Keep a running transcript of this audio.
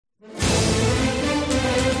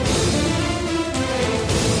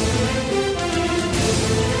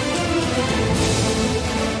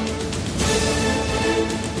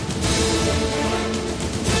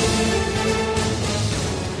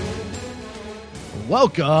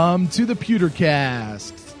Welcome to the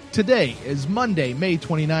Pewtercast. Today is Monday, May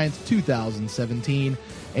 29th, 2017,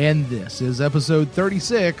 and this is episode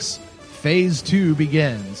 36, Phase 2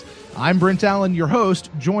 begins. I'm Brent Allen, your host,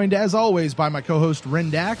 joined as always by my co-host, Ren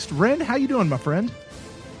Daxt. Ren, how you doing, my friend?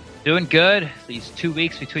 Doing good. These 2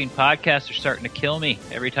 weeks between podcasts are starting to kill me.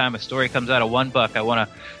 Every time a story comes out of $1, I want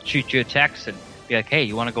to shoot you a text and be like, hey,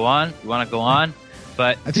 you want to go on? You want to go on?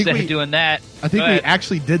 But instead of doing that... I think we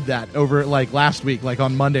actually did that over last week,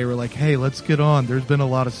 on Monday. We're like, hey, let's get on. There's been a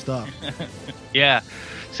lot of stuff. Yeah.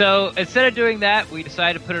 So instead of doing that, we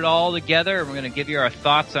decided to put it all together, and we're going to give you our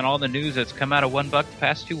thoughts on all the news that's come out of $1 the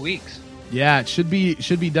past 2 weeks. Yeah, it should be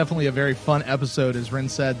definitely a very fun episode. As Ren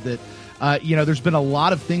said, that there's been a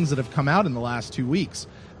lot of things that have come out in the last 2 weeks.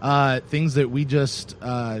 Things that we just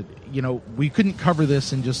we couldn't cover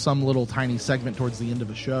this in just some little tiny segment towards the end of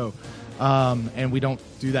a show. And we don't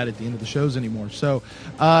do that at the end of the shows anymore. So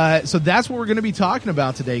that's what we're going to be talking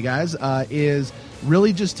about today, guys, is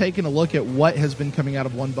really just taking a look at what has been coming out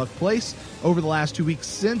of $1 Place over the last 2 weeks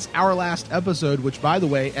since our last episode, which, by the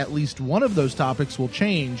way, at least one of those topics will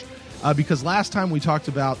change because last time we talked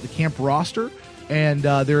about the camp roster, and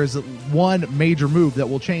there is one major move that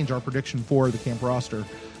will change our prediction for the camp roster.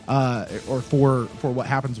 Or for what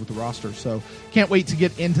happens with the roster. So can't wait to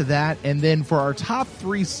get into that. And then for our top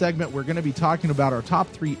 3 segment, we're going to be talking about our top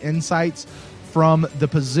 3 insights from the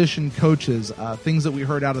position coaches, things that we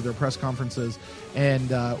heard out of their press conferences and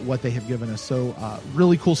what they have given us. So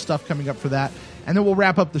really cool stuff coming up for that. And then we'll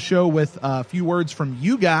wrap up the show with a few words from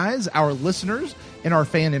you guys, our listeners, in our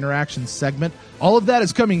fan interaction segment. All of that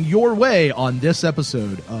is coming your way on this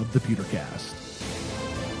episode of the Pewtercast.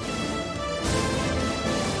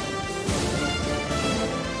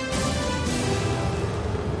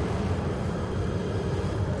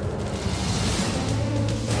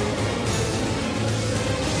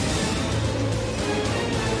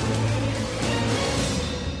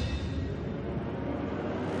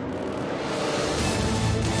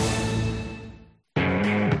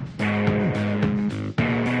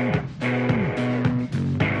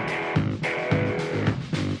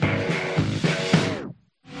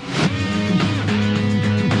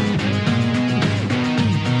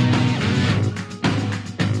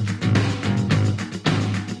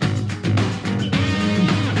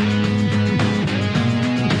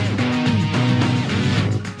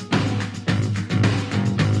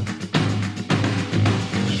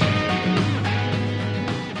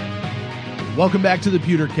 Welcome back to the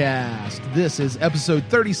Pewtercast. This is episode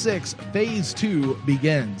 36, Phase 2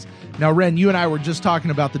 begins. Now, Ren, you and I were just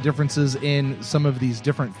talking about the differences in some of these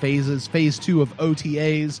different phases. Phase 2 of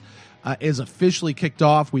OTAs is officially kicked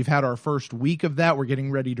off. We've had our first week of that. We're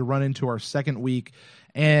getting ready to run into our second week.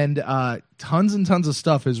 And tons and tons of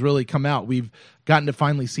stuff has really come out. We've gotten to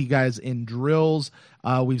finally see guys in drills.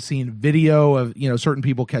 We've seen video of certain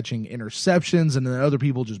people catching interceptions and then other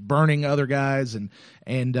people just burning other guys and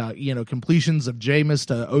completions of Jameis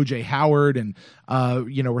to OJ Howard and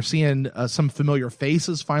we're seeing some familiar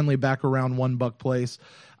faces finally back around $1 Place.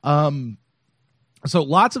 So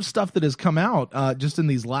lots of stuff that has come out just in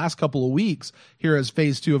these last couple of weeks here as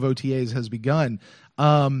Phase 2 of OTAs has begun.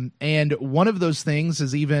 And one of those things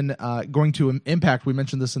is even going to impact, we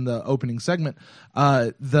mentioned this in the opening segment,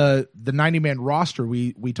 the 90-man roster.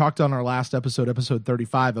 We talked on our last episode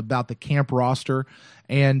 35, about the camp roster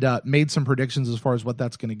and made some predictions as far as what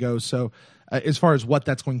that's going to go. So as far as what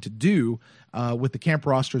that's going to do with the camp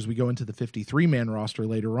roster as we go into the 53-man roster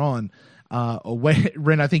later on.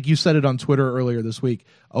 Ren, I think you said it on Twitter earlier this week,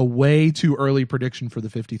 a way too early prediction for the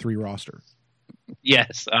 53 roster.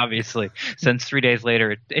 Yes, obviously. Since 3 days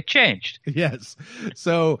later, it changed. Yes.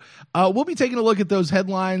 So we'll be taking a look at those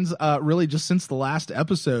headlines really just since the last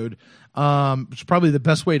episode. It's probably the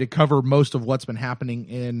best way to cover most of what's been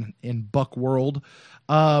happening in Buck world.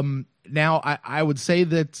 Now, I would say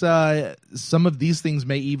that some of these things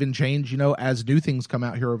may even change, as new things come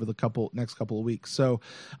out here over the next couple of weeks. So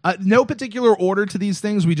no particular order to these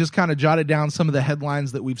things. We just kind of jotted down some of the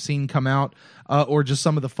headlines that we've seen come out or just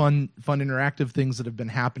some of the fun interactive things that have been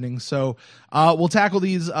happening. So we'll tackle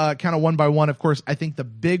these kind of one by one. Of course, I think the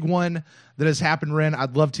big one that has happened, Ren,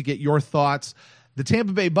 I'd love to get your thoughts. The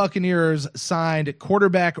Tampa Bay Buccaneers signed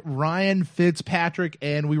quarterback Ryan Fitzpatrick,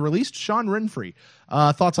 and we released Sean Renfree.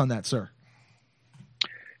 Thoughts on that, sir?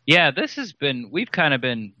 Yeah, we've kind of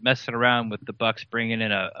been messing around with the Bucs bringing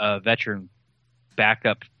in a veteran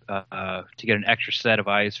backup to get an extra set of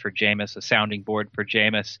eyes for Jameis, a sounding board for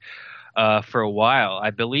Jameis for a while.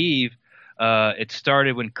 I believe it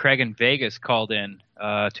started when Craig in Vegas called in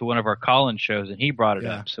to one of our call-in shows, and he brought it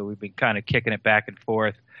up. So we've been kind of kicking it back and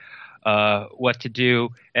forth. What to do,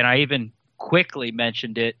 and I even quickly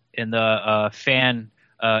mentioned it in the fan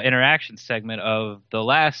interaction segment of the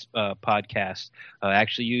last podcast.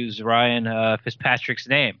 Actually used Ryan Fitzpatrick's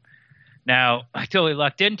name. Now, I totally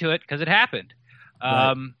lucked into it because it happened.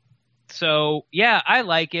 Right. So, yeah, I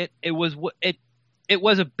like it. It was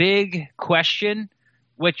a big question,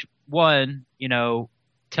 which, one,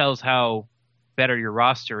 tells how better your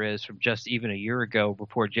roster is from just even a year ago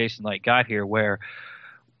before Jason Light got here, where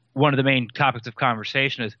one of the main topics of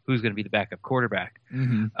conversation is who's going to be the backup quarterback.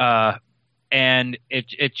 Mm-hmm. And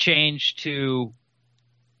it changed to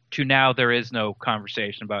now there is no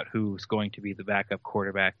conversation about who's going to be the backup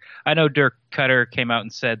quarterback. I know Dirk Cutter came out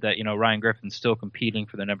and said that, Ryan Griffin's still competing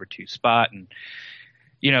for the number 2 spot, and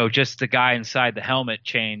just the guy inside the helmet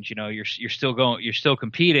change, you're still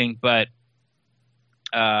competing, but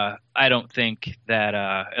I don't think that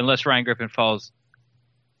unless Ryan Griffin falls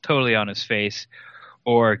totally on his face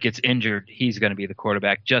or gets injured, he's going to be the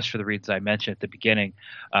quarterback, just for the reasons I mentioned at the beginning.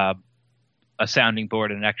 A sounding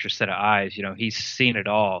board and an extra set of eyes. He's seen it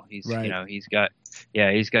all. He's right. He's got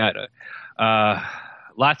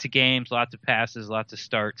lots of games, lots of passes, lots of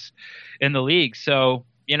starts in the league. So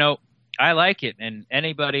I like it, and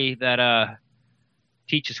anybody that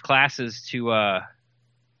teaches classes to how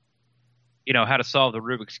to solve the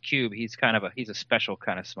Rubik's Cube, he's a special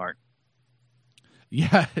kind of smart.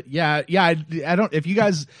 Yeah. I don't. If you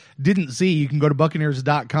guys didn't see, you can go to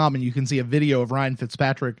Buccaneers.com and you can see a video of Ryan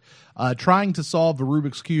Fitzpatrick trying to solve the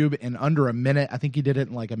Rubik's Cube in under a minute. I think he did it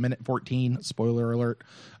in like a minute 14. Spoiler alert.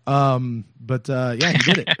 But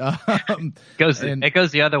he did it. It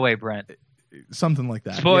goes the other way, Brent. Something like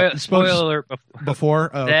that. Spoiler alert before.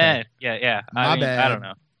 Oh, okay. Yeah. My bad. I don't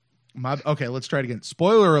know. Okay, let's try it again.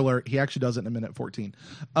 Spoiler alert. He actually does it in a minute 14.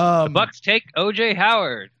 The Bucs take O.J.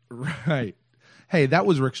 Howard. Right. Hey, that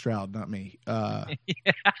was Rick Stroud, not me. For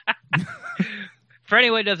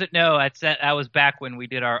anyone who doesn't know, that was back when we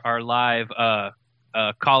did our live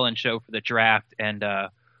call-in show for the draft, and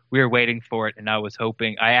we were waiting for it, and I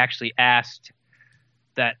actually asked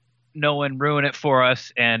that no one ruin it for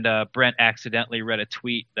us, and Brent accidentally read a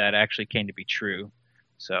tweet that actually came to be true.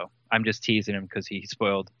 So I'm just teasing him because he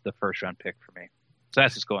spoiled the first-round pick for me. So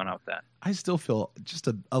that's what's going on with that. I still feel just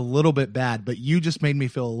a little bit bad, but you just made me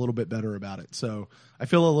feel a little bit better about it. So I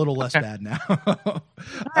feel a little less bad now. All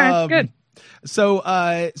right, good. So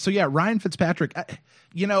yeah, Ryan Fitzpatrick,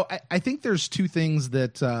 I think there's two things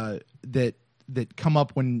that come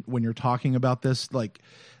up when you're talking about this. Like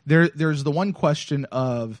there's the one question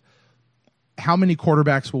of how many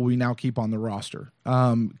quarterbacks will we now keep on the roster?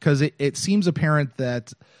 Because it seems apparent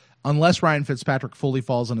that unless Ryan Fitzpatrick fully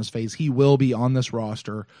falls on his face, he will be on this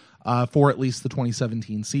roster for at least the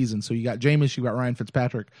 2017 season. So you got Jameis, you got Ryan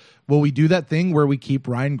Fitzpatrick. Will we do that thing where we keep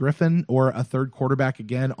Ryan Griffin or a third quarterback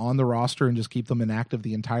again on the roster and just keep them inactive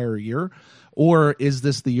the entire year? Or is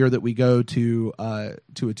this the year that we go to a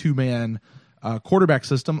two-man quarterback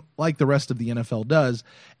system like the rest of the NFL does?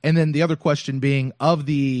 And then the other question being, of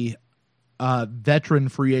the veteran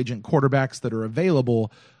free agent quarterbacks that are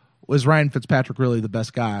available, was Ryan Fitzpatrick really the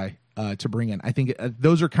best guy to bring in? I think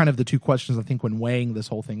those are kind of the two questions, I think, when weighing this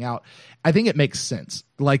whole thing out. I think it makes sense.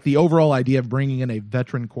 Like the overall idea of bringing in a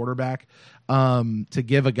veteran quarterback to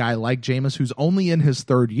give a guy like Jameis, who's only in his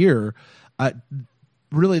third year,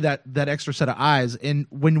 really that extra set of eyes. And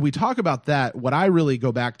when we talk about that, what I really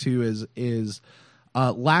go back to is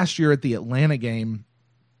last year at the Atlanta game,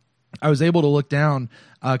 I was able to look down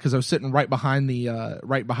because I was sitting right behind the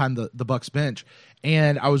Bucs bench,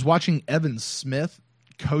 and I was watching Evan Smith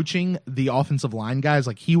coaching the offensive line guys.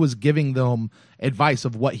 Like he was giving them advice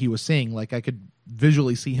of what he was seeing. Like I could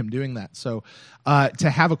visually see him doing that. So to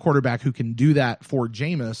have a quarterback who can do that for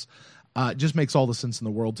Jameis just makes all the sense in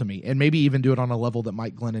the world to me, and maybe even do it on a level that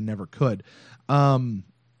Mike Glennon never could.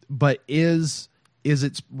 But is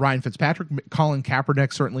it Ryan Fitzpatrick? Colin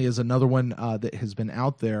Kaepernick certainly is another one that has been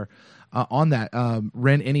out there on that.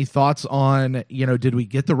 Ren, any thoughts on, did we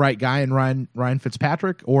get the right guy in Ryan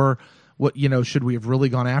Fitzpatrick, or what, should we have really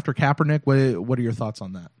gone after Kaepernick? What are your thoughts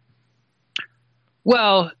on that?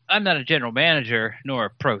 Well, I'm not a general manager, nor a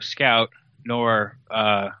pro scout, nor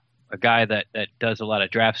a guy that does a lot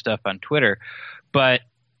of draft stuff on Twitter. But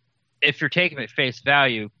if you're taking it at face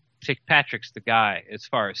value, Fitzpatrick's the guy as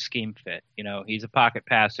far as scheme fit. He's a pocket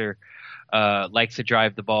passer, likes to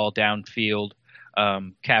drive the ball downfield.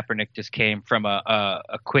 Kaepernick just came from a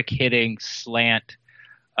quick hitting slant,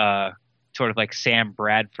 sort of like Sam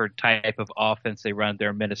Bradford type of offense they run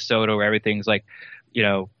there in Minnesota, where everything's like,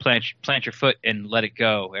 plant your foot and let it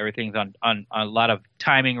go. Everything's on a lot of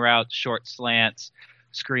timing routes, short slants,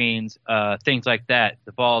 screens, things like that.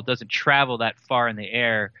 The ball doesn't travel that far in the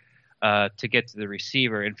air. to get to the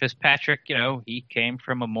receiver. And Fitzpatrick, he came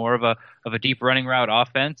from a more of a deep running route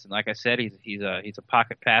offense, and like I said, he's a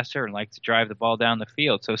pocket passer and likes to drive the ball down the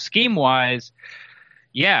field. So scheme wise,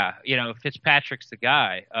 yeah, Fitzpatrick's the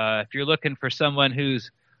guy. If you're looking for someone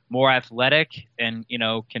who's more athletic and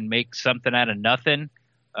can make something out of nothing,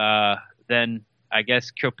 then I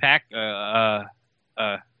guess Kaepernick.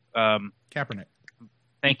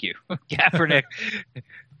 Thank you, Kaepernick.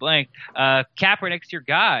 Blank. Kaepernick's your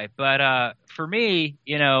guy, but for me,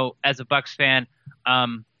 as a Bucs fan,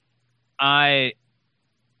 I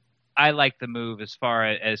like the move as far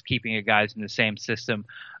as keeping a guys in the same system,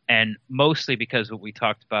 and mostly because what I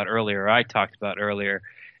talked about earlier,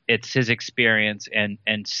 it's his experience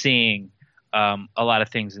and seeing a lot of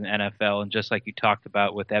things in the NFL, and just like you talked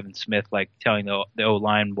about with Evan Smith, like telling the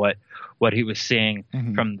O-line what he was seeing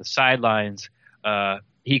from the sidelines.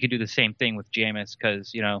 He could do the same thing with Jameis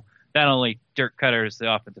because, not only Dirk Cutter is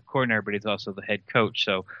the offensive coordinator, but he's also the head coach.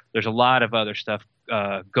 So there's a lot of other stuff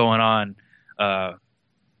going on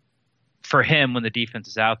for him when the defense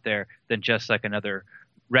is out there than just like another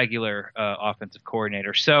regular offensive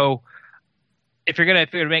coordinator. So if you're gonna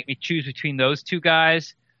make me choose between those two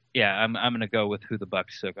guys, yeah, I'm gonna go with who the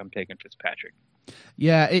Bucs took. I'm taking Fitzpatrick.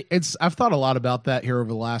 Yeah, I've thought a lot about that here over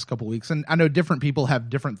the last couple of weeks, and I know different people have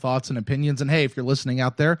different thoughts and opinions. And hey, if you're listening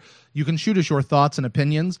out there, you can shoot us your thoughts and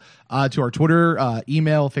opinions to our Twitter,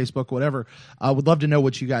 email, Facebook, whatever. Would love to know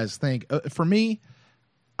what you guys think. For me,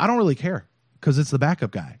 I don't really care because it's the backup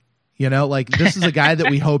guy. This is a guy that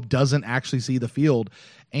we hope doesn't actually see the field.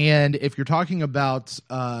 And if you're talking about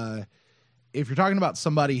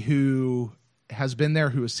somebody who has been there,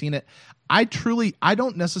 who has seen it, I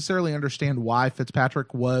don't necessarily understand why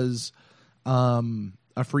Fitzpatrick was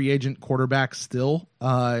a free agent quarterback still,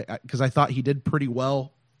 because I thought he did pretty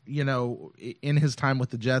well, in his time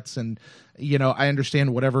with the Jets. And, I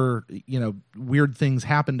understand whatever, weird things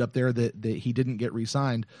happened up there that he didn't get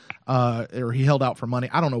re-signed, or he held out for money.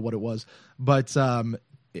 I don't know what it was, but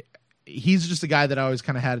he's just a guy that I always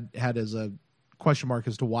kind of had as a question mark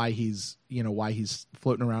as to why he's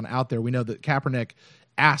floating around out there. We know that Kaepernick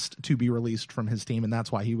asked to be released from his team, and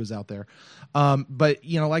that's why he was out there. But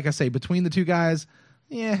like I say, between the two guys,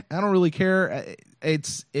 I don't really care.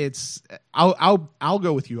 I'll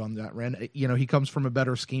go with you on that, Ren. He comes from a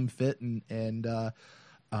better scheme fit, and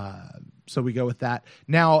so we go with that.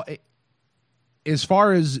 Now, as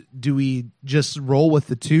far as, do we just roll with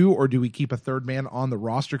the two, or do we keep a third man on the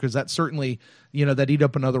roster? Because that's certainly, that eat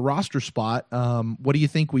up another roster spot. What do you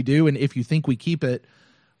think we do? And if you think we keep it,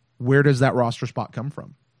 where does that roster spot come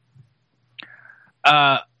from?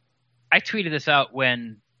 I tweeted this out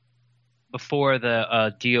before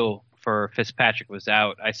the deal for Fitzpatrick was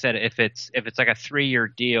out. I said if it's like a 3-year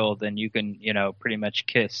deal, then you can pretty much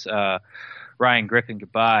kiss Ryan Griffin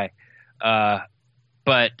goodbye.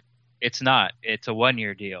 But it's not. It's a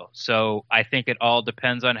 1-year deal. So I think it all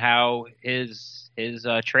depends on how his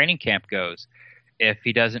training camp goes. If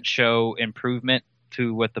he doesn't show improvement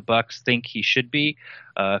to what the Bucs think he should be,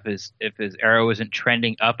 if his arrow isn't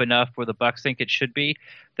trending up enough where the Bucs think it should be,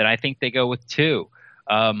 then I think they go with 2.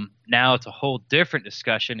 Now it's a whole different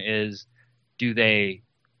discussion: is do they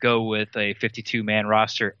go with a 52-man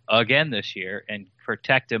roster again this year and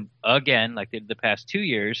protect him again like they did the past 2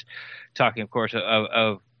 years, talking of course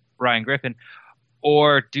of Ryan Griffin,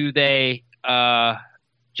 or do they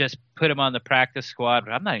just put him on the practice squad?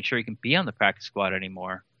 But I'm not even sure he can be on the practice squad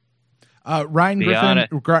anymore. Ryan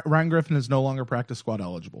Griffin is no longer practice squad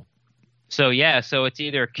eligible. So it's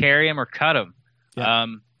either carry him or cut him.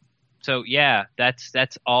 Yeah.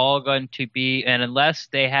 That's all going to be, and unless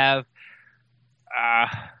they have,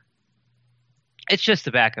 it's just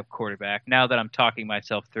the backup quarterback. Now that I'm talking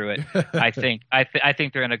myself through it, I think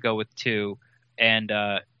they're going to go with 2, and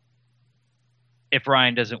if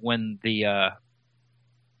Ryan doesn't win the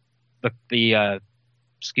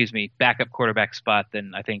backup quarterback spot,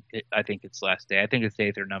 then I think it's last day. I think his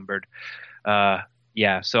days are numbered. So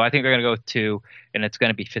I think they're going to go with 2, and it's going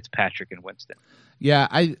to be Fitzpatrick and Winston. Yeah,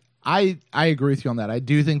 I agree with you on that. I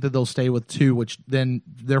do think that they'll stay with 2, which then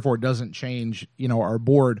therefore doesn't change, our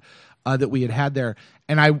board that we had there.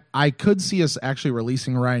 And I could see us actually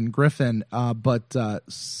releasing Ryan Griffin, but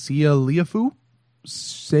Sialiafu,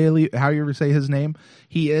 how you ever say his name,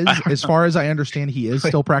 he is, as far as I understand, he is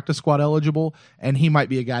still practice squad eligible, and he might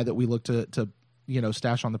be a guy that we look to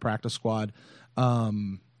stash on the practice squad,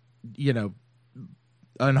 and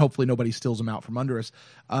hopefully nobody steals him out from under us,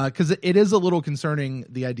 because it is a little concerning,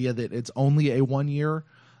 the idea that it's only a 1 year,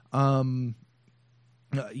 a 1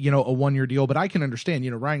 year deal. But I can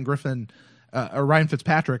understand, Ryan Griffin or Ryan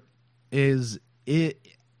Fitzpatrick is it.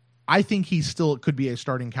 I think he still could be a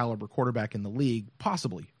starting caliber quarterback in the league,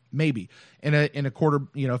 possibly, maybe in a quarter.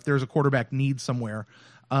 If there's a quarterback need somewhere,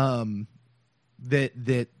 that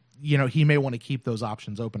he may want to keep those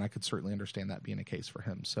options open. I could certainly understand that being a case for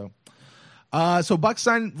him. So Bucs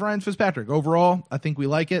signed Ryan Fitzpatrick. Overall, I think we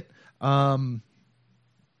like it.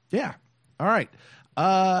 Yeah. All right.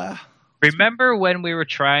 Remember when we were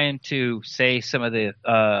trying to say some of the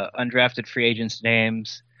undrafted free agents'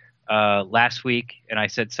 names last week, and I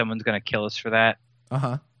said someone's going to kill us for that?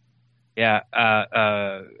 Uh-huh.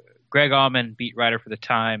 Yeah. Greg Allman, beat writer for the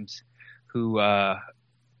Times, who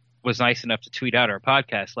was nice enough to tweet out our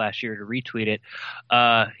podcast last year to retweet it.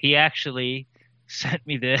 He actually sent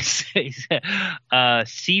me this. He said,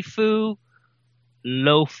 Sifu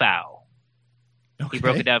Lofau. Okay. He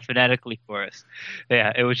broke it down phonetically for us.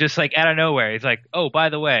 Yeah, it was just like out of nowhere. He's like, oh, by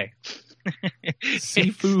the way.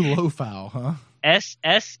 Sifu Lofau, huh?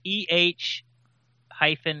 SSEH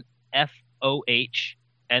hyphen FOH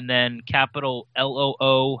and then capital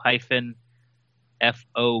LOO hyphen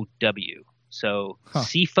FOW. So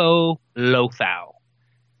Sifo Lofau.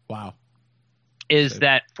 Wow. Is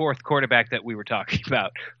that fourth quarterback that we were talking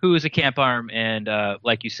about, who is a camp arm and,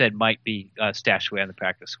 like you said, might be stashed away on the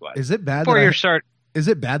practice squad. Is it bad? Is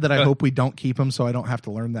it bad that I hope we don't keep him so I don't have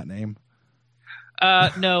to learn that name?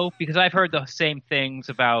 No, because I've heard the same things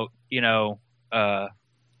about,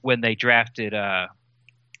 when they drafted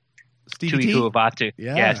Stevie Tuivasa.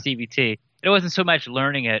 Yeah. Yeah, Stevie T. It wasn't so much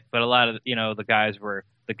learning it, but a lot of, the guys were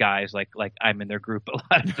the guys like I'm in their group. A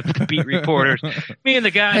lot of the beat reporters, me and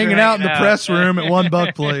the guys hanging out in the press room at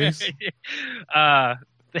 $1 place.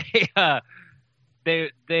 They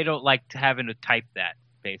don't like having to type that,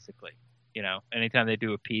 basically. Anytime they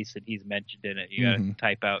do a piece and he's mentioned in it, you got to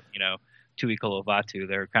type out, Tuikolo Vatu.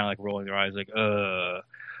 They're kind of like rolling their eyes like,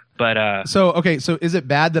 But so is it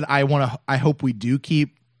bad that I hope we do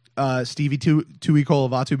keep Stevie Tuikolo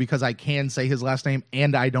Vatu because I can say his last name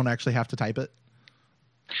and I don't actually have to type it?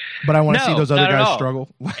 But I want to see those other guys struggle.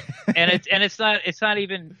 and it's not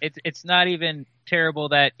even terrible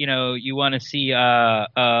that you want to see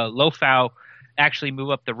Lofau actually move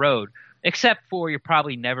up the road. Except for you're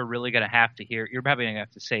probably never really going to have to hear. You're probably going to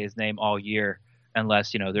have to say his name all year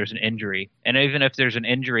unless there's an injury. And even if there's an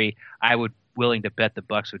injury, I would willing to bet the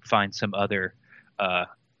Bucs would find some other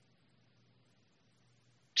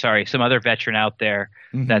veteran out there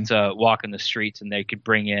that's walking the streets and they could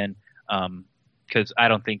bring in. Because I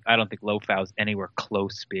don't think Lofau is anywhere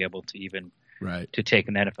close to be able to even to take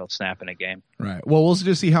an NFL snap in a game. Right. Well, we'll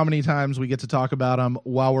just see how many times we get to talk about them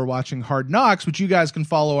while we're watching Hard Knocks, which you guys can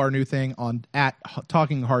follow our new thing on at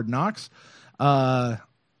Talking Hard Knocks for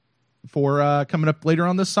coming up later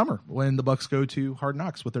on this summer when the Bucs go to Hard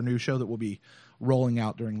Knocks with their new show that will be rolling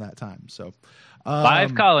out during that time. So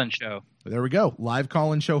live call-in show. There we go. Live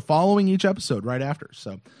call-in show following each episode right after.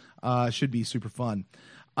 So should be super fun.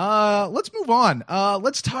 Let's move on.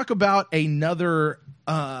 Let's talk about another.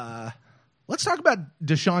 Let's talk about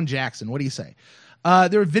Deshaun Jackson. What do you say?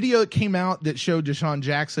 There was a video that came out that showed Deshaun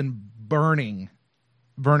Jackson burning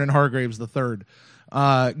Vernon Hargraves III,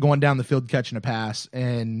 going down the field catching a pass,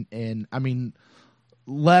 and I mean,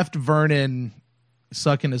 left Vernon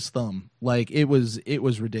sucking his thumb. Like it was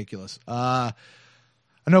ridiculous. I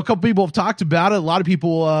know a couple people have talked about it. A lot of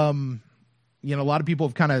people, a lot of people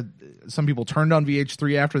have some people turned on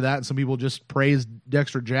VH3 after that, and some people just praised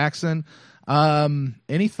Dexter Jackson.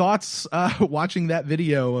 Any thoughts watching that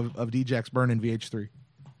video of D-Jax burning VH3?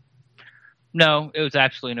 No, it was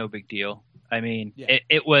absolutely no big deal. I mean,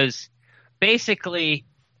 it was basically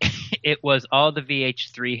it was all the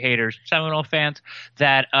VH3 haters, Seminole fans,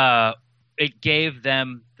 that it gave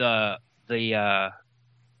them the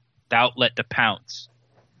outlet to pounce.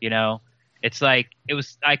 It's like it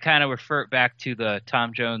was. I kind of refer it back to the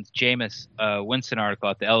Tom Jones Jameis Winston article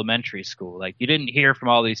at the elementary school. Like you didn't hear from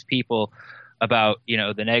all these people about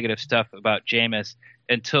the negative stuff about Jameis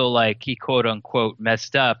until like he quote unquote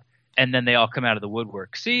messed up, and then they all come out of the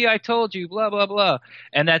woodwork. See, I told you, blah blah blah.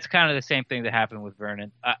 And that's kind of the same thing that happened with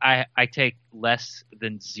Vernon. I take less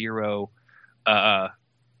than zero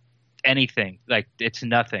anything. Like it's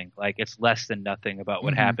nothing. Like it's less than nothing about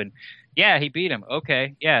what happened. Yeah, he beat him.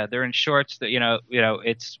 Okay, yeah, they're in shorts. That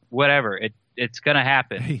it's whatever. It's gonna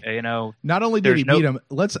happen. Hey, not only did he beat him,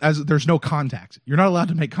 there's no contact. You're not allowed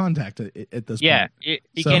to make contact at this point. Yeah,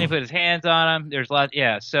 he can't even put his hands on him. There's a lot.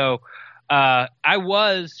 Yeah, so I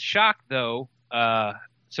was shocked though,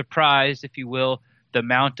 surprised, if you will, the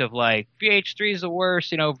amount of like VH3 is the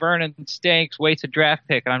worst. Vernon stinks. Waits a draft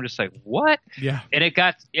pick, and I'm just like, what? Yeah. And it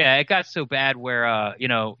got so bad where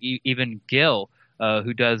even Gil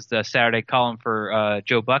who does the Saturday column for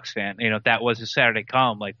Joe Buck's fan, if that was his Saturday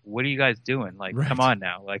column, like, what are you guys doing? Like, Right. Come on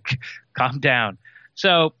now, like, calm down.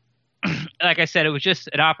 So, like I said, it was just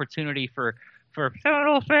an opportunity for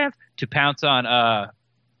Seminoles fans to pounce on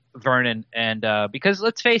Vernon, and because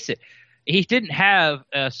let's face it, he didn't have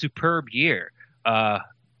a superb year.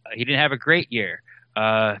 He didn't have a great year.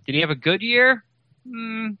 Did he have a good year?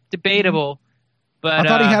 Debatable. But I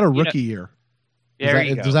thought he had a rookie year. There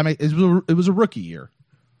you go. Does that make it was a rookie year?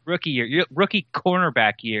 Rookie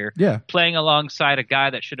cornerback year. Yeah, playing alongside a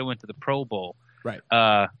guy that should have went to the Pro Bowl. Right.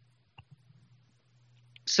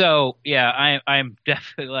 So yeah, I'm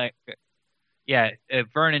definitely like, yeah,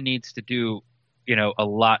 Vernon needs to do a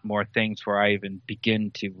lot more things before I even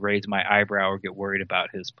begin to raise my eyebrow or get worried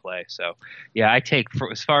about his play. So yeah, I take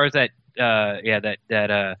as far as that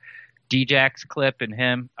Djax clip and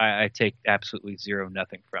him, I take absolutely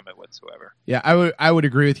nothing from it whatsoever. Yeah, I would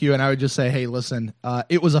agree with you, and I would just say, hey, listen,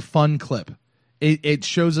 it was a fun clip. It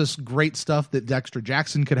shows us great stuff that Dexter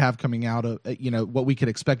Jackson could have coming out of, what we could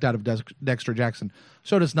expect out of Dexter Jackson.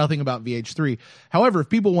 Showed us nothing about VH3. However, if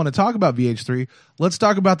people want to talk about VH3, let's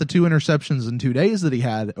talk about the 2 interceptions in 2 days that he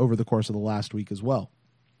had over the course of the last week as well.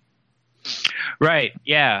 Right.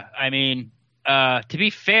 Yeah. I mean, to be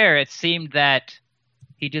fair, it seemed that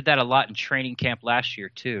he did that a lot in training camp last year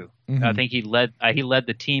too. Mm-hmm. I think he led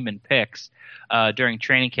the team in picks during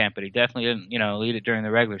training camp, but he definitely didn't lead it during the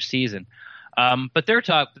regular season. But they've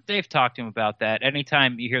talked to him about that.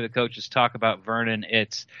 Anytime you hear the coaches talk about Vernon,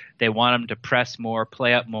 it's they want him to press more,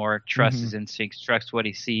 play up more, trust his instincts, trust what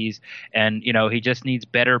he sees, and he just needs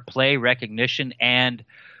better play recognition and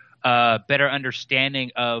better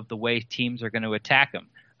understanding of the way teams are going to attack him.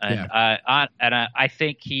 And I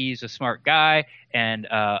think he's a smart guy, and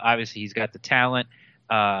obviously he's got the talent.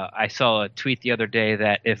 I saw a tweet the other day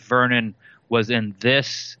that if Vernon was in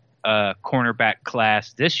this cornerback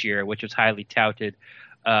class this year, which was highly touted,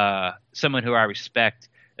 someone who I respect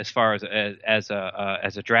as far as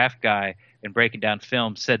a draft guy and breaking down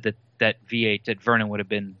film, said that Vernon would have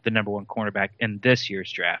been the number 1 cornerback in this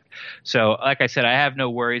year's draft. So, like I said, I have no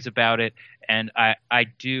worries about it, and I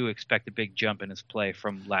do expect a big jump in his play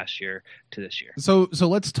from last year to this year. So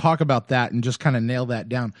let's talk about that and just kind of nail that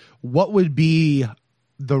down. What would be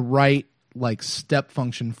the right step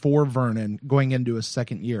function for Vernon going into his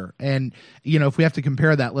second year? And if we have to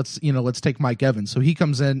compare that, let's take Mike Evans. So he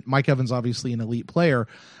comes in. Mike Evans, obviously an elite player,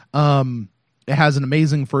 has an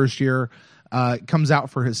amazing first year. Comes out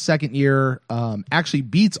for his second year, actually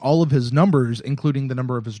beats all of his numbers, including the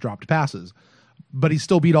number of his dropped passes. But he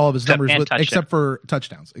still beat all of his numbers except for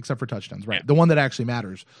touchdowns. Right? Yeah. The one that actually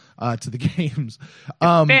matters to the games.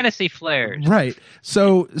 Fantasy flares. Right.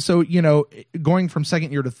 So going from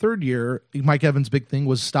second year to third year, Mike Evans' big thing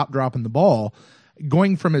was stop dropping the ball.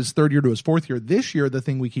 Going from his third year to his fourth year, this year the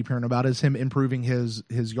thing we keep hearing about is him improving his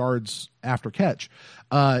yards after catch.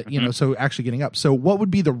 So actually getting up. So what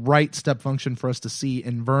would be the right step function for us to see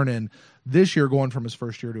in Vernon this year, going from his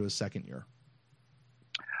first year to his second year?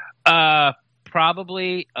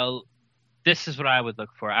 Probably this is what I would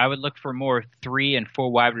look for. I would look for more 3 and 4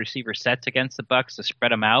 wide receiver sets against the Bucs to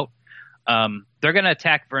spread them out. They're going to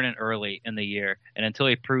attack Vernon early in the year, and until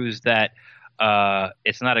he proves that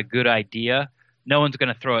it's not a good idea, no one's going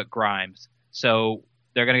to throw at Grimes. So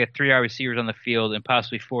they're going to get 3 wide receivers on the field and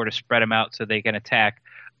possibly 4 to spread them out so they can attack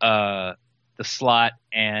the slot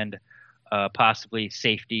and possibly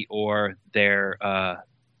safety or their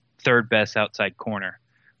third best outside corner,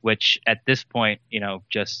 which at this point,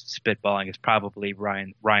 just spitballing, is probably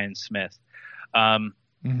Ryan Smith.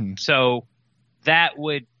 So that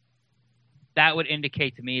would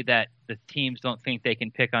indicate to me that the teams don't think they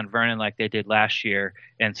can pick on Vernon like they did last year,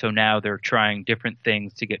 and so now they're trying different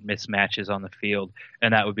things to get mismatches on the field,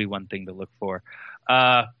 and that would be one thing to look for.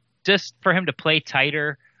 Just for him to play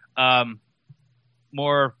tighter,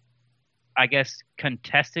 more, I guess,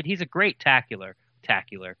 contested. He's a great tackler.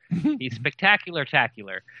 He's spectacular.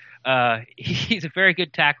 He's a very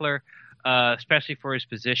good tackler, especially for his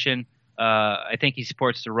position. I think he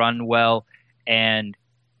supports the run well, and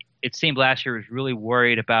it seemed last year he was really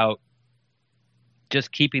worried about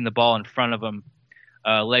just keeping the ball in front of him,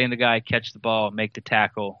 letting the guy catch the ball, make the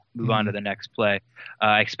tackle, move on to the next play.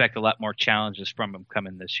 I expect a lot more challenges from him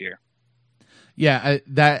coming this year. Yeah,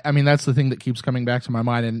 that's the thing that keeps coming back to my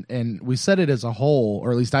mind, and we said it as a whole,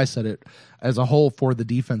 or at least I said it as a whole for the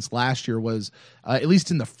defense last year was at least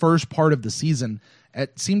in the first part of the season,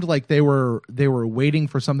 it seemed like they were waiting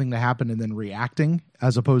for something to happen and then reacting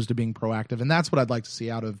as opposed to being proactive, and that's what I'd like to see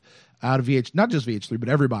out of VH, not just VH3, but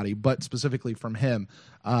everybody, but specifically from him.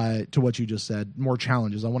 To what you just said, more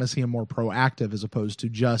challenges. I want to see him more proactive as opposed to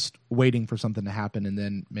just waiting for something to happen and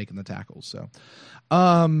then making the tackles. So,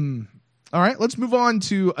 all right, let's move on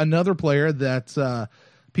to another player that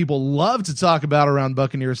people love to talk about around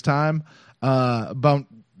Buccaneers time,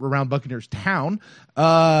 around Buccaneers town.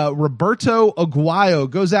 Roberto Aguayo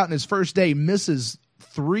goes out in his first day, misses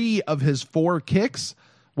 3 of his 4 kicks,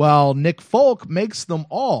 while Nick Folk makes them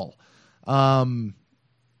all. And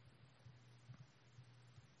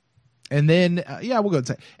then, we'll go and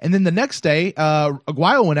say. And then the next day,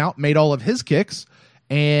 Aguayo went out, made all of his kicks,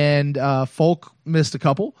 and Folk missed a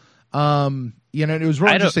couple. And it was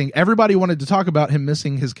really interesting. Everybody wanted to talk about him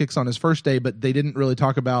missing his kicks on his first day, but they didn't really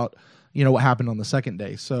talk about, what happened on the second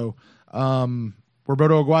day. So,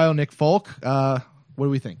 Roberto Aguayo, Nick Folk, what do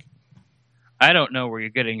we think? I don't know where you're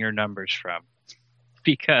getting your numbers from,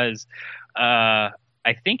 because I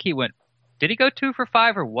think did he go 2 for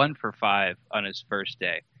 5 or 1 for 5 on his first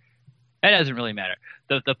day? That doesn't really matter.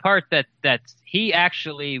 The part that's he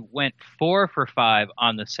actually went 4 for 5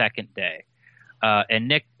 on the second day. And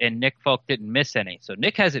Nick Folk didn't miss any, so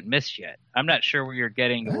Nick hasn't missed yet. I'm not sure where you're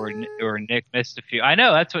getting or Nick missed a few. I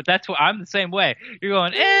know that's what I'm the same way. You're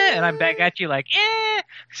going and I'm back at you like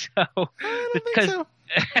So because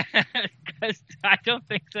I don't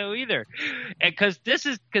think so either, and because this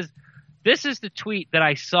is the tweet that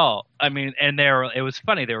I saw. I mean, and it was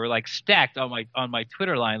funny. They were like stacked on my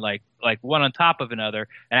Twitter line, like one on top of another,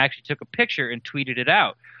 and I actually took a picture and tweeted it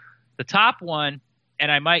out. The top one,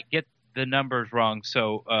 and I might get the numbers wrong,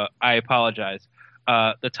 so I apologize.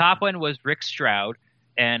 The top one was Rick Stroud,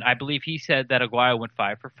 and I believe he said that Aguayo went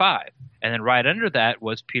 5 for 5. And then right under that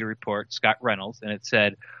was Peter Report, Scott Reynolds, and it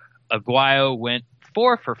said Aguayo went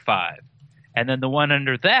 4 for 5. And then the one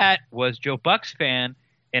under that was Joe Bucks fan,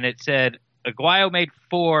 and it said Aguayo made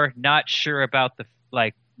 4, not sure about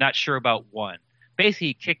 1. Basically,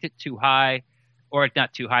 he kicked it too high, or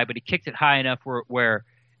not too high, but he kicked it high enough where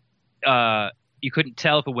you couldn't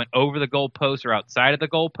tell if it went over the goalpost or outside of the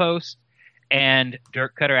goalpost. And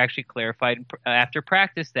Dirk Cutter actually clarified after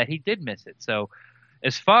practice that he did miss it. So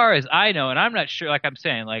as far as I know, and I'm not sure, like I'm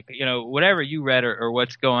saying, whatever you read or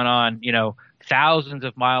what's going on, thousands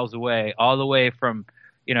of miles away, all the way from,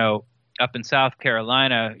 up in South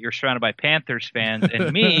Carolina, you're surrounded by Panthers fans,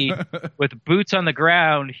 and me with boots on the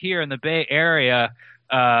ground here in the Bay Area.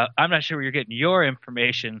 I'm not sure where you're getting your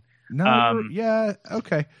information. No,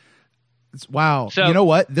 okay. Wow. So, you know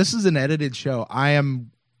what? This is an edited show. I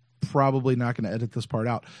am probably not going to edit this part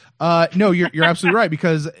out. No, you're absolutely right,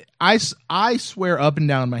 because I swear up and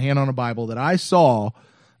down, my hand on a Bible, that I saw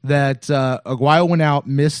that Aguayo went out,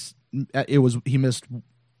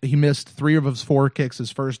 he missed 3 of his 4 kicks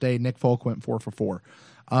his first day. Nick Folk went 4 for 4,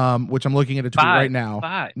 which I'm looking at a tweet right now.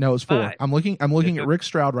 5. No, it's 4. 5. I'm looking at Rick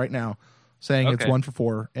Stroud right now, saying it's 1 for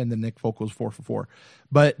 4, and then Nick Folk was 4 for 4.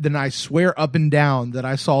 But then I swear up and down that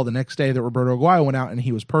I saw the next day that Roberto Aguayo went out and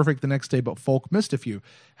he was perfect the next day, but Folk missed a few.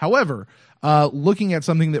 However, looking at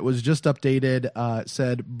something that was just updated,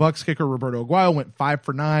 said Bucks kicker Roberto Aguayo went 5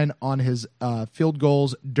 for 9 on his field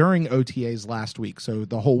goals during OTAs last week. So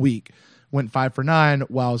the whole week went 5 for 9,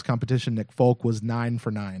 while his competition Nick Folk was 9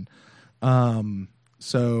 for 9.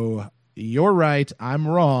 So you're right, I'm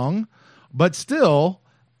wrong, but still,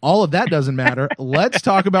 all of that doesn't matter. Let's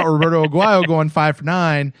talk about Roberto Aguayo going 5 for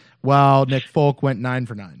 9, while Nick Folk went 9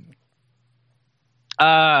 for 9.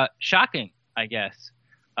 Shocking, I guess.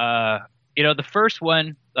 The first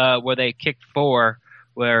one where they kicked 4,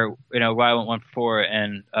 where Aguayo went 1 for 4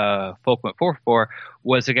 and Folk went 4 for 4,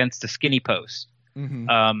 was against the skinny post.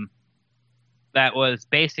 Mm-hmm. That was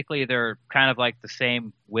basically they're kind of like the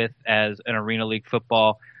same width as an Arena League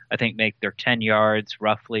football. I think they're 10 yards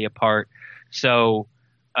roughly apart. So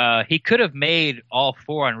he could have made all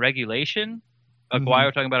 4 on regulation.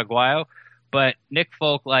 Aguayo, talking about Aguayo, but Nick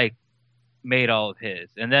Folk made all of his.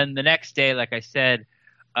 And then the next day, like I said,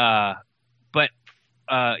 like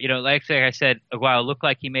I said, Aguayo looked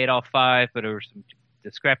like he made all 5, but there was some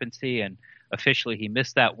discrepancy, and officially he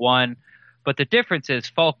missed that 1. But the difference is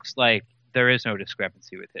Folk's there is no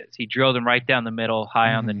discrepancy with his. He drilled him right down the middle,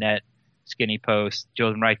 high on the net, skinny post,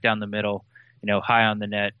 drilled him right down the middle, high on the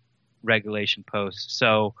net, regulation post.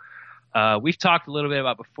 So we've talked a little bit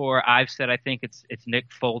about before. I've said I think it's Nick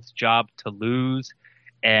Folk's job to lose,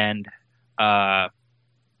 and I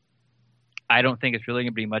I don't think it's really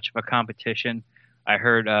going to be much of a competition. I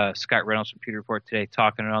heard Scott Reynolds from Pewter Report today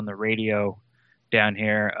talking on the radio down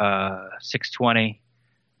here, 620,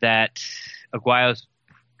 that Aguayo's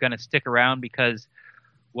going to stick around because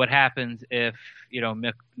what happens if,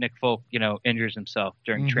 Nick Folk, injures himself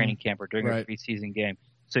during training camp or during a preseason game?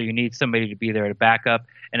 So you need somebody to be there to back up.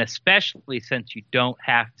 And especially since you don't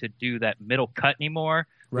have to do that middle cut anymore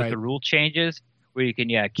with the rule changes, where you can,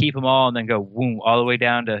 keep them all and then go boom, all the way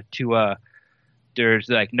down to there's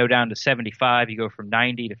like no down to 75. You go from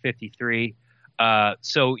 90 to 53.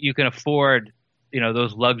 So you can afford,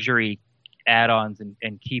 those luxury add-ons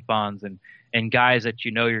and keep-ons and guys that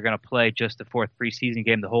you're going to play just the fourth preseason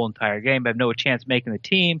game, the whole entire game, have no chance making the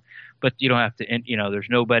team, but you don't have to, there's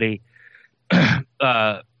nobody, none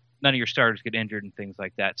of your starters get injured and things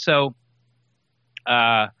like that. So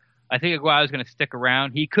I think Aguayo's going to stick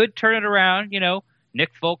around. He could turn it around.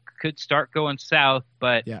 Nick Folk could start going south,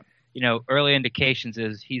 but early indications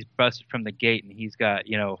is he's busted from the gate and he's got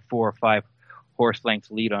 4 or 5 horse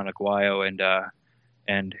lengths lead on Aguayo,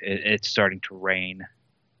 and it's starting to rain.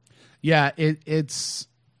 Yeah, it's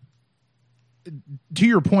to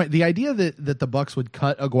your point. The idea that the Bucks would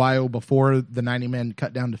cut Aguayo before the 90-man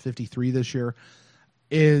cut down to 53 this year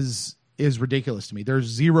is ridiculous to me. There's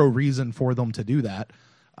zero reason for them to do that.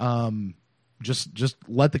 Just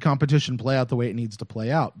let the competition play out the way it needs to play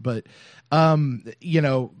out. But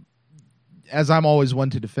as I'm always one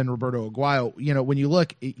to defend Roberto Aguayo, when you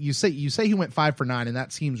look, you say he went 5 for 9, and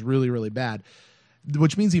that seems really, really bad,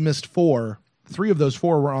 which means he missed 4. 3 of those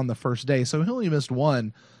 4 were on the first day, so he only missed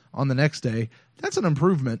 1 on the next day. That's an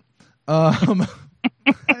improvement. Hashtag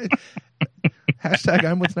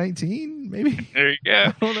I'm with 19, maybe. There you go.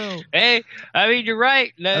 I don't know. Hey, you're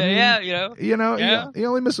right. He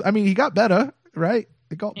only missed. He got better, right?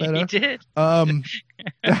 It got better. He did.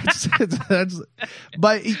 That's.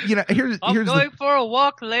 But here's going for a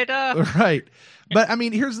walk later. Right, but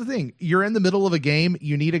here's the thing: you're in the middle of a game.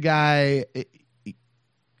 You need a guy.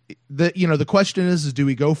 The question is do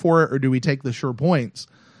we go for it or do we take the sure points?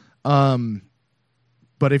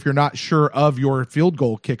 But if you're not sure of your field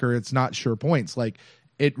goal kicker, it's not sure points. Like,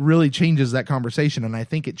 it really changes that conversation. And I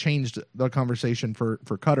think it changed the conversation for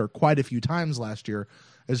Cutter quite a few times last year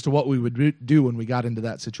as to what we would do when we got into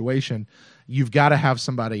that situation. You've got to have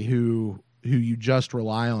somebody who you just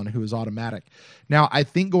rely on, who is automatic. Now, I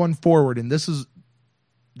think going forward, and this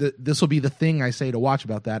will be the thing I say to watch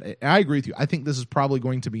about that. I agree with you. I think this is probably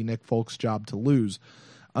going to be Nick Folk's job to lose.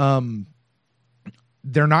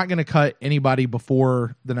 They're not going to cut anybody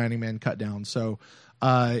before the 90-man cut down. So,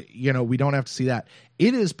 we don't have to see that.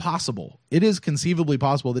 It is possible. It is conceivably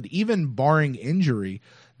possible that even barring injury,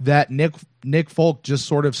 that Nick Folk just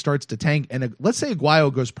sort of starts to tank. And let's say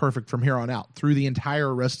Aguayo goes perfect from here on out through the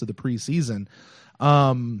entire rest of the preseason.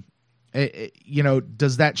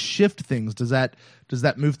 Does that shift things? Does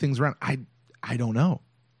that move things around? I don't know.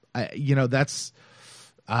 That's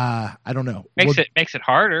I don't know. Makes it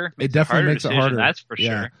harder. It definitely makes it harder. That's for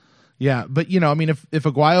sure. Yeah, but if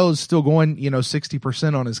Aguayo is still going,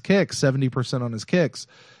 60% on his kicks, 70% on his kicks,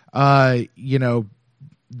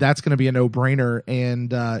 that's going to be a no-brainer.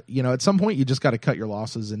 And at some point you just got to cut your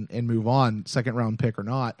losses and move on, second round pick or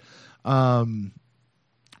not.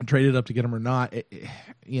 Trade it up to get him or not.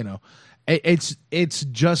 It's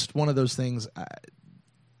just one of those things.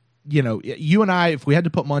 You and I, if we had to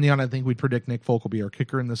put money on, I think we'd predict Nick Folk will be our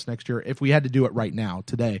kicker in this next year. If we had to do it right now,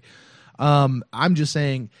 today, I'm just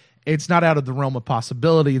saying it's not out of the realm of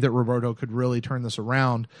possibility that Roberto could really turn this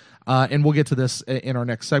around. And we'll get to this in our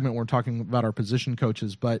next segment. We're talking about our position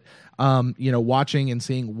coaches, but watching and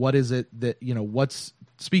seeing what is it that, what's,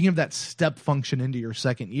 speaking of that step function into your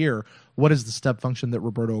second year, what is the step function that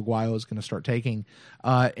Roberto Aguayo is going to start taking?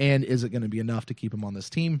 And is it going to be enough to keep him on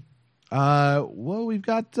this team? Well, we've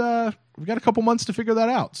got a couple months to figure that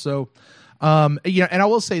out. So, and I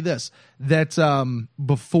will say this, that,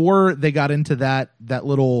 before they got into that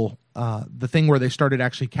little, the thing where they started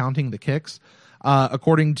actually counting the kicks,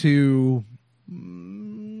 according to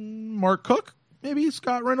Mark Cook, maybe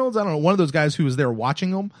Scott Reynolds, I don't know, one of those guys who was there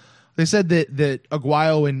watching them, they said that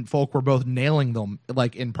Aguayo and Folk were both nailing them,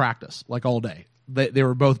 like, in practice, like, all day. They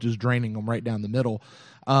were both just draining them right down the middle.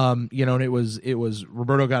 And it was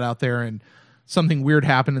Roberto got out there and something weird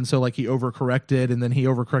happened. And so, like, he overcorrected and then he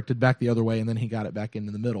overcorrected back the other way and then he got it back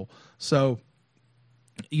into the middle. So,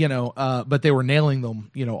 but they were nailing them,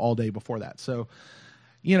 all day before that. So,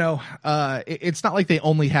 it's not like they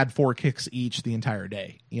only had 4 kicks each the entire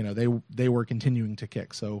day. They were continuing to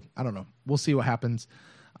kick. So I don't know. We'll see what happens.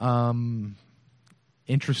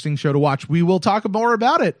 Interesting show to watch. We will talk more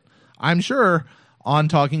about it, I'm sure, on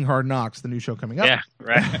Talking Hard Knocks, the new show coming up. Yeah,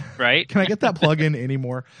 right. Can I get that plug in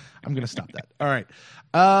anymore? I'm going to stop that. All right.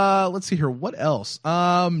 Let's see here. What else?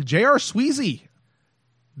 J.R. Sweezy.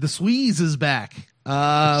 The Sweeze is back.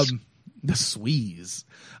 The Sweeze.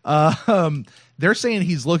 They're saying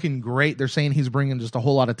he's looking great. They're saying he's bringing just a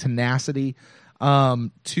whole lot of tenacity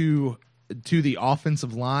to the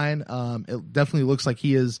offensive line. It definitely looks like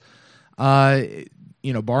he is,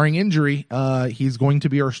 barring injury, he's going to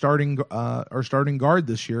be our starting guard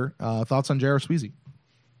this year. Thoughts on J.R. Sweezy?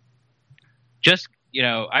 Just,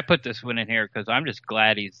 I put this one in here because I'm just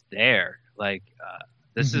glad he's there. Like,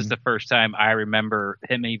 this is the first time I remember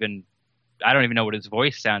him I don't even know what his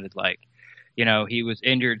voice sounded like. He was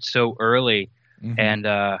injured so early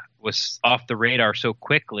and was off the radar so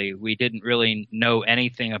quickly. We didn't really know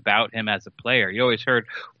anything about him as a player. You always heard,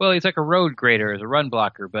 well, he's like a road grader as a run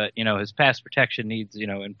blocker, but, his pass protection needs,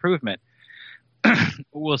 improvement.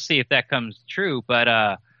 We'll see if that comes true,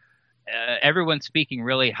 but everyone's speaking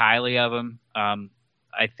really highly of him.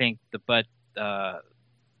 I think the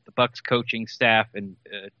Bucs coaching staff and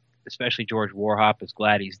especially George Warhop is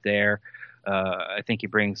glad he's there. I think he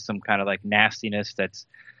brings some kind of like nastiness that's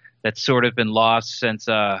sort of been lost since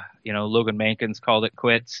Logan Mankins called it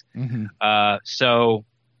quits. So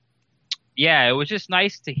yeah, it was just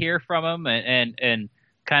nice to hear from him and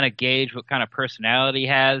kind of gauge what kind of personality he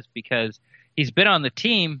has, because he's been on the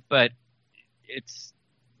team, but it's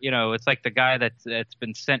like the guy that's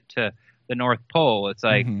been sent to the North Pole. It's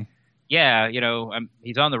like, yeah,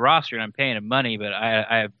 he's on the roster and I'm paying him money, but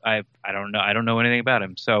I don't know. I don't know anything about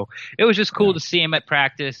him. So it was just cool to see him at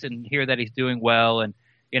practice and hear that he's doing well, and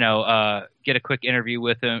get a quick interview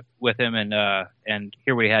with him and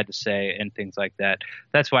hear what he had to say and things like that.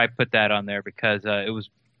 That's why I put that on there, because it was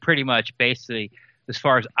pretty much basically, as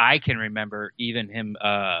far as I can remember, even him,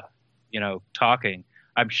 talking.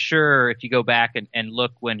 I'm sure if you go back and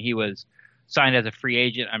look when he was signed as a free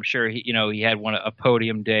agent, I'm sure he had a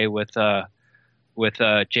podium day with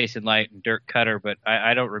Jason Light and Dirk Cutter, but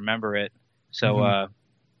I don't remember it. So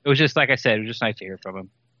it was just, like I said, it was just nice to hear from him.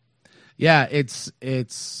 Yeah, it's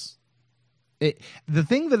the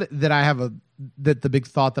thing that I have the big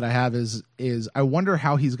thought that I have is I wonder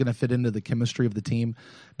how he's going to fit into the chemistry of the team,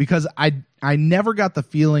 because I never got the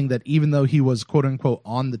feeling that even though he was quote unquote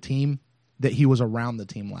on the team, that he was around the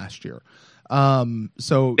team last year.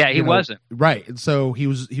 So yeah, he wasn't, right. And so he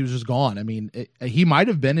was just gone. I mean, he might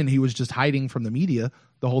have been, and he was just hiding from the media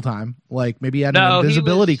the whole time. Like maybe he had an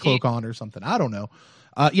invisibility cloak on or something. I don't know.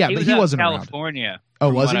 But he wasn't around. California.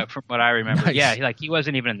 Oh, was he? From what I remember. Nice. Yeah, he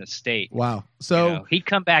wasn't even in the state. Wow. So he'd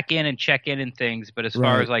come back in and check in and things, but as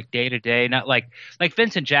far as like day to day, not like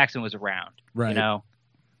Vincent Jackson was around. Right.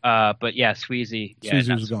 But yeah, Sweezy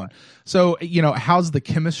was gone. So how's the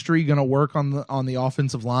chemistry going to work on the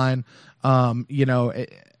offensive line? I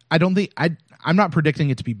don't think I'm not predicting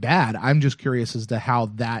it to be bad. I'm just curious as to how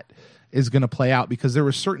that is going to play out, because there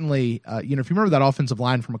was certainly, if you remember that offensive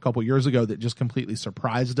line from a couple years ago that just completely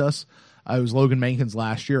surprised us. It was Logan Mankins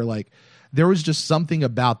last year. Like, there was just something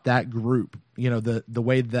about that group, the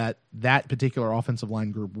way that particular offensive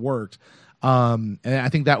line group worked. And I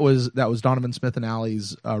think that was Donovan Smith and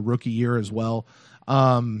Alley's rookie year as well.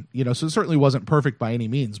 So it certainly wasn't perfect by any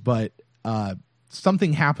means, but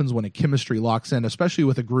something happens when a chemistry locks in, especially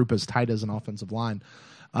with a group as tight as an offensive line.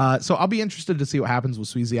 So I'll be interested to see what happens with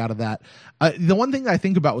Sweezy out of that. The one thing I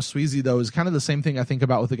think about with Sweezy, though, is kind of the same thing I think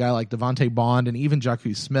about with a guy like Devontae Bond and even Jacques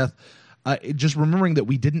Smith. Just remembering that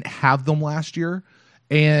we didn't have them last year.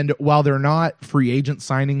 And while they're not free agent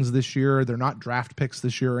signings this year, they're not draft picks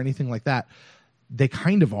this year or anything like that, they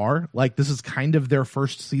kind of are. Like, this is kind of their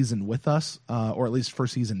first season with us, or at least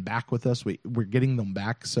first season back with us. We're getting them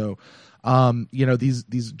back. So,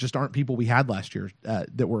 these just aren't people we had last year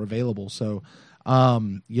that were available. So,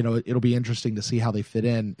 it'll be interesting to see how they fit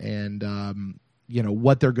in and,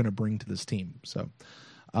 what they're going to bring to this team. So,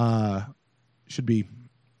 should be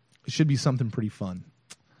something pretty fun.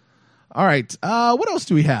 All right. What else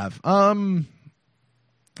do we have?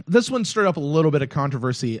 This one stirred up a little bit of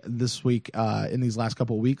controversy this week, in these last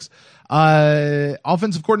couple of weeks.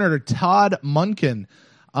 Offensive coordinator Todd Monken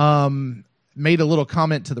made a little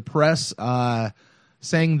comment to the press,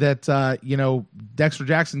 saying that, Dexter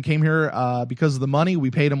Jackson came here because of the money.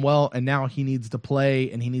 We paid him well, and now he needs to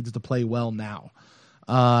play, and he needs to play well now.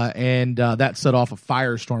 And that set off a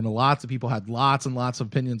firestorm. Lots of people had lots and lots of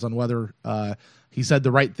opinions on whether he said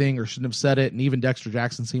the right thing or shouldn't have said it. And even Dexter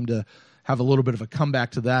Jackson seemed to have a little bit of a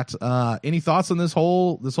comeback to that. Any thoughts on this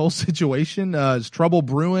whole situation? Is trouble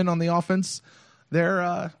brewing on the offense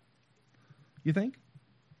there, you think?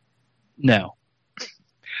 No.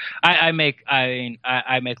 I make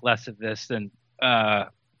less of this than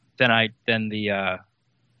than the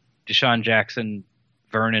Deshaun Jackson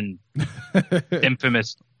Vernon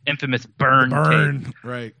infamous burn tape.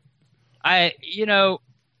 Right.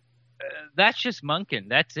 That's just Monken.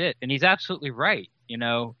 That's it. And he's absolutely right.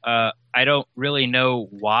 I don't really know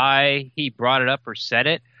why he brought it up or said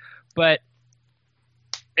it, but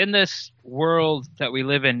in this world that we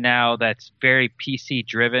live in now that's very PC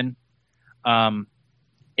driven,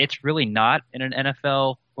 it's really not in an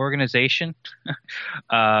NFL organization.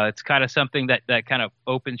 It's kind of something that kind of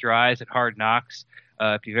opens your eyes at Hard Knocks.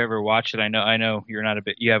 If you've ever watched it, I know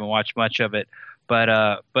you haven't watched much of it,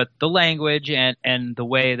 but the language and the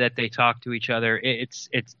way that they talk to each other, it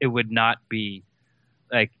would not be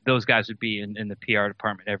like those guys would be in the PR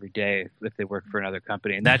department every day if they worked for another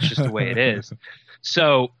company, and that's just the way it is.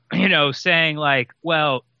 So saying like,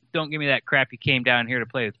 well, don't give me that crap. You came down here to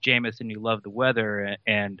play with Jameis and you love the weather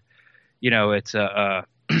and it's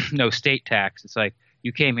no state tax. It's like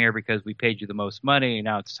you came here because we paid you the most money, and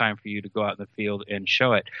now it's time for you to go out in the field and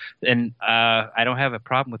show it. And I don't have a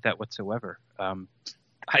problem with that whatsoever.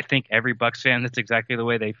 I think every Bucs fan, that's exactly the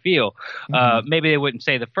way they feel. Maybe they wouldn't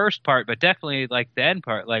say the first part, but definitely like the end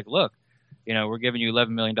part. Like, look, we're giving you $11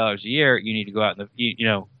 million a year. You need to go out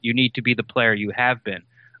you need to be the player you have been.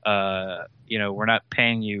 We're not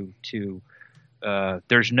paying you to.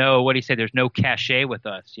 There's no, what do you say? There's no cachet with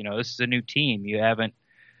us. This is a new team. You haven't.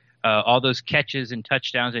 All those catches and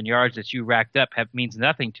touchdowns and yards that you racked up means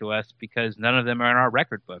nothing to us because none of them are in our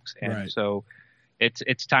record books. And right. So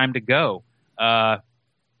it's time to go.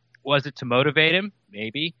 Was it to motivate him?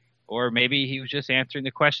 Maybe. Or maybe he was just answering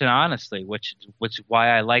the question honestly, which is why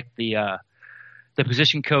I like the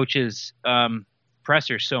position coaches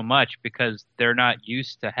presser so much, because they're not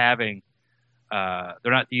used to having they're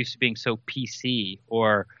not used to being so PC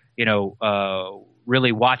or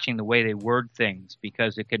really watching the way they word things,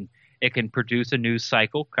 because it can produce a news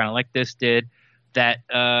cycle kind of like this did that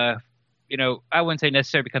I wouldn't say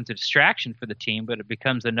necessarily becomes a distraction for the team, but it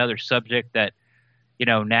becomes another subject that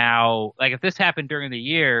now, like if this happened during the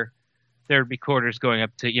year, there'd be reporters going up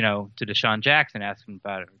to to Deshaun Jackson asking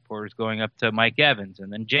about it, reporters going up to Mike Evans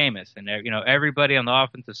and then Jameis, and everybody on the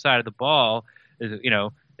offensive side of the ball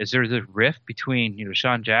is there this rift between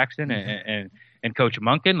Deshaun Jackson and Coach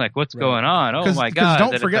Monken? Like, what's going on? Oh my God!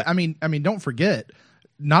 Don't forget. Don't forget.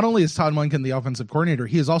 Not only is Todd Monken the offensive coordinator,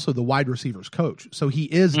 he is also the wide receivers coach. So he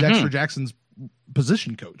is Dexter Jackson's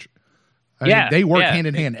position coach. I mean, they work hand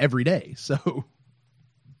in hand every day. So.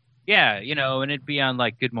 Yeah, and it'd be on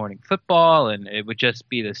like Good Morning Football, and it would just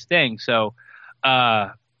be this thing. So,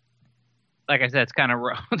 like I said, it's kind of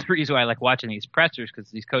the reason why I like watching these pressers,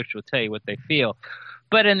 because these coaches will tell you what they feel.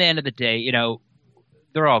 But in the end of the day,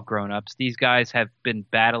 they're all grown-ups. These guys have been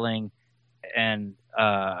battling, and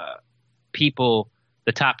the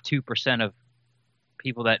top 2% of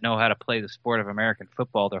people that know how to play the sport of American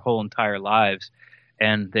football their whole entire lives,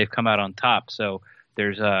 and they've come out on top. So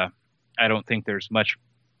there's I don't think there's much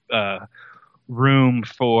room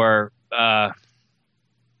for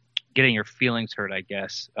getting your feelings hurt, I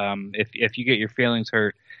guess. If you get your feelings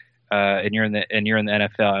hurt and you're in the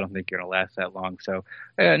NFL, I don't think you're gonna last that long. So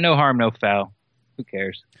no harm, no foul. Who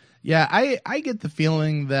cares? Yeah, I get the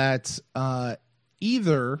feeling that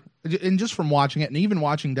either, and just from watching it and even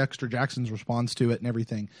watching Dexter Jackson's response to it and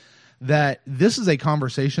everything, that this is a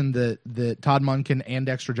conversation that Todd Monken and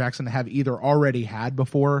Dexter Jackson have either already had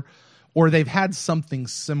before, or they've had something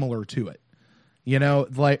similar to it,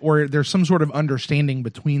 or there's some sort of understanding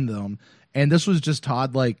between them. And this was just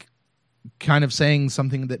Todd, like, kind of saying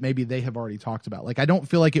something that maybe they have already talked about. Like, I don't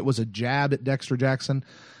feel like it was a jab at Deshaun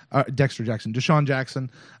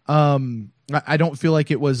Jackson. I don't feel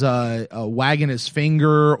like it was a wagging his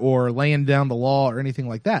finger or laying down the law or anything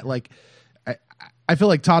like that. Like, I feel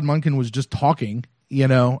like Todd Monken was just talking, he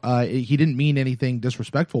didn't mean anything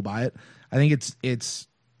disrespectful by it. I think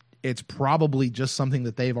it's probably just something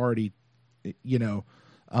that they've already,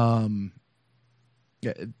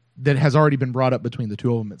 that has already been brought up between the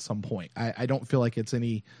two of them at some point. I don't feel like it's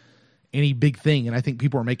any big thing, and I think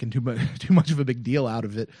people are making too much of a big deal out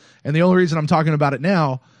of it. And the only reason I'm talking about it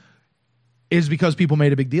now is because people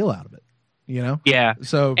made a big deal out of it. Yeah.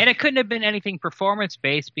 So, and it couldn't have been anything performance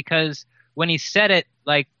based, because when he said it,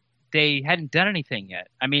 like, they hadn't done anything yet.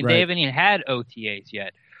 I mean, right. They haven't even had OTAs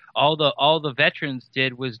yet. All the veterans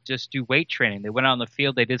did was just do weight training. They went out on the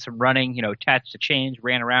field, they did some running, attached to chains,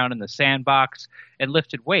 ran around in the sandbox, and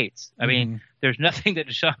lifted weights. I mean, there's nothing that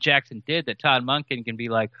Deshaun Jackson did that Todd Monken can be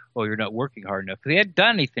like, oh, you're not working hard enough, because he hadn't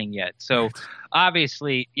done anything yet. So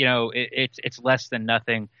obviously, it's less than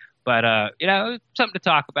nothing. But something to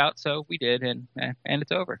talk about. So we did, and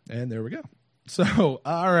it's over. And there we go. So,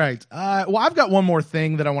 all right. Well, I've got one more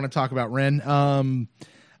thing that I want to talk about, Ren.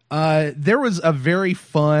 There was a very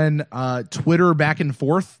fun Twitter back and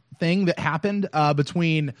forth thing that happened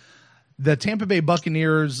between the Tampa Bay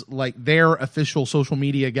Buccaneers, like their official social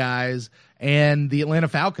media guys, and the Atlanta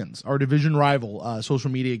Falcons, our division rival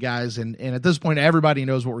social media guys. And at this point, everybody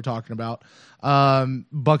knows what we're talking about.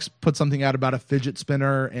 Bucks put something out about a fidget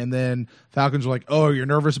spinner, and then Falcons were like, "Oh, you're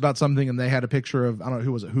nervous about something," and they had a picture of, I don't know,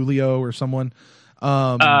 who was it, Julio or someone.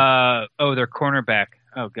 Their cornerback.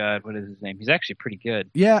 Oh God, what is his name? He's actually pretty good.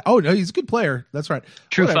 Yeah. Oh no, he's a good player. That's right.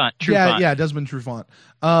 Trufant. Yeah, Desmond Trufant.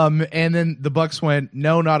 And then the Bucks went,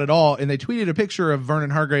 no, not at all. And they tweeted a picture of Vernon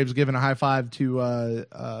Hargreaves giving a high five to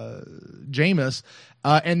Jameis.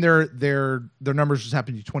 And their numbers just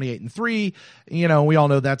happened to be 28-3. You know, we all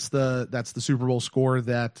know that's the Super Bowl score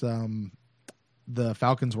that the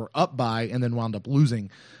Falcons were up by and then wound up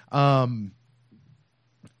losing. And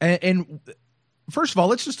first of all,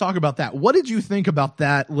 let's just talk about that. What did you think about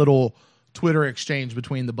that little Twitter exchange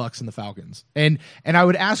between the Bucks and the Falcons? And I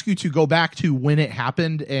would ask you to go back to when it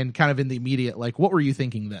happened and kind of in the immediate, like, what were you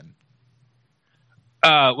thinking then?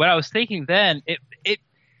 What I was thinking then,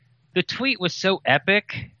 the tweet was so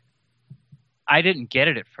epic, I didn't get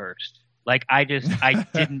it at first. Like I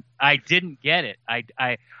didn't get it.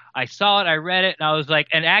 I saw it, I read it, and I was like,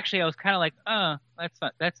 and actually I was kind of like,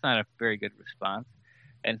 that's not a very good response.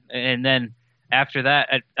 And then after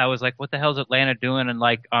that, I was like, what the hell is Atlanta doing? And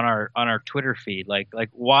like on our Twitter feed, like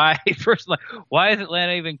why first, like, why is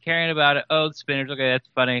Atlanta even caring about it? Oh, the spinners. Okay. That's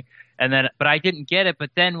funny. And then, but I didn't get it.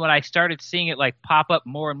 But then when I started seeing it like pop up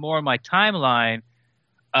more and more in my timeline,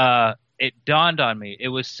 it dawned on me. It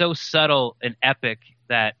was so subtle and epic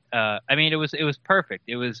that, I mean, it was perfect.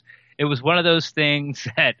 It was one of those things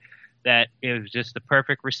that it was just the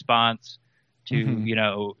perfect response to, you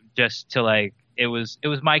know, just to like, it was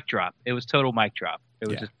mic drop. It was total mic drop. It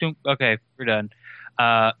was just, okay, we're done.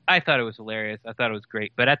 I thought it was hilarious. I thought it was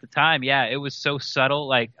great. But at the time, yeah, it was so subtle.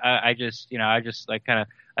 Like I just like kind of,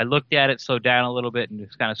 I looked at it, slowed down a little bit, and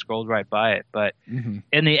just kind of scrolled right by it. But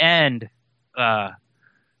in the end,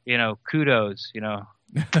 you know, kudos, you know,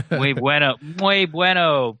 muy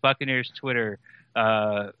bueno, Buccaneers Twitter.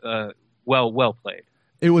 Well played.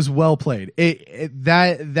 It was well played.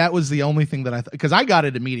 That was the only thing that I because I got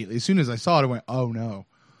it immediately as soon as I saw it. I went, oh no,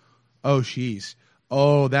 oh jeez,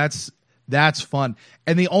 oh that's fun.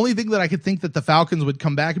 And the only thing that I could think that the Falcons would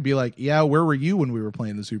come back and be like, yeah, where were you when we were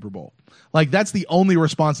playing the Super Bowl? Like that's the only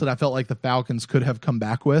response that I felt like the Falcons could have come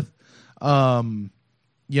back with.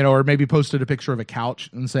 You know, or maybe posted a picture of a couch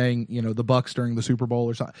and saying, you know, the Bucks during the Super Bowl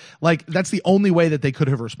or something. Like that's the only way that they could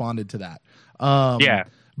have responded to that. Yeah.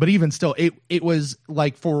 But even still, it was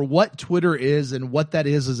like for what Twitter is and what that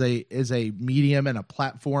is a medium and a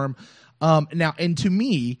platform. Now, and to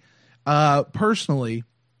me, personally,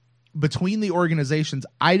 between the organizations,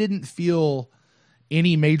 I didn't feel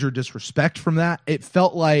any major disrespect from that. It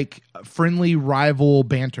felt like friendly rival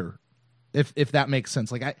banter, if that makes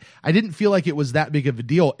sense. Like I didn't feel like it was that big of a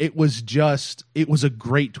deal. It was a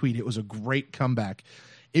great tweet. It was a great comeback.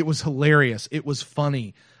 It was hilarious. It was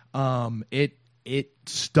funny. It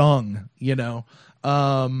stung, you know.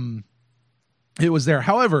 It was there.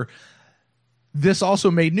 However, this also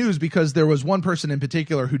made news because there was one person in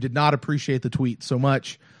particular who did not appreciate the tweet so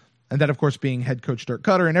much. And that, of course, being head coach Dirk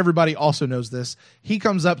Cutter. And everybody also knows this. He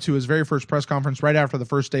comes up to his very first press conference right after the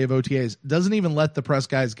first day of OTAs, doesn't even let the press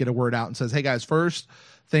guys get a word out and says, hey, guys, first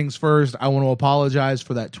things first, I want to apologize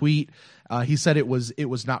for that tweet. He said it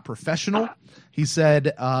was not professional. He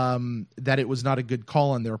said that it was not a good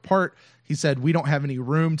call on their part. He said, we don't have any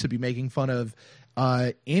room to be making fun of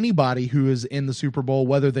anybody who is in the Super Bowl,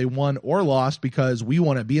 whether they won or lost, because we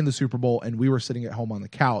want to be in the Super Bowl and we were sitting at home on the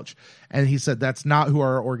couch. And he said, that's not who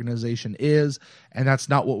our organization is. And that's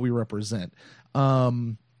not what we represent.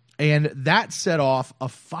 And that set off a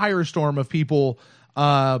firestorm of people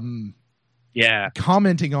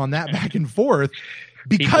commenting on that back and forth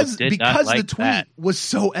because like the tweet was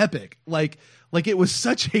so epic. Like it was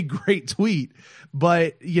such a great tweet,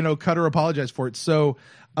 but you know, Cutter apologized for it. So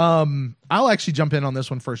I'll actually jump in on this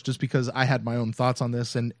one first, just because I had my own thoughts on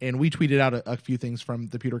this, and we tweeted out a few things from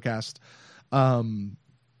the Pewtercast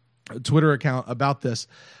Twitter account about this,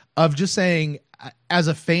 of just saying, as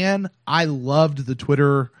a fan, I loved the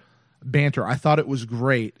Twitter banter. I thought it was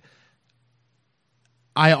great.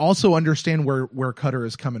 I also understand where Cutter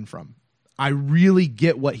is coming from. I really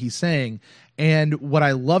get what he's saying. And what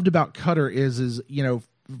I loved about Cutter is, you know,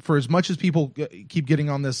 for as much as people keep getting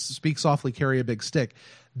on this speak softly, carry a big stick,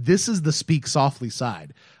 this is the speak softly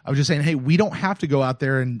side. I was just saying, hey, we don't have to go out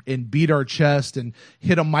there and beat our chest and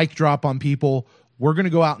hit a mic drop on people. We're going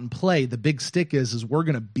to go out and play. The big stick is we're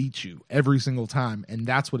going to beat you every single time, and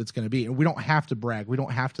that's what it's going to be. And we don't have to brag. We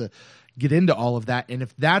don't have to get into all of that. And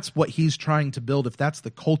if that's what he's trying to build, if that's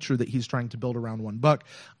the culture that he's trying to build around $1,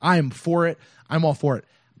 I am for it. I'm all for it.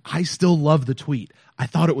 I still love the tweet. I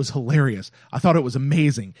thought it was hilarious. I thought it was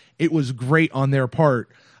amazing. It was great on their part.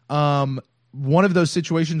 One of those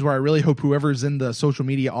situations where I really hope whoever's in the social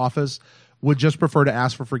media office would just prefer to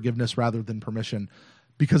ask for forgiveness rather than permission,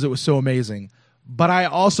 because it was so amazing. But I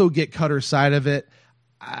also get Cutter's side of it.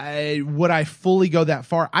 Would I fully go that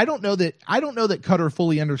far? I don't know that Cutter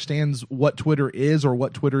fully understands what Twitter is or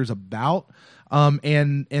what Twitter is about,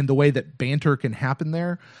 and the way that banter can happen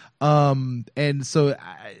there. And so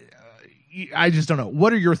I just don't know.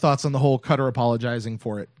 What are your thoughts on the whole Cutter apologizing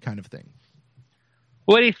for it kind of thing?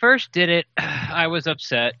 When he first did it, I was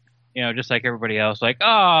upset, just like everybody else. Like,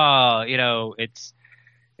 oh, it's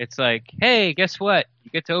like, hey, guess what? You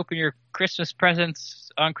get to open your Christmas presents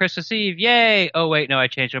on Christmas Eve. Yay! Oh, wait, no, I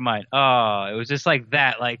changed my mind. Oh, it was just like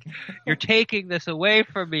that. Like, you're taking this away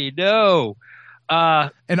from me. No.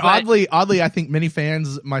 Oddly, I think many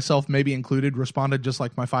fans, myself maybe included, responded just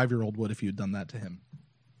like my 5-year-old would if you had done that to him.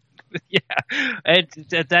 Yeah,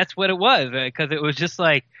 that's what it was, because it was just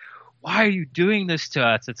like, why are you doing this to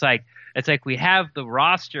us? It's like we have the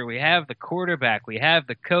roster, we have the quarterback, we have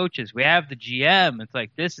the coaches, we have the GM. It's like,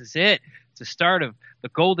 this is it. It's the start of the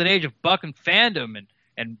golden age of Buck and fandom,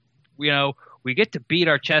 and we get to beat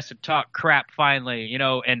our chest and talk crap finally,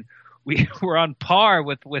 and we're on par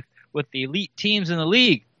with the elite teams in the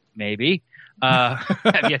league, maybe. Have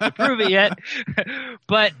yet to prove it yet.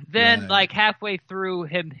 But then, like halfway through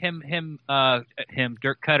him,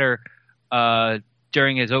 Dirk Cutter,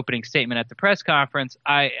 during his opening statement at the press conference,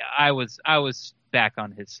 I was back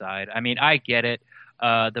on his side. I mean, I get it.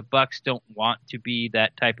 The Bucks don't want to be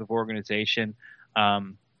that type of organization,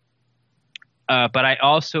 but I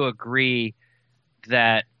also agree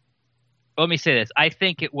that. Let me say this: I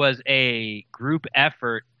think it was a group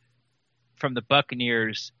effort from the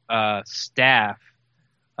Buccaneers staff,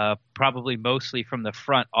 probably mostly from the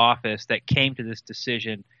front office, that came to this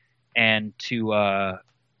decision and to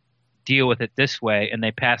deal with it this way, and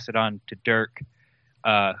they passed it on to Dirk,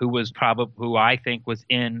 who I think was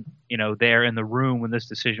in there in the room when this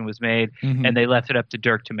decision was made, and they left it up to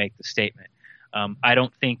Dirk to make the statement. I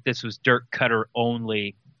don't think this was Dirk Cutter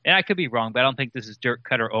only, and I could be wrong, but I don't think this is Dirk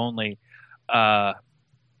Cutter only.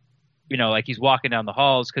 Like he's walking down the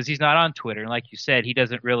halls, because he's not on Twitter. And like you said, he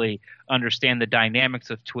doesn't really understand the dynamics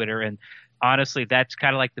of Twitter. And honestly, that's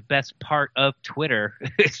kind of like the best part of Twitter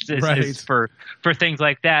is for things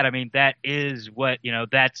like that. I mean, that is what,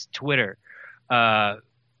 that's Twitter.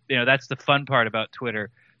 That's the fun part about Twitter.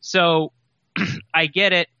 So I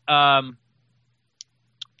get it. So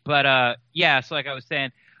like I was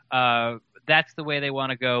saying, that's the way they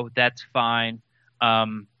want to go. That's fine.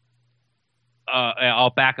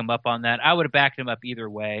 I'll back him up on that. I would have backed him up either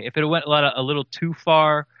way. If it went a little too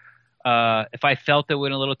far, if I felt it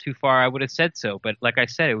went a little too far, I would have said so. But like I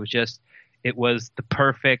said, it was the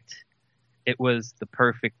perfect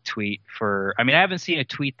tweet for. I mean, I haven't seen a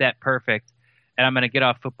tweet that perfect. And I'm going to get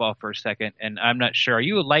off football for a second. And I'm not sure. Are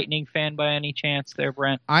you a Lightning fan by any chance there,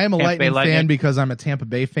 Brent? I am a Lightning fan because I'm a Tampa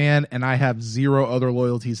Bay fan, and I have zero other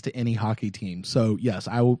loyalties to any hockey team. So yes,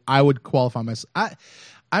 I would qualify myself.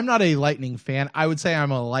 I'm not a Lightning fan. I would say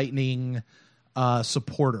I'm a Lightning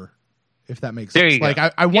supporter, if that makes sense. Like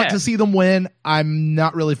I want to see them win. I'm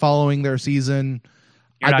not really following their season.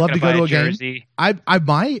 I'd love to go to a game. I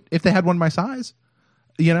might if they had one my size.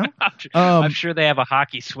 I'm sure they have a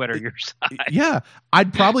hockey sweater your size. Yeah,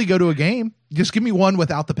 I'd probably go to a game. Just give me one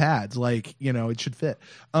without the pads. It should fit.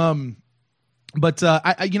 But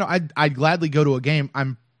I'd gladly go to a game.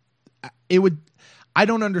 I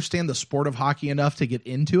don't understand the sport of hockey enough to get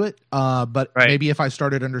into it. But maybe if I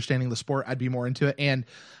started understanding the sport, I'd be more into it. And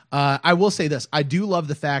I will say this: I do love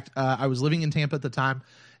the fact I was living in Tampa at the time.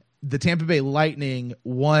 The Tampa Bay Lightning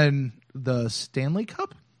won the Stanley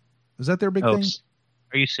Cup. Is that their big thing?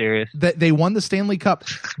 Are you serious? That they won the Stanley Cup,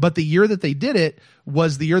 but the year that they did it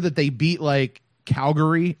was the year that they beat like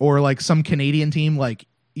Calgary or like some Canadian team, like,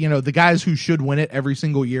 the guys who should win it every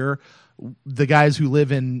single year, the guys who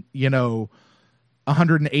live in,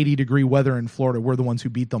 180-degree weather in Florida were the ones who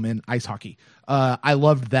beat them in ice hockey. I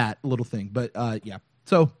loved that little thing, but yeah.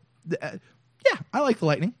 So I like the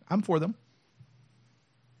Lightning. I'm for them.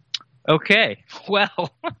 Okay.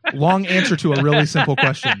 Well, long answer to a really simple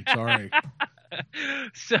question. Sorry.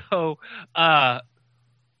 So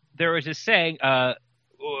there was this saying,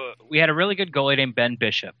 we had a really good goalie named Ben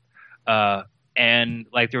Bishop, and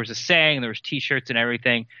like there was a saying, there was T-shirts and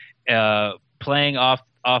everything, playing off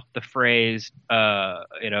off the phrase, I'm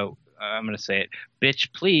going to say it,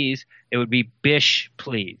 bitch please, it would be bish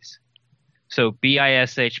please. So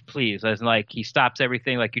bish please, as in like he stops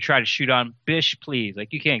everything, like you try to shoot on bish please,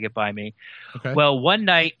 like you can't get by me. Okay. Well, one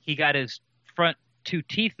night he got his front 2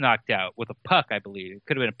 teeth knocked out with a puck, I believe. It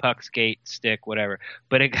could have been a puck, skate, stick, whatever.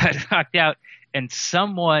 But it got knocked out, and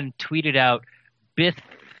someone tweeted out, "Biff,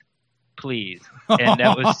 please." And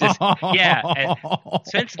that was just, yeah. And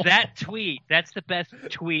since that tweet, that's the best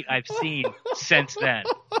tweet I've seen since then.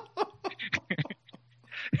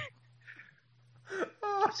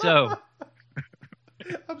 So.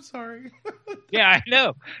 I'm sorry. Yeah, I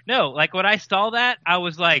know. No, like when I saw that, I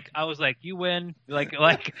was like, you win. Like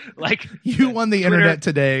you won the Twitter, internet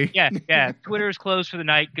today. Yeah. Twitter's closed for the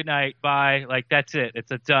night. Good night. Bye. Like that's it.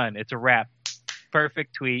 It's done. It's a wrap.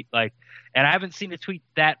 Perfect tweet. Like, and I haven't seen a tweet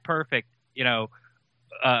that perfect.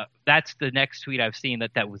 That's the next tweet I've seen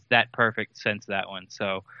that was that perfect since that one.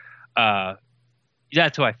 So,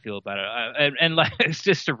 that's how I feel about it. And like, it's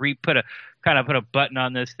just to put a button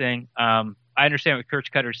on this thing. I understand what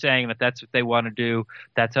Kurt Cutter's saying, that that's what they want to do.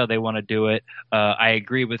 That's how they want to do it. I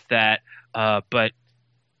agree with that. But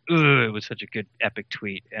it was such a good, epic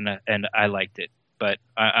tweet, and I liked it. But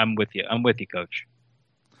I'm with you. I'm with you, Coach.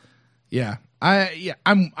 Yeah,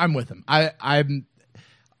 I'm with him. I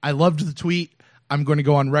loved the tweet. I'm going to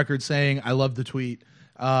go on record saying I loved the tweet.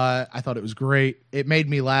 I thought it was great. It made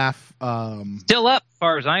me laugh. Still up, as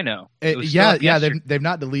far as I know. They've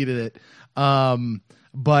not deleted it.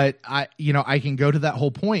 But I can go to that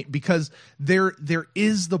whole point because there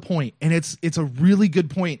is the point, and it's a really good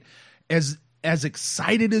point. As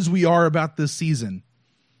excited as we are about this season,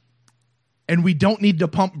 and we don't need to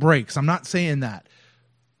pump brakes. I'm not saying that.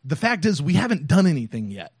 The fact is we haven't done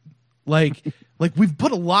anything yet. Like we've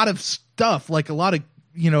put a lot of stuff, like a lot of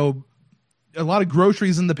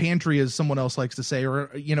groceries in the pantry, as someone else likes to say,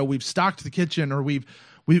 or we've stocked the kitchen, or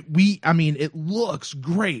I mean, it looks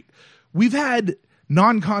great. We've had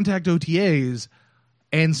non-contact OTAs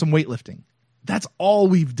and some weightlifting. That's all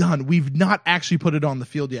we've done. We've not actually put it on the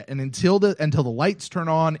field yet. And until the lights turn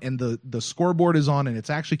on and the scoreboard is on and it's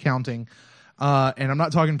actually counting, and I'm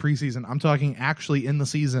not talking preseason, I'm talking actually in the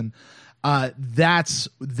season, that's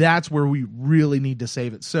where we really need to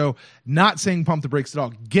save it. So not saying pump the brakes at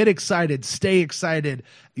all. Get excited, stay excited,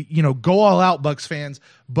 go all out, Bucks fans.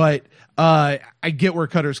 But I get where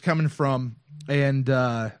Cutter's coming from, and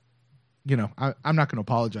I'm not going to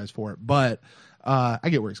apologize for it, but I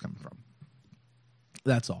get where he's coming from.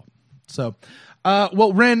 That's all. So,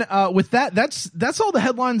 well, Ren, with that's all the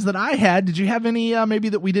headlines that I had. Did you have any maybe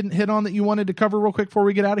that we didn't hit on that you wanted to cover real quick before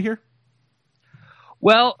we get out of here?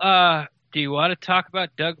 Well, do you want to talk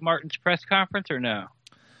about Doug Martin's press conference or no?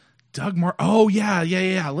 Doug Martin. Oh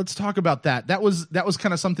yeah. Let's talk about that. That was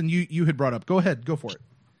kind of something you had brought up. Go ahead, go for it.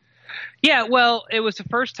 Yeah, well, it was the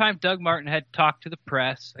first time Doug Martin had talked to the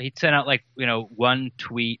press. He'd sent out one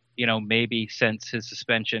tweet, maybe since his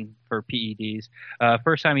suspension for PEDs.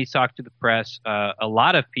 First time he's talked to the press. A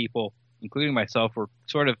lot of people, including myself, were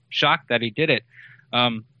sort of shocked that he did it.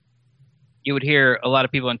 You would hear a lot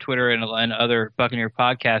of people on Twitter and other Buccaneer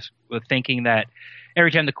podcasts were thinking that every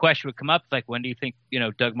time the question would come up, it's like, when do you think,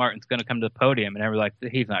 Doug Martin's going to come to the podium? And everyone's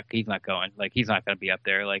like, he's not going. Like, he's not going to be up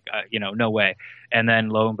there. Like, no way. And then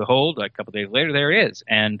lo and behold, like a couple days later, there he is.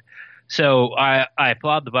 And so I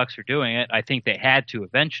applaud the Bucs for doing it. I think they had to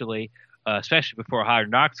eventually, especially before Hard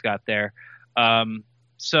Knocks got there. It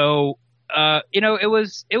was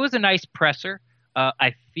a nice presser.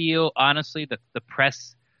 I feel, honestly, the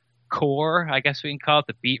press corps, I guess we can call it,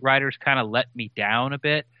 the beat writers kind of let me down a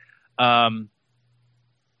bit. And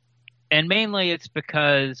mainly it's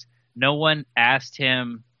because no one asked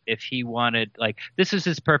him if he wanted, this is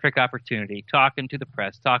his perfect opportunity, talking to the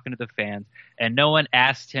press, talking to the fans, and no one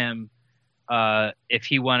asked him if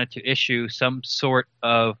he wanted to issue some sort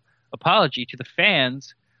of apology to the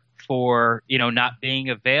fans for, not being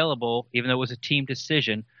available, even though it was a team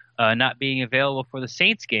decision, not being available for the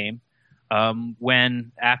Saints game,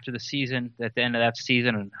 when after the season, at the end of that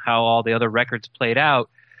season and how all the other records played out,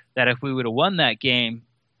 that if we would have won that game,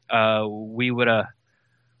 we would have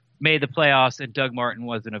made the playoffs and Doug Martin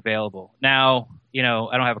wasn't available. Now, I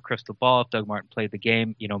don't have a crystal ball. If Doug Martin played the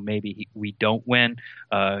game, maybe we don't win.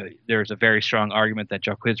 There's a very strong argument that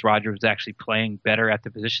Jacquizz Rodgers was actually playing better at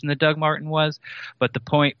the position than Doug Martin was. But the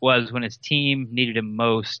point was, when his team needed him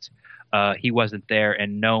most, he wasn't there,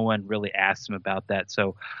 and no one really asked him about that.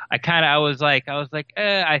 So I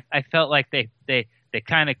felt like they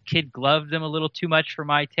kind of kid gloved him a little too much for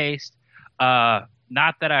my taste.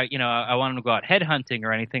 Not that I want him to go out headhunting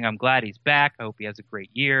or anything. I'm glad he's back. I hope he has a great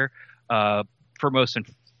year.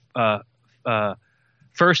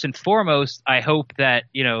 first and foremost, I hope that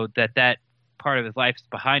that part of his life is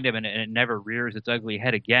behind him and it never rears its ugly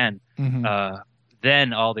head again.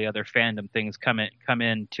 Then all the other fandom things come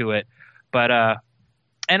into it, but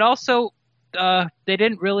and also they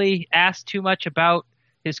didn't really ask too much about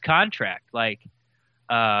his contract. Like,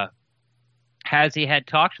 has he had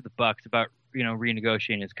talked to the Bucks about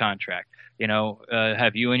renegotiating his contract?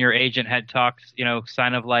 Have you and your agent had talks?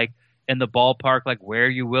 Kind of like in the ballpark, like where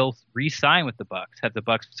you will re-sign with the Bucks? Have the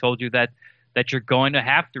Bucks told you that you're going to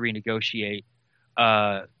have to renegotiate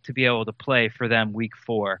to be able to play for them week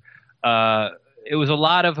 4? It was a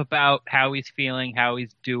lot about how he's feeling, how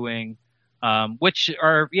he's doing, which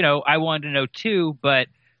are, I wanted to know too, but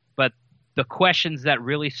the questions that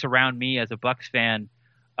really surround me as a Bucks fan,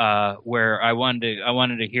 where I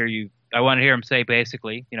wanted to hear him say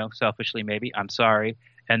basically, selfishly maybe, I'm sorry.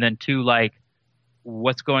 And then 2, like,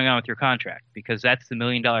 what's going on with your contract? Because that's the $1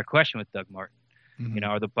 million question with Doug Martin.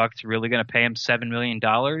 Are the Bucks really going to pay him $7 million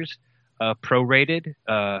prorated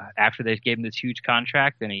after they gave him this huge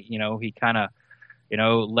contract? And he kind of,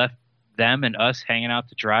 left them and us hanging out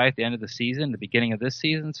to dry at the end of the season, the beginning of this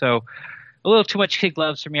season. So a little too much kid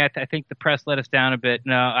gloves for me. I think the press let us down a bit.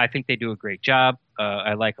 No, I think they do a great job.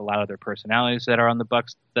 I like a lot of their personalities that are on the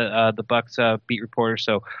Bucks, the Bucks beat reporters.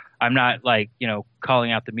 So I'm not like,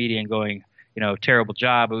 calling out the media and going, terrible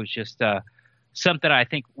job. It was just something I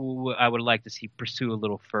think I would like to see pursue a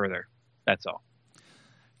little further. That's all.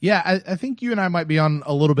 Yeah, I think you and I might be on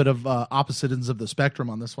a little bit of opposite ends of the spectrum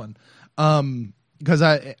on this one. Because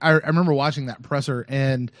I remember watching that presser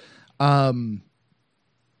and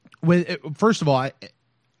first of all,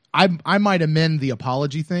 I might amend the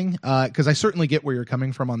apology thing because I certainly get where you're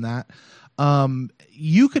coming from on that.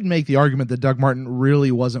 You could make the argument that Doug Martin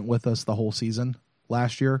really wasn't with us the whole season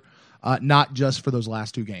last year, not just for those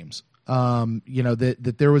last 2 games.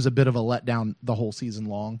 That there was a bit of a letdown the whole season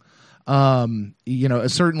long.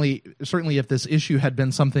 Certainly if this issue had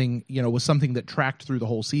been something, was something that tracked through the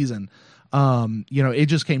whole season, it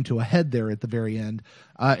just came to a head there at the very end,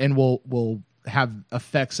 and will have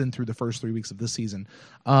effects in through the first 3 weeks of this season.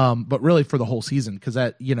 But really for the whole season, because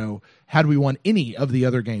that, had we won any of the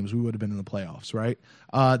other games, we would have been in the playoffs, right?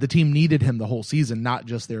 The team needed him the whole season, not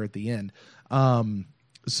just there at the end.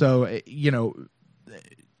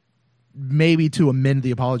 Maybe to amend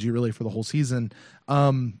the apology really for the whole season.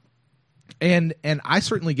 And I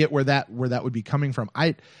certainly get where that would be coming from.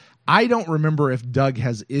 I don't remember if Doug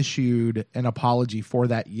has issued an apology for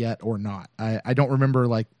that yet or not. I don't remember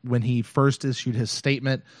like when he first issued his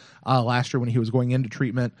statement last year when he was going into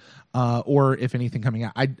treatment, or if anything coming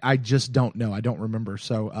out. I just don't know. I don't remember.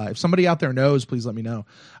 So if somebody out there knows, please let me know.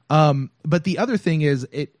 But the other thing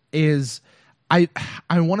is, I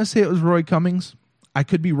want to say it was Roy Cummings. I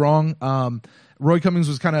could be wrong. Roy Cummings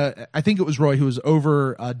was I think it was Roy who was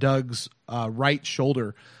over Doug's right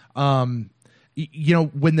shoulder. When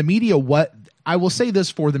the media, I will say this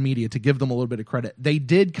for the media to give them a little bit of credit. They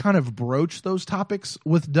did kind of broach those topics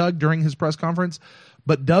with Doug during his press conference,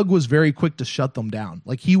 but Doug was very quick to shut them down.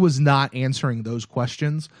 Like he was not answering those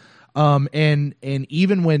questions. And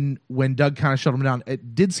even when Doug kind of shut him down,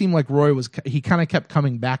 it did seem like Roy he kind of kept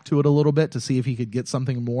coming back to it a little bit to see if he could get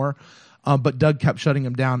something more. But Doug kept shutting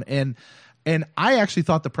him down. And I actually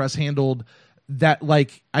thought the press handled that,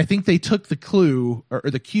 like, I think they took the clue or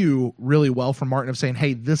the cue really well from Martin of saying,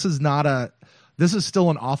 hey, this is still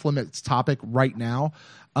an off limits topic right now.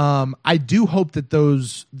 I do hope that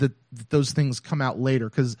those things come out later.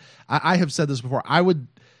 Cause I have said this before. I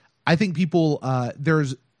think people, there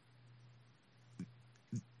is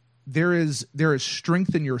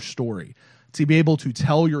strength in your story to be able to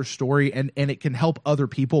tell your story, and it can help other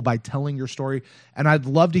people by telling your story. And I'd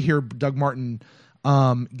love to hear Doug Martin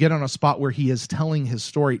get on a spot where he is telling his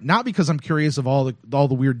story, not because I'm curious of all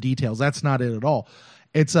the weird details. That's not it at all.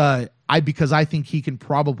 It's because I think he can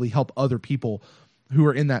probably help other people who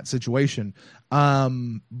are in that situation.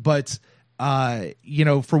 But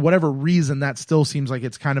for whatever reason, that still seems like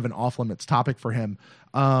it's kind of an off limits topic for him.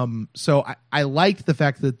 So I liked the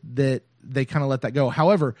fact that they kind of let that go.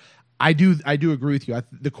 However, I do agree with you.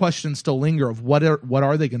 The questions still linger of what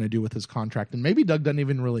are they going to do with his contract, and maybe Doug doesn't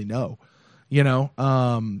even really know.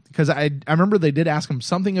 Because I remember they did ask him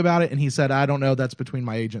something about it, and he said, I don't know, that's between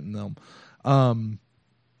my agent and them,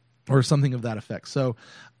 or something of that effect. So,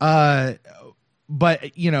 but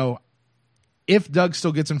if Doug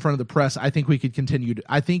still gets in front of the press, I think we could continue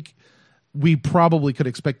I think we probably could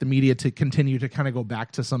expect the media to continue to kind of go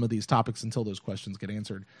back to some of these topics until those questions get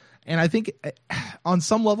answered. And I think on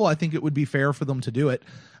some level, I think it would be fair for them to do it.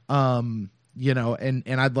 And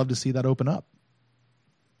I'd love to see that open up.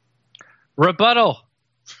 Rebuttal.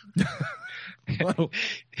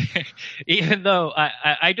 Even though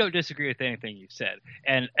I don't disagree with anything you said,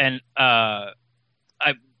 and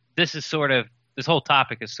this whole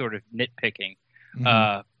topic is sort of nitpicking,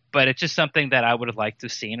 but it's just something that I would have liked to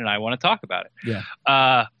have seen, and I want to talk about it.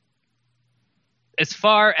 Yeah. As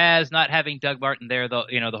far as not having Doug Martin there,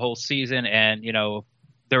 the whole season, and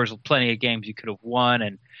there was plenty of games you could have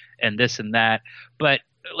won, and this and that, but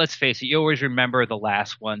let's face it, you always remember the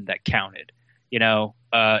last one that counted. No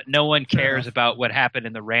one cares about what happened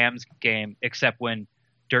in the Rams game except when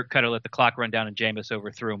Dirk Cutter let the clock run down and Jameis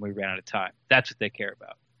overthrew and we ran out of time. That's what they care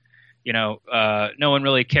about. No one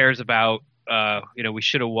really cares about, we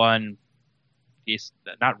should have won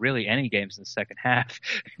not really any games in the second half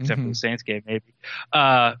except for the Saints game, maybe.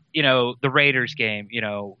 The Raiders game,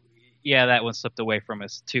 that one slipped away from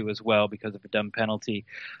us too as well because of a dumb penalty.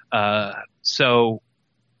 So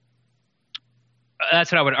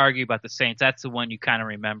that's what I would argue about the Saints. That's the one you kind of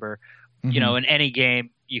remember. In any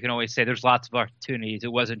game, you can always say there's lots of opportunities.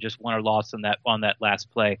 It wasn't just won or lost on that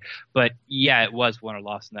last play. But yeah, it was won or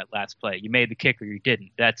lost in that last play. You made the kick or you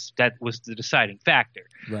didn't. That was the deciding factor.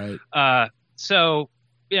 Right. So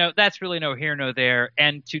that's really no here, no there.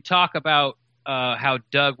 And to talk about how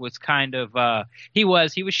Doug was kind of he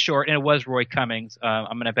was short, and it was Roy Cummings.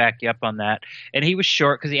 I'm going to back you up on that. And he was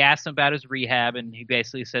short because he asked him about his rehab, and he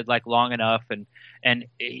basically said like long enough, and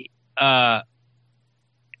he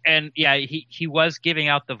was giving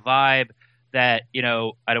out the vibe that I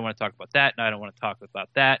don't want to talk about that, and I don't want to talk about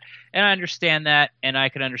that, and I understand that, and I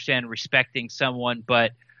can understand respecting someone,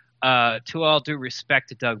 but to all due respect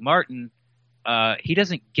to Doug Martin, he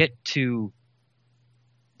doesn't get to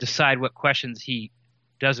decide what questions he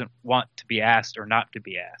doesn't want to be asked or not to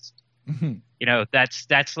be asked.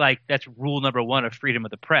 That's rule number one of freedom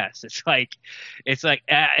of the press. It's like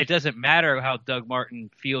it doesn't matter how Doug Martin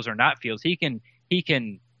feels or not feels. He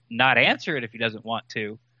can not answer it if he doesn't want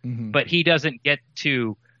to, but he doesn't get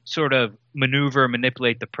to sort of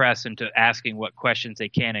manipulate the press into asking what questions they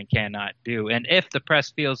can and cannot do. And if the press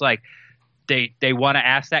feels like they want to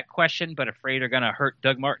ask that question but afraid they're going to hurt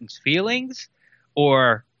Doug Martin's feelings,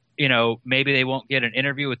 or maybe they won't get an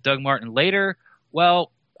interview with Doug Martin later,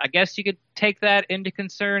 well, I guess you could take that into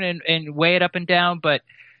concern and weigh it up and down. But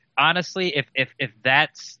honestly, if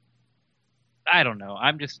that's, I don't know.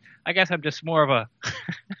 I guess I'm just more of a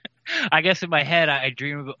I guess in my head I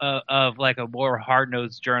dream of like a more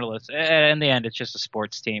hard-nosed journalist. And in the end, it's just a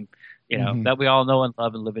sports team, that we all know and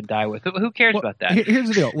love and live and die with. Who cares about that? Here's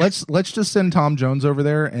the deal. Let's just send Tom Jones over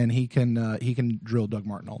there, and he can drill Doug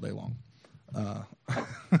Martin all day long. For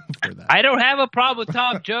that. I don't have a problem with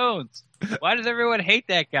Tom Jones. Why does everyone hate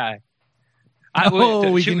that guy?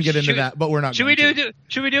 We can get into that, but we're not. Should we do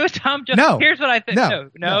a Tom Jones? No. Here's what I think. No.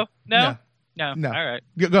 All right.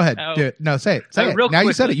 Go ahead. Do it. No, say it. Say it. Now quickly,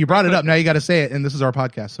 you said it. You brought it up. Now you got to say it. And this is our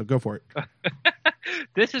podcast, so go for it.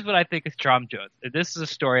 This is what I think is Tom Jones. This is a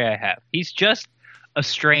story I have. He's just a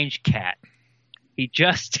strange cat.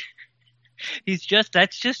 That's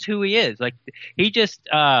just who he is. Like he just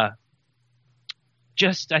I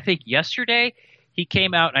think yesterday he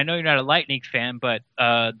came out. I know you're not a Lightning fan, but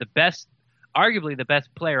arguably the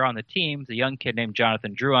best player on the team, the young kid named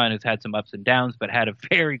Jonathan Drouin, who's had some ups and downs, but had a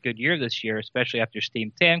very good year this year, especially after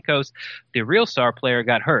Steve Stamkos, the real star player,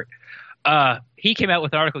 got hurt. He came out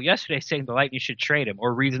with an article yesterday saying the Lightning should trade him,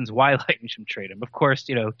 or reasons why Lightning should trade him. Of course,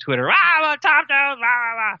 Twitter, Tom Jones,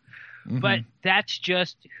 But that's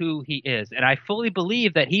just who he is. And I fully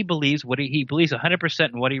believe that he believes he believes 100%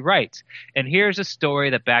 in what he writes. And here's a story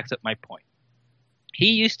that backs up my point.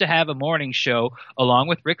 He used to have a morning show along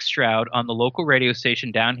with Rick Stroud on the local radio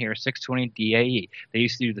station down here, 620 DAE. They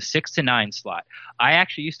used to do the 6 to 9 slot. I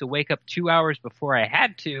actually used to wake up 2 hours before I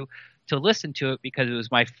had to listen to it because it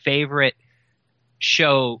was my favorite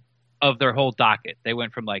show of their whole docket. They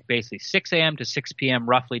went from like basically 6 a.m. to 6 p.m.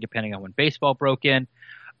 roughly, depending on when baseball broke in.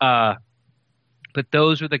 But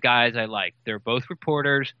those were the guys I liked. They're both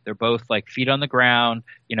reporters. They're both like feet on the ground.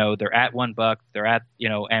 They're at $1. They're at,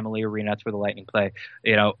 Amalie Arena. That's where the Lightning play.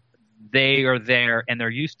 They are there and they're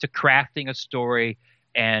used to crafting a story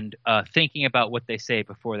and thinking about what they say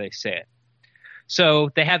before they say it. So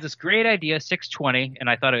they have this great idea, 620, and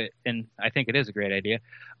I think it is a great idea.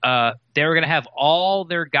 They were going to have all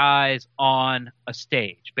their guys on a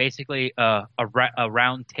stage, basically a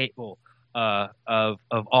round table of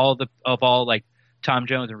all like Tom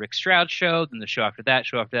Jones and Rick Stroud show, then the show after that,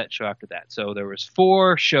 show after that, show after that. So there was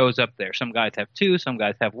 4 shows up there. Some guys have 2, some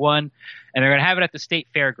guys have 1, and they're going to have it at the state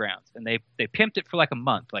fairgrounds. And they pimped it for like a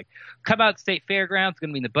month. Like, come out to state fairgrounds, it's going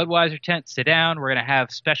to be in the Budweiser tent, sit down. We're going to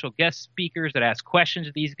have special guest speakers that ask questions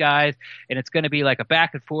of these guys, and it's going to be like a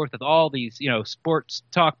back and forth with all these, sports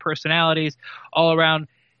talk personalities all around,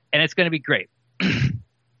 and it's going to be great.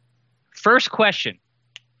 First question.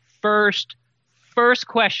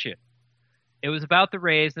 It was about the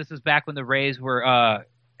Rays. This was back when the Rays were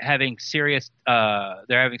having serious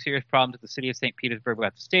problems with the city of St. Petersburg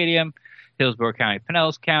about the stadium, Hillsborough County,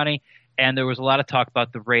 Pinellas County, and there was a lot of talk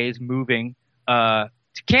about the Rays moving to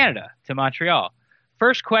Canada, to Montreal.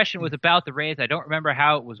 First question was about the Rays. I don't remember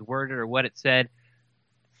how it was worded or what it said.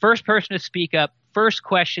 First person to speak up. First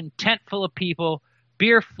question, tent full of people,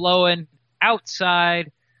 beer flowing,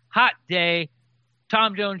 outside, hot day.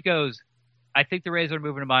 Tom Jones goes, I think the Rays are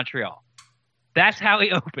moving to Montreal. That's how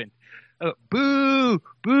he opened. Boo,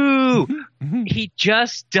 boo. He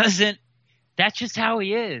just doesn't. That's just how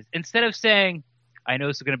he is. Instead of saying, I know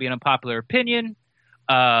this is going to be an unpopular opinion,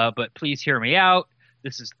 but please hear me out.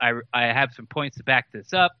 I have some points to back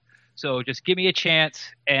this up. So just give me a chance.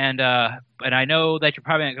 And I know that you're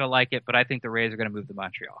probably not going to like it, but I think the Rays are going to move to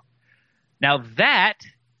Montreal. Now that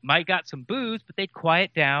might got some boos, but they'd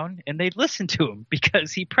quiet down and they'd listen to him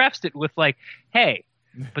because he prefaced it with like, hey,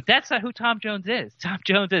 but that's not who Tom Jones is. Tom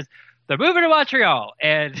Jones is, they're moving to Montreal.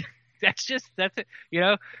 And that's it.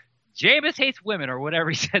 Jameis hates women or whatever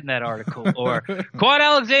he said in that article. Or Quan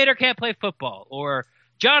Alexander can't play football. Or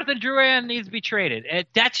Jonathan Drouin needs to be traded. And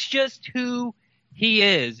that's just who he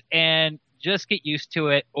is. And just get used to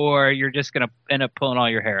it or you're just going to end up pulling all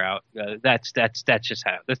your hair out. That's just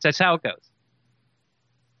how it goes.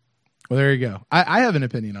 Well, there you go. I have an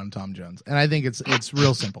opinion on Tom Jones, and I think it's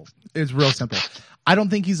real simple. It's real simple. I don't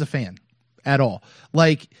think he's a fan at all.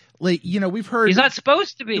 Like we've heard he's not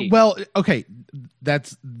supposed to be. Well, okay,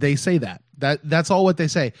 they say that's all what they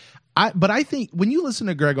say. But I think when you listen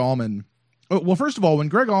to Greg Allman, well, first of all, when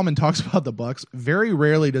Greg Allman talks about the Bucs, very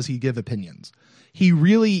rarely does he give opinions. He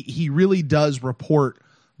really does report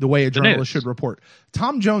the way a journalist should report.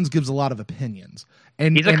 Tom Jones gives a lot of opinions.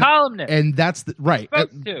 And he's a columnist. And that's right.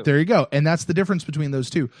 There you go. And that's the difference between those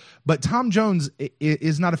two. But Tom Jones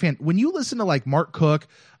is not a fan. When you listen to like Mark Cook,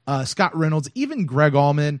 Scott Reynolds, even Greg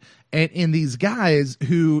Allman, and these guys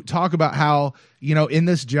who talk about how, in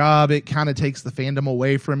this job, it kind of takes the fandom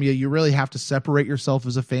away from you. You really have to separate yourself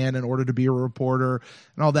as a fan in order to be a reporter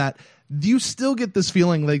and all that. You still get this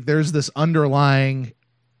feeling like there's this underlying,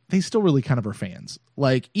 they still really kind of are fans.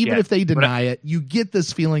 Like, even if they deny it, you get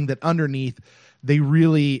this feeling that underneath they're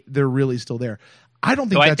really still there. I don't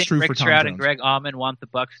think that's true for Tom Jones. Rick Stroud and Greg Allman want the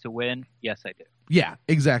Bucs to win. Yes, I do. Yeah,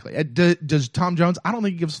 exactly. Does Tom Jones? I don't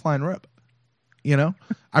think he gives a flying rip. I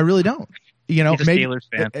really don't. He's a Steelers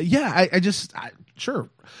fan. Sure.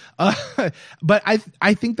 But I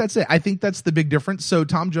think that's it. I think that's the big difference. So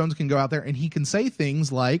Tom Jones can go out there and he can say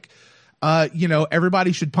things like,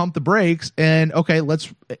 everybody should pump the brakes. And okay,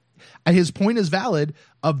 his point is valid.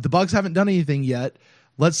 Of the Bucs haven't done anything yet.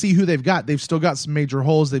 Let's see who they've got. They've still got some major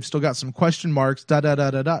holes. They've still got some question marks.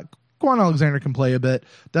 Quan Alexander can play a bit.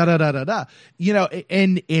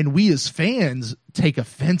 And we as fans take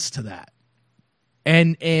offense to that.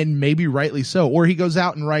 And maybe rightly so. Or he goes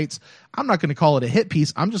out and writes, I'm not going to call it a hit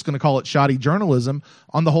piece. I'm just going to call it shoddy journalism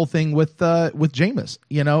on the whole thing with Jameis,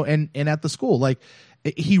 and at the school. Like,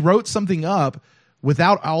 he wrote something up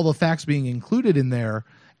without all the facts being included in there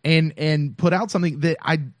and put out something that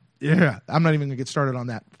I'm not even gonna get started on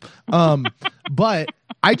that. But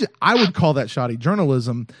I would call that shoddy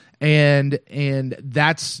journalism, and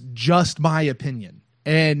that's just my opinion.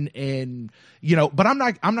 But I'm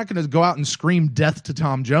not going to go out and scream death to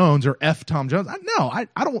Tom Jones or F Tom Jones. I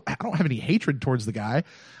don't have any hatred towards the guy.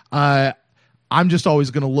 I'm just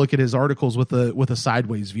always going to look at his articles with a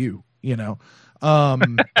sideways view,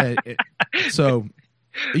 so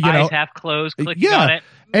eyes half closed, clicking on it.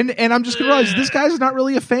 And I'm just going to realize this guy's not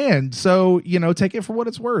really a fan. So, take it for what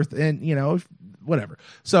it's worth and, whatever.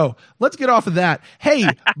 So let's get off of that. Hey,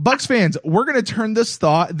 Bucs fans, we're going to turn this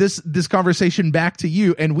conversation back to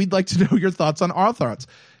you. And we'd like to know your thoughts on our thoughts.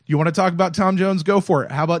 You want to talk about Tom Jones? Go for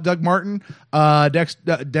it. How about Doug Martin,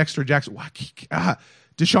 Dexter Jackson,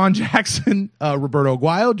 Deshaun Jackson, Roberto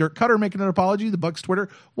Aguayo, Dirk Cutter making an apology, the Bucs Twitter.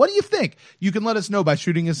 What do you think? You can let us know by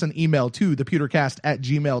shooting us an email to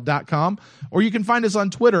thepewtercast@gmail.com, or you can find us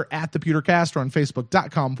on Twitter @thepewtercast or on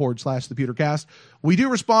facebook.com/thepewtercast. We do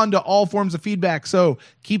respond to all forms of feedback, so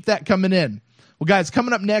keep that coming in. Well, guys,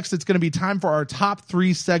 coming up next, it's going to be time for our top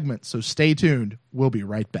 3 segments, so stay tuned. We'll be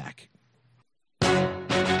right back.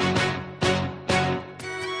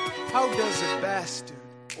 Miranda's a bastard,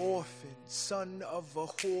 orphan, son of a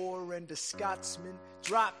whore and a Scotsman,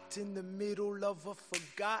 dropped in the middle of a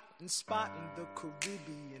forgotten spot in the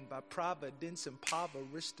Caribbean, by providence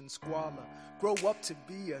impoverished and squalor, grow up to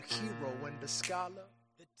be a hero and a scholar.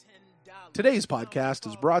 Today's podcast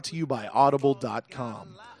is brought to you by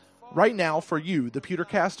Audible.com. Right now, for you, the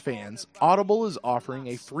Pewtercast fans, Audible is offering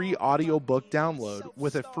a free audiobook download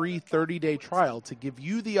with a free 30-day trial to give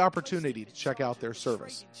you the opportunity to check out their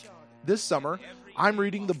service. This summer, I'm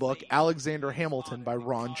reading the book Alexander Hamilton by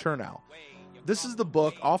Ron Chernow. This is the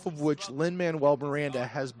book off of which Lin-Manuel Miranda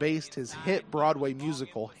has based his hit Broadway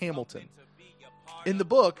musical, Hamilton. In the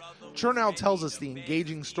book, Chernow tells us the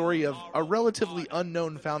engaging story of a relatively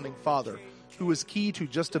unknown founding father who was key to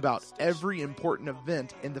just about every important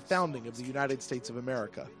event in the founding of the United States of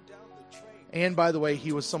America. And by the way,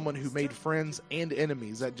 he was someone who made friends and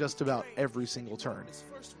enemies at just about every single turn.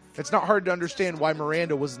 It's not hard to understand why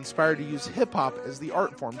Miranda was inspired to use hip-hop as the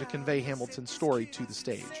art form to convey Hamilton's story to the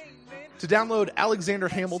stage. To download Alexander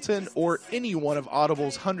Hamilton or any one of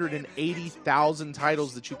Audible's 180,000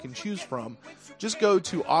 titles that you can choose from, just go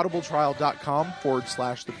to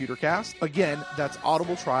audibletrial.com/thepewtercast. Again, that's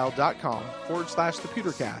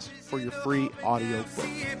audibletrial.com/thepewtercast for your free audio book.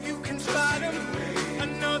 If you can spot him,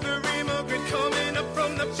 another immigrant coming up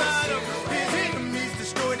from the bottom. His enemies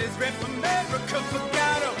destroyed his rep, America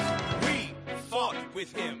forgot him. We fought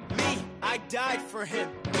with him. Me, I died for him.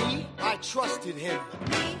 Me, I trusted him.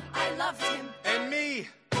 Me, I loved him. And me,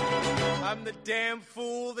 I'm the damn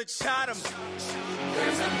fool that shot him.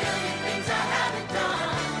 There's a million things I haven't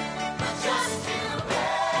done, just to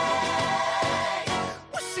pay.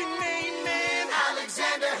 What's your name, man?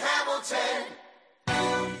 Alexander Hamilton.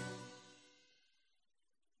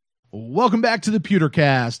 Welcome back to the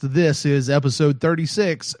Pewtercast. This is episode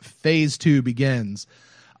 36. Phase 2 begins.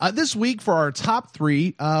 This week for our top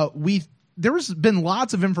three, there's been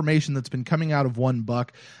lots of information that's been coming out of one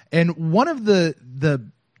buck, and one of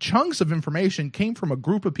the chunks of information came from a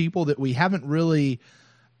group of people that we haven't really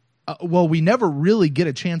we never really get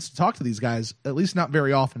a chance to talk to these guys, at least not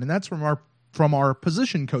very often, and that's from our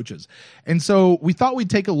position coaches. And so we thought we'd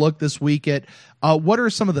take a look this week at what are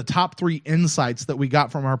some of the top three insights that we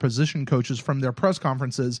got from our position coaches from their press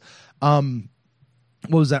conferences.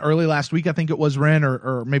 What was that, early last week, I think it was, Ren,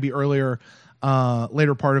 or maybe earlier,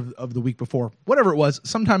 later part of the week before, whatever it was,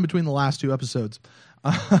 sometime between the last two episodes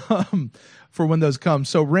for when those come.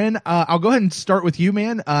 So Ren, I'll go ahead and start with you,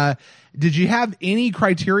 man. Did you have any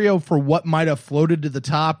criteria for what might have floated to the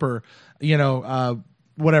top, or,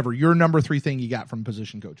 whatever, your number three thing you got from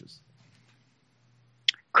position coaches?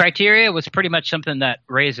 Criteria was pretty much something that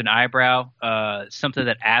raised an eyebrow, something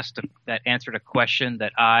that answered a question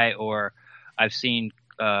that I've seen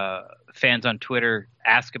fans on Twitter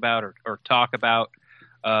ask about or talk about,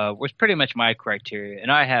 was pretty much my criteria.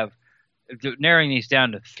 And I have narrowing these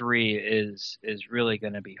down to three is really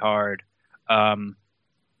going to be hard. I'm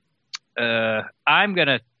going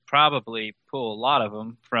to probably pull a lot of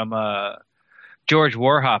them from George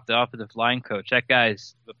Warhop, the offensive line coach. That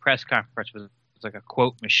guy's press conference was like a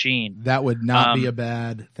quote machine. That would not be a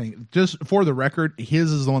bad thing. Just for the record,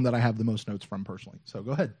 his is the one that I have the most notes from personally. So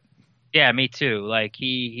go ahead. Yeah, me too. Like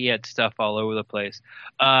he had stuff all over the place.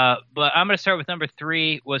 But I'm going to start with number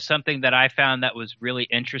three. Was something that I found that was really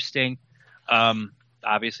interesting.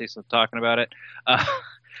 Obviously, so I'm talking about it.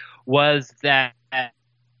 Was that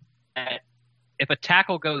if a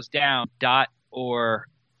tackle goes down, Dot or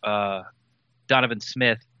Donovan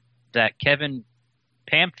Smith, that Kevin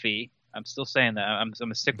Pamphey, I'm still saying that. I'm going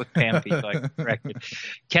to stick with Pamphey, so I can correct it.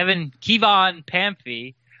 Kevin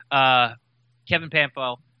Pamphey, Kevin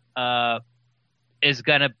Pamphel, is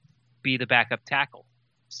going to be the backup tackle.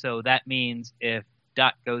 So that means if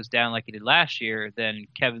Dot goes down like he did last year, then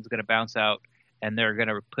Kevin's going to bounce out, and they're going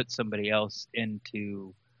to put somebody else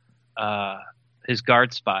into his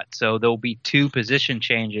guard spot. So there'll be two position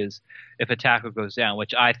changes if a tackle goes down,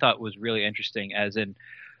 which I thought was really interesting.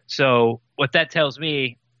 So what that tells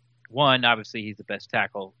me, one, obviously he's the best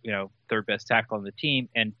tackle, third best tackle on the team,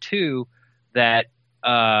 and two, that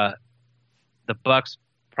the Bucs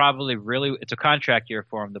probably it's a contract year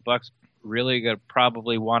for him. The Bucs really going to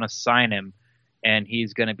probably want to sign him, and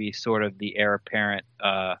he's going to be sort of the heir apparent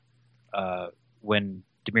when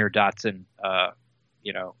Demir Dotson,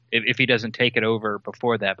 if he doesn't take it over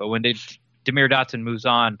before that. But when Demir Dotson moves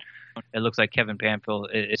on, it looks like Kevin Pamphil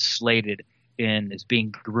is slated and is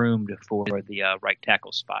being groomed for the right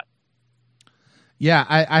tackle spot. Yeah,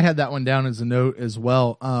 I had that one down as a note as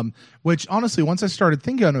well. Which honestly, once I started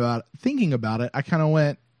thinking about it, I kind of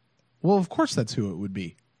went, well, of course that's who it would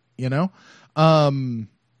be.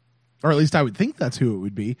 or at least I would think that's who it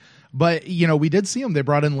would be. But, we did see him. They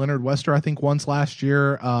brought in Leonard Wester, I think, once last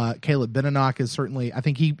year. Caleb Beninock is certainly, I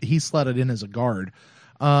think he slotted in as a guard.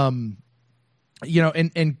 And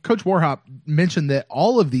Coach Warhop mentioned that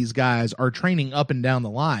all of these guys are training up and down the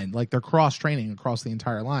line, like they're cross training across the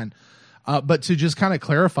entire line. But to just kind of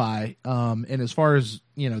clarify, and as far as,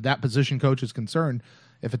 that position coach is concerned,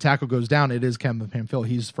 if a tackle goes down, it is Kevin Pamphile.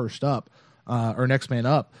 He's first up, or next man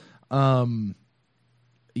up.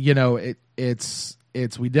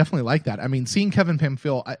 It's we definitely like that. I mean, seeing Kevin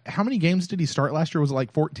Pamphile, how many games did he start last year? Was it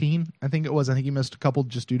like 14? I think it was. I think he missed a couple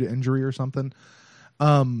just due to injury or something.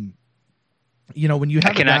 When you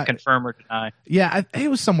have I cannot confirm or deny. Yeah, it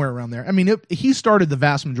was somewhere around there. I mean, he started the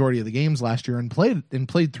vast majority of the games last year and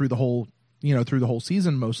played through the whole, through the whole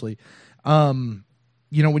season mostly.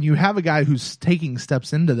 When you have a guy who's taking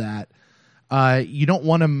steps into that, you don't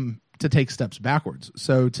want him to take steps backwards.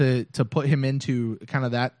 So to put him into kind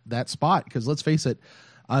of that spot, because let's face it,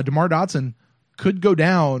 DeMar Dotson could go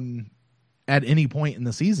down at any point in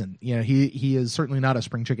the season. He is certainly not a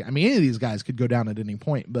spring chicken. I mean, any of these guys could go down at any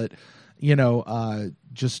point, but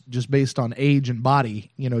just based on age and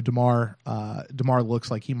body, DeMar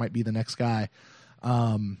looks like he might be the next guy,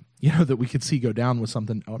 that we could see go down with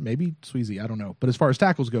something. Or maybe Sweezy, I don't know. But as far as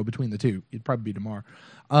tackles go between the two, it'd probably be DeMar.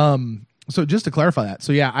 So just to clarify that.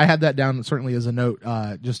 So yeah, I had that down certainly as a note,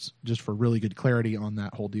 just for really good clarity on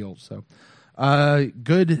that whole deal. So,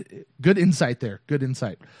 good insight there. Good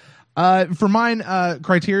insight. For mine,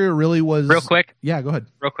 criteria really was real quick. Yeah, go ahead.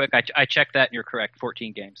 Real quick. I checked that and you're correct.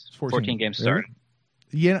 14 games. 14 games started.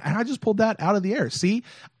 Yeah, and I just pulled that out of the air. See,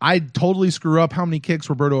 I totally screw up how many kicks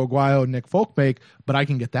Roberto Aguayo and Nick Folk make, but I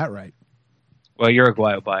can get that right. Well, you're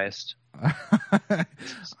Aguayo biased.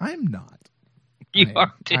 I'm not. You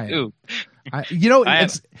are too. I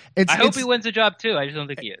hope he wins the job too. I just don't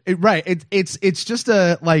think he is. Right. It's just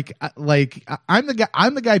a like I'm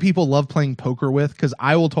the guy people love playing poker with, because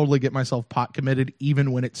I will totally get myself pot committed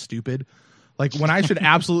even when it's stupid. Like when I should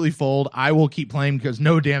absolutely fold, I will keep playing because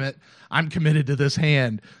no, damn it, I'm committed to this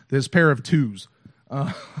hand, this pair of twos.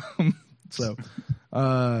 So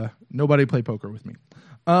nobody play poker with me.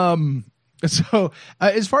 So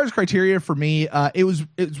as far as criteria for me,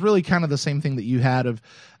 it's really kind of the same thing that you had of,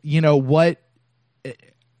 what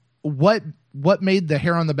made the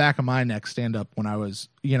hair on the back of my neck stand up when I was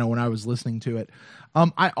listening to it.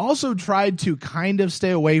 I also tried to kind of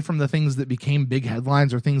stay away from the things that became big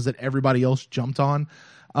headlines or things that everybody else jumped on.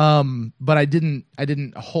 But I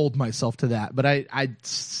didn't hold myself to that, but I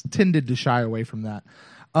tended to shy away from that.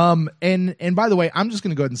 And by the way, I'm just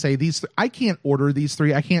going to go ahead and say these, I can't order these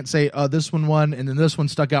three. I can't say, this one won and then this one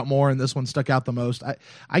stuck out more and this one stuck out the most.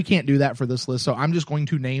 I can't do that for this list. So I'm just going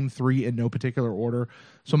to name three in no particular order.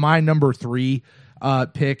 So my number 3,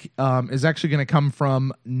 pick, is actually going to come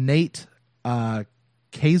from Nate,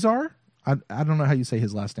 Kazar. I don't know how you say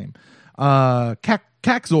his last name.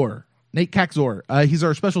 Kakzor. Nate Kakzor. He's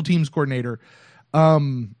our special teams coordinator.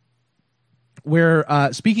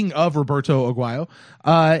 Where speaking of Roberto Aguayo,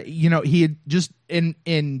 he had just in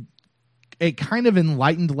it kind of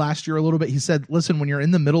enlightened last year a little bit. He said, listen, when you're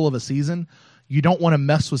in the middle of a season, you don't want to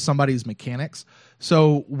mess with somebody's mechanics.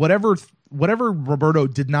 So whatever Roberto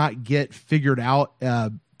did not get figured out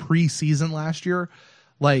pre-season last year,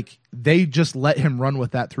 like they just let him run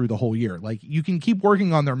with that through the whole year. Like you can keep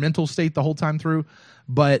working on their mental state the whole time through,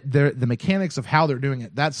 but the mechanics of how they're doing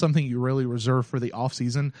it, that's something you really reserve for the off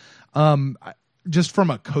season. Just from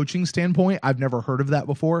a coaching standpoint, I've never heard of that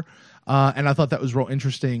before. And I thought that was real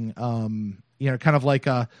interesting. Kind of like,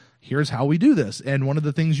 here's how we do this. And one of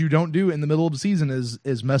the things you don't do in the middle of the season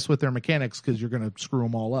is mess with their mechanics, because you're going to screw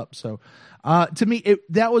them all up. So, to me,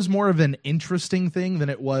 that was more of an interesting thing than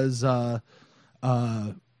it was,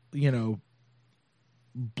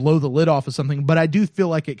 blow the lid off of something. But I do feel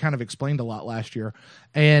like it kind of explained a lot last year.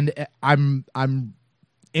 And I'm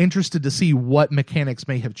interested to see what mechanics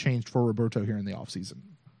may have changed for Roberto here in the offseason.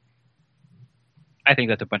 I think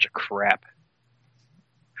that's a bunch of crap.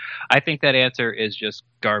 I think that answer is just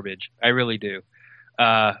garbage. I really do.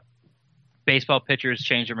 Baseball pitchers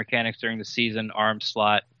change their mechanics during the season, arm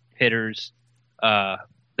slot, hitters.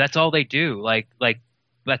 That's all they do. Like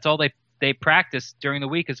that's all they practice during the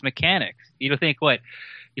week is mechanics. You don't think what?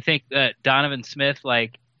 You think that Donovan Smith,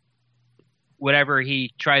 like, whatever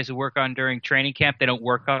he tries to work on during training camp, they don't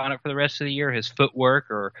work on it for the rest of the year. His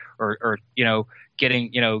footwork or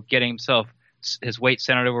getting himself, his weight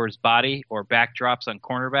centered over his body, or backdrops on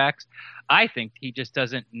cornerbacks. I think he just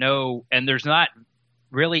doesn't know. And there's not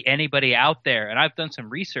really anybody out there. And I've done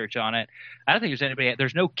some research on it. I don't think there's anybody.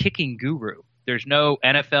 There's no kicking guru. There's no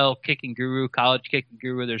NFL kicking guru, college kicking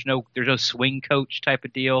guru. There's no swing coach type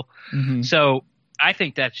of deal. Mm-hmm. So I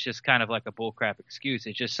think that's just kind of like a bullcrap excuse.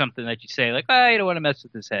 It's just something that you say like, oh, you don't want to mess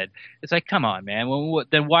with his head. It's like, come on, man. Well,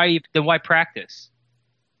 then why practice?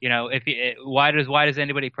 Why does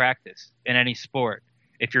anybody practice in any sport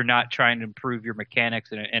if you're not trying to improve your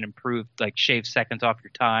mechanics and improve, like, shave seconds off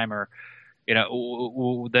your time, or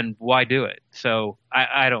then why do it? So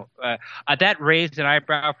I don't. That raised an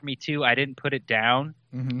eyebrow for me too. I didn't put it down,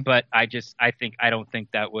 Mm-hmm. but I don't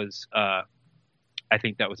think that was. I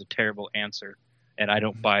think that was a terrible answer, and I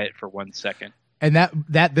don't buy it for 1 second. And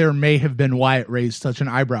that there may have been why it raised such an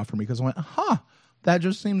eyebrow for me, because I went, that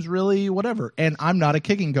just seems really whatever. And I'm not a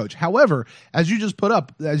kicking coach. However, as you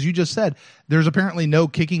just said, there's apparently no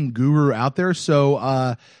kicking guru out there.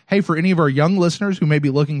 So, hey, for any of our young listeners who may be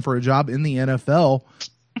looking for a job in the NFL,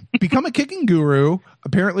 become a kicking guru.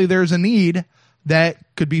 Apparently there's a need that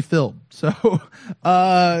could be filled. So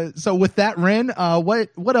with that, Ren,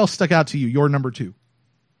 what else stuck out to you? Your number 2.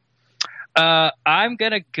 I'm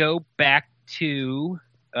going to go back to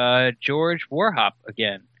George Warhop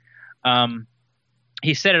again.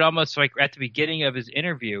 He said it almost like at the beginning of his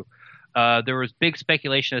interview. There was big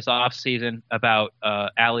speculation this offseason about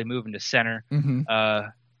Allie moving to center.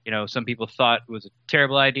 Mm-hmm. Some people thought it was a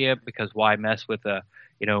terrible idea because why mess with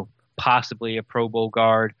possibly a Pro Bowl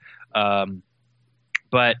guard. But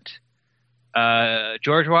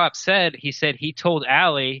George Warhop said he told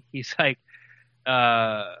Allie, he's like,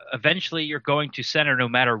 eventually you're going to center no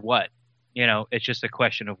matter what. It's just a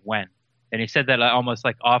question of when. And he said that almost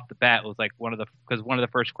like off the bat was like because one of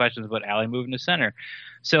the first questions about Allie moving to center.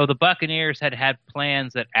 So the Buccaneers had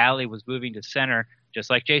plans that Allie was moving to center, just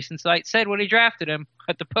like Jason Sight said when he drafted him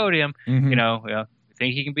at the podium. Mm-hmm. I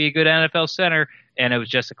think he can be a good NFL center, and it was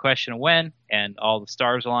just a question of when, and all the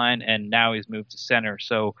stars aligned, and now he's moved to center.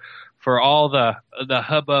 So for all the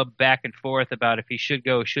hubbub back and forth about if he should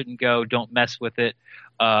go, shouldn't go, don't mess with it.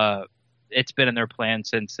 It's been in their plan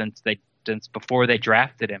since before they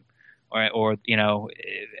drafted him. Or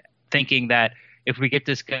thinking that if we get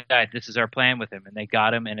this guy, this is our plan with him, and they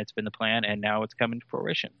got him, and it's been the plan, and now it's coming to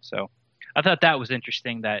fruition. So I thought that was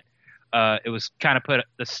interesting that it was kind of put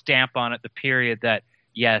the stamp on it, the period that,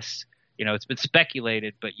 yes, it's been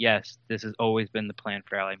speculated, but yes, this has always been the plan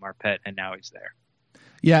for Ali Marpet, and now he's there.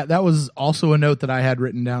 Yeah, that was also a note that I had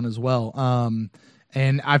written down as well.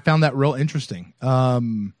 And I found that real interesting. I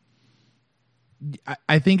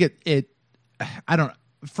think it I don't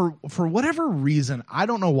for whatever reason, I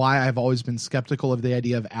don't know why I've always been skeptical of the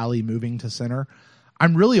idea of Allie moving to center.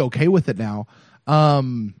 I'm really okay with it now.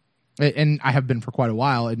 And I have been for quite a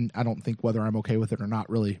while, and I don't think whether I'm okay with it or not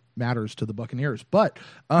really matters to the Buccaneers. But,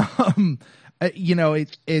 it's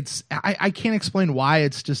I can't explain why.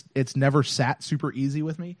 It's never sat super easy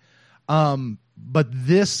with me. But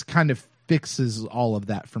this kind of fixes all of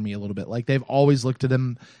that for me a little bit. Like, they've always looked at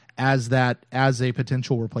him as a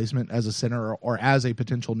potential replacement as a center or as a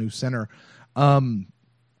potential new center. And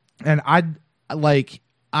I'm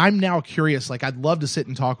now curious. Like, I'd love to sit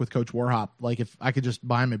and talk with Coach Warhop. Like, if I could just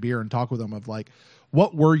buy him a beer and talk with him of like,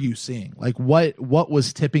 what were you seeing? Like, what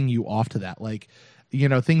was tipping you off to that? Like,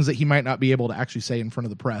 things that he might not be able to actually say in front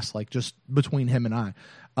of the press, like just between him and I.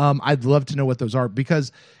 I'd love to know what those are,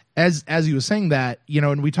 because as he was saying that,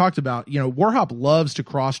 and we talked about, Warhop loves to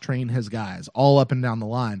cross train his guys all up and down the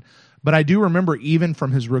line. But I do remember even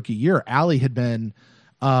from his rookie year, Allie had been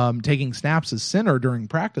taking snaps as center during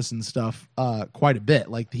practice and stuff quite a bit.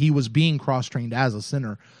 Like, he was being cross trained as a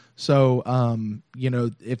center. So,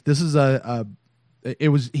 if this is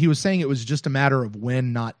he was saying it was just a matter of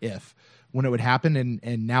when, not if, when it would happen.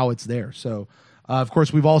 And now it's there. So, of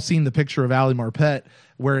course, we've all seen the picture of Ali Marpet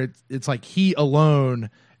where it's like he alone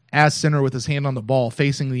as center with his hand on the ball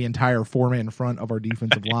facing the entire 4-man front of our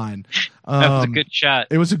defensive line. That was a good shot.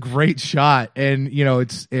 It was a great shot. And,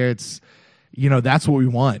 it's that's what we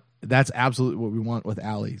want. That's absolutely what we want with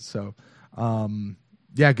Allie. So,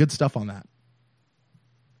 good stuff on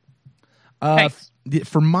that.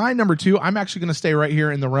 For my number 2, I'm actually going to stay right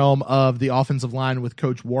here in the realm of the offensive line with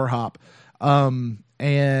Coach Warhop. And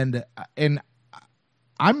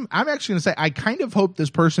I'm actually going to say I kind of hope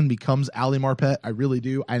this person becomes Ali Marpet. I really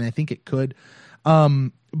do, and I think it could.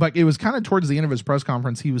 But it was kind of towards the end of his press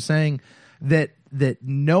conference. He was saying that I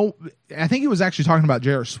think he was actually talking about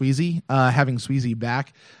J.R. Sweezy, having Sweezy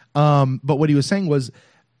back. But what he was saying was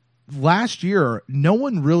last year, no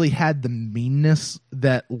one really had the meanness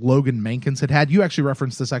that Logan Mankins had. You actually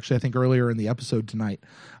referenced this I think earlier in the episode tonight.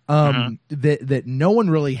 That no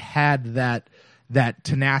one really had that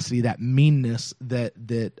tenacity, that meanness that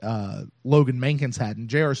Logan Mankins had, and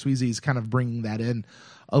J.R. Sweezy is kind of bringing that in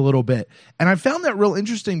a little bit. And I found that real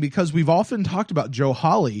interesting because we've often talked about Joe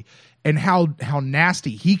Hawley and how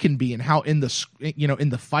nasty he can be and how in the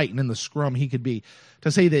fight and in the scrum he could be.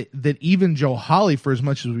 To say that even Joe Hawley, for as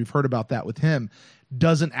much as we've heard about that with him,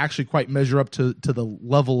 doesn't actually quite measure up to the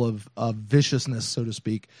level of viciousness, so to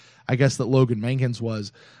speak, I guess, that Logan Mankins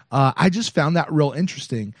was. I just found that real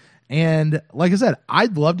interesting. And like I said,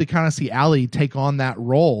 I'd love to kind of see Allie take on that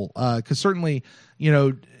role because certainly,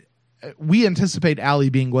 we anticipate Allie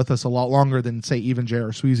being with us a lot longer than, say, even J.R.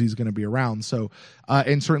 Sweezy is going to be around. So,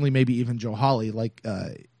 and certainly maybe even Joe Hawley,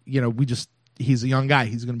 he's a young guy.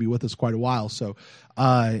 He's going to be with us quite a while. So,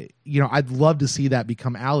 I'd love to see that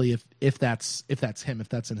become Allie if that's him, if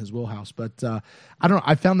that's in his wheelhouse. But I don't know.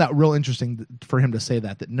 I found that real interesting for him to say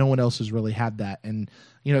that no one else has really had that. And,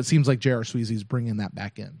 it seems like J.R. Sweezy's bringing that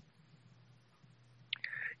back in.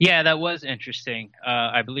 Yeah, that was interesting.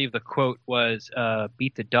 I believe the quote was,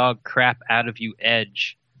 beat the dog crap out of you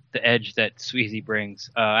edge, the edge that Sweezy brings.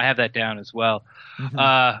 I have that down as well.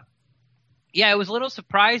 Mm-hmm. Yeah, it was a little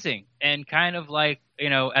surprising and kind of like,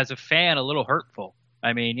 as a fan, a little hurtful.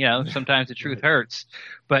 I mean, sometimes the truth hurts,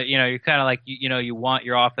 but, you're kind of like, you want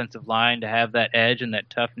your offensive line to have that edge and that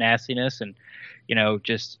tough nastiness and,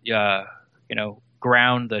 just,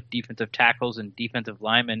 ground the defensive tackles and defensive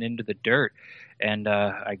linemen into the dirt. And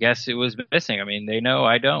I guess it was missing. I mean, they know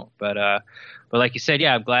I don't, but like you said,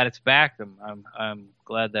 yeah, I'm glad it's back. I'm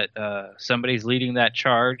glad that somebody's leading that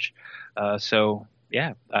charge. So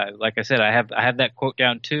yeah, like I said, I have that quote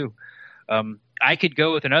down too. I could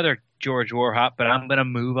go with another George Warhop, but I'm gonna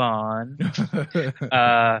move on.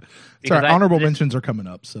 Sorry, honorable mentions are coming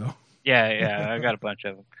up. So yeah, I got a bunch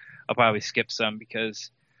of them. I'll probably skip some because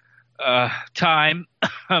time.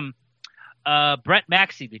 Brent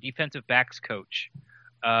Maxey, the defensive backs coach.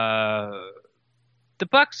 The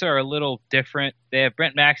Bucs are a little different. They have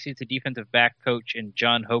Brent Maxey, the defensive back coach, and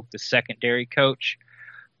John Hoke, the secondary coach.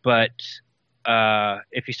 But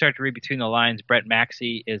if you start to read between the lines, Brent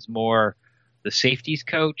Maxey is more the safeties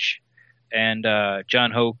coach, and John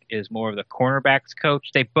Hoke is more of the cornerbacks coach.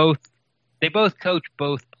 They both coach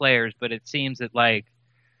both players, but it seems that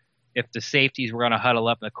if the safeties were going to huddle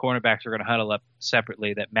up and the cornerbacks were going to huddle up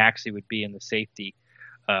separately, that Maxey would be in the safety,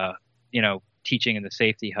 teaching in the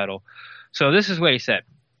safety huddle. So this is what he said.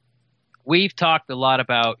 We've talked a lot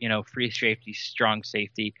about, free safety, strong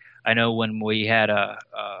safety. I know when we had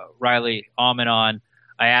Riley Alman on,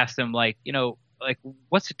 I asked him,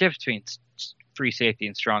 what's the difference between free safety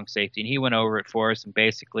and strong safety? And he went over it for us. And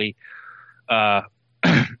basically, one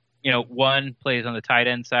plays on the tight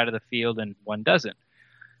end side of the field and one doesn't.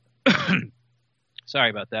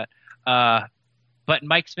 Sorry about that. But in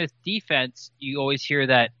Mike Smith's defense, you always hear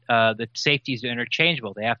that the safeties are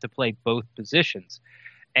interchangeable. They have to play both positions.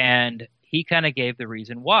 And he kind of gave the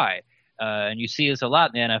reason why. And you see this a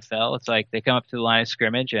lot in the NFL. It's like they come up to the line of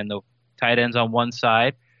scrimmage and the tight end's on one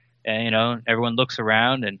side. And, everyone looks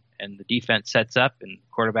around and the defense sets up and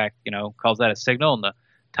quarterback, calls out a signal and the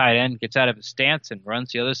tight end gets out of his stance and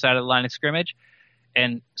runs the other side of the line of scrimmage.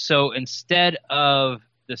 And so instead of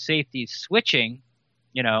the safeties switching,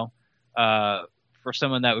 for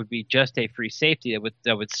someone that would be just a free safety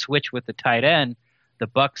that would switch with the tight end, the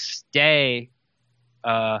Bucs stay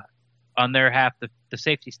on their half. The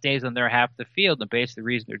safety stays on their half of the field. And basically the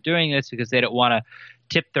reason they're doing this is because they don't want to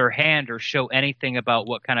tip their hand or show anything about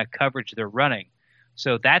what kind of coverage they're running.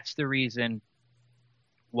 So that's the reason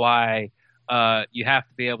why you have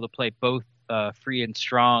to be able to play both free and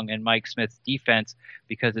strong in Mike Smith's defense,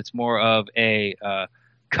 because it's more of a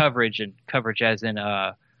coverage as in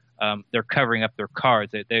they're covering up their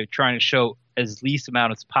cards. They're trying to show as least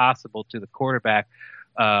amount as possible to the quarterback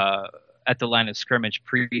at the line of scrimmage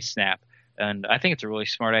pre-snap. And I think it's a really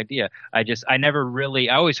smart idea. I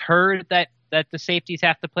always heard that the safeties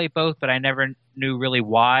have to play both, but I never knew really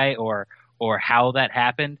why or how that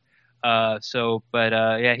happened.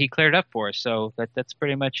 He cleared up for us. So that's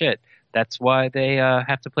pretty much it. That's why they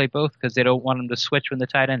have to play both, because they don't want them to switch when the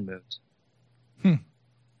tight end moves.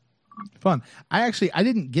 Fun. I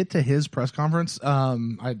didn't get to his press conference.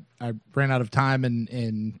 I ran out of time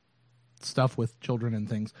and stuff with children and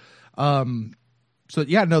things. So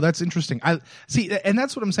yeah, no, that's interesting. I see, and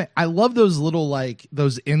that's what I'm saying. I love those little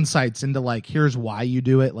those insights into here's why you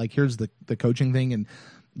do it. Here's the coaching thing, and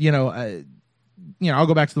I'll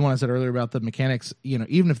go back to the one I said earlier about the mechanics.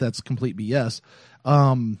 Even if that's complete BS,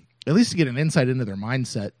 at least to get an insight into their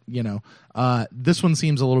mindset. This one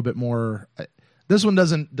seems a little bit more. This one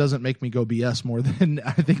doesn't make me go BS more than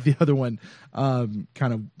I think the other one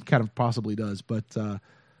kind of possibly does. But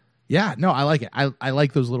yeah, no, I like it. I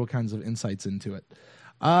like those little kinds of insights into it.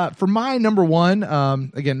 For my number one,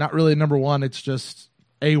 again, not really number one. It's just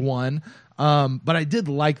A1. But I did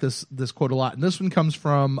like this quote a lot. And this one comes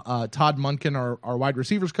from Todd Monken, our wide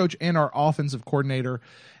receivers coach and our offensive coordinator.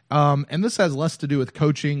 And this has less to do with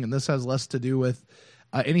coaching, and this has less to do with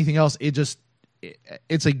anything else.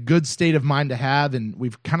 It's a good state of mind to have, and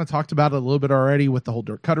we've kind of talked about it a little bit already with the whole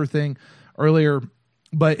Dirk Cutter thing earlier.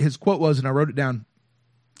 But his quote was, and I wrote it down,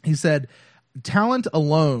 he said, "Talent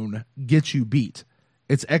alone gets you beat.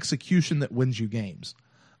 It's execution that wins you games."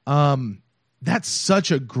 That's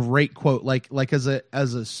such a great quote. Like as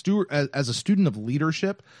a student of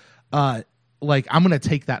leadership, like I'm going to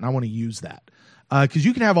take that and I want to use that. Because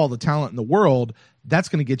you can have all the talent in the world, that's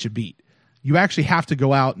going to get you beat. You actually have to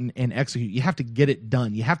go out and execute. You have to get it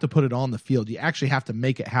done. You have to put it on the field. You actually have to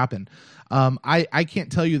make it happen. I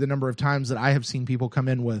can't tell you the number of times that I have seen people come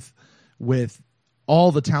in with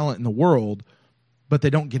all the talent in the world, but they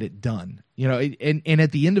don't get it done. You know, and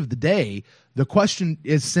at the end of the day, the question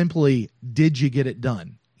is simply, did you get it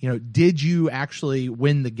done? You know, did you actually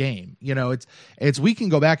win the game? You know, it's we can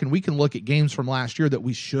go back and we can look at games from last year that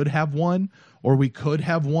we should have won or we could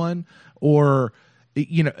have won, or,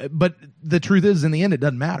 you know, but the truth is, in the end, it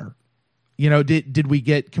doesn't matter. You know, did we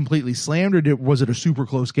get completely slammed, or was it a super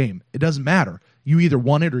close game? It doesn't matter. You either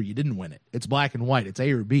won it or you didn't win it. It's black and white. It's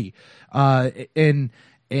A or B. To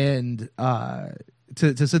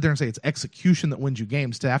sit there and say it's execution that wins you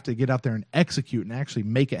games, to have to get out there and execute and actually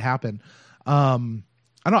make it happen.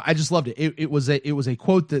 I don't know. I just loved it. It was a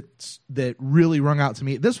quote that really rung out to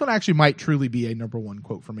me. This one actually might truly be a number one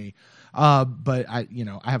quote for me. But I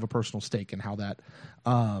have a personal stake in how that,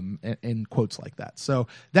 in quotes like that. So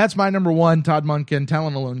that's my number one. Todd Monken,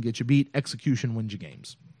 talent alone gets you beat. Execution wins you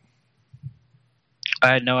games.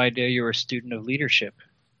 I had no idea you were a student of leadership.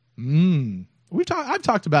 I've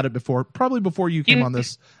talked about it before, probably before you came on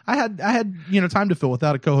this. I had time to fill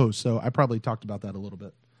without a co-host, so I probably talked about that a little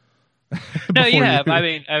bit. No, you have. I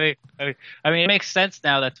mean, it makes sense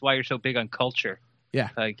now. That's why you're so big on culture. Yeah.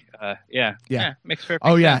 Yeah. Makes perfect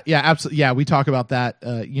sense. Oh yeah, absolutely. Yeah, we talk about that.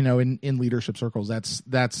 In leadership circles, that's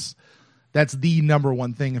the number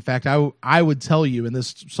one thing. In fact, I would tell you, and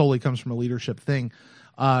this solely comes from a leadership thing.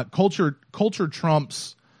 Culture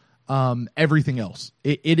trumps everything else.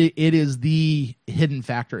 It is the hidden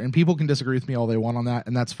factor, and people can disagree with me all they want on that,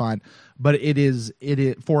 and that's fine. But it is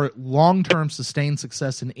for long-term sustained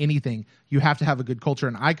success in anything, you have to have a good culture.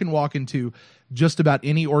 And I can walk into just about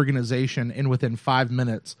any organization and within 5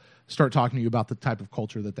 minutes start talking to you about the type of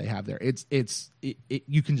culture that they have there.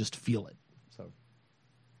 You can just feel it. So,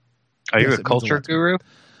 are you a culture guru?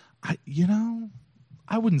 I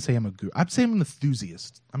wouldn't say I'm a guru. I'd say I'm an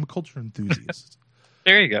enthusiast. I'm a culture enthusiast.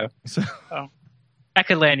 There you go. So, I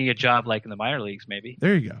could land you a job like in the minor leagues, maybe.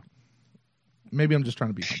 There you go. Maybe I'm just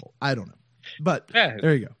trying to be humble. I don't know. But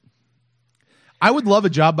There you go. I would love a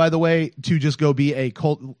job, by the way, to just go be a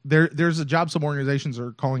there's a job some organizations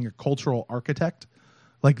are calling a cultural architect.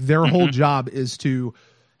 Like their whole job is to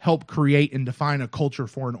help create and define a culture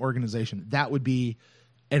for an organization. That would be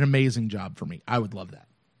an amazing job for me. I would love that.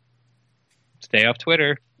 Stay off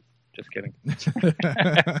Twitter. Just kidding.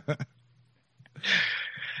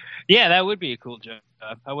 Yeah, that would be a cool job.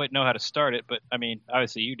 I wouldn't know how to start it, but I mean,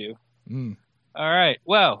 obviously you do. All right.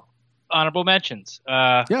 Well, honorable mentions.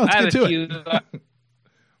 Let's get to it.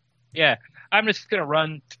 Yeah, I'm just going to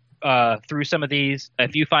run through some of these.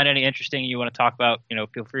 If you find any interesting you want to talk about,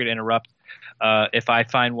 feel free to interrupt. If I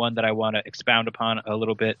find one that I want to expound upon a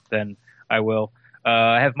little bit, then I will.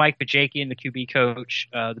 I have Mike Br&gt, the QB coach.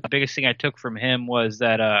 The biggest thing I took from him was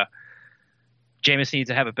that Jameis needs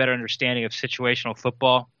to have a better understanding of situational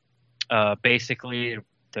football. Basically,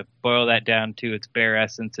 to boil that down to its bare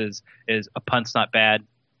essence, is a punt's not bad.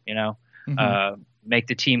 Make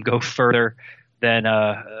the team go further than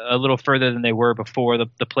a little further than they were before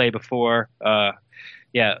the play before. The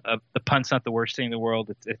punt's not the worst thing in the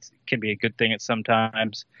world. It can be a good thing at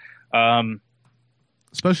sometimes.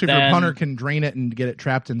 Especially if your punter can drain it and get it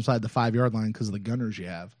trapped inside the 5-yard line because of the gunners you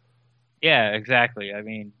have. Yeah, exactly. I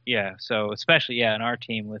mean, yeah. So especially, in our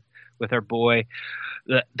team with our boy,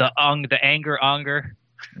 the anger Unger.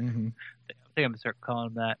 I think I'm gonna start calling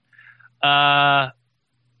him that.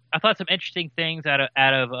 I thought some interesting things out of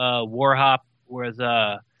Warhop was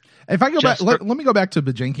if I go back, let me go back to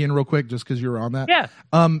Br&gt real quick, just because you were on that. Yeah.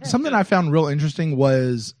 Something I found real interesting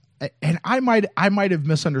was, and I might have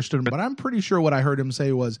misunderstood him, but I'm pretty sure what I heard him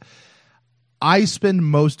say was, I spend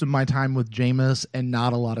most of my time with Jameis and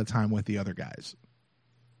not a lot of time with the other guys.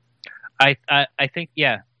 I think,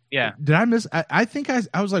 yeah. Did I miss? I think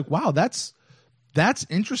I was like, wow, that's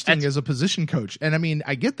interesting as a position coach. And I mean,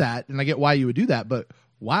 I get that, and I get why you would do that, but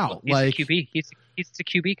wow, he's the QB. He's the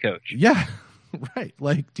QB coach. Yeah. Right.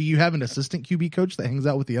 Like, do you have an assistant QB coach that hangs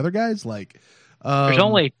out with the other guys? Like, there's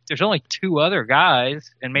only 2 other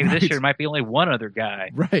guys, and maybe this Right. year might be only 1 other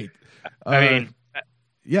guy. right. I mean,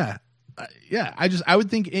 Yeah. Yeah. I would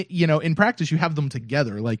think, in practice you have them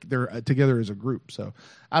together, like they're together as a group. So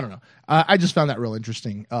I don't know. I just found that real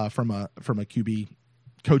interesting from a QB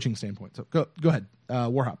coaching standpoint. So go ahead.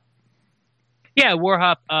 Warhop. yeah,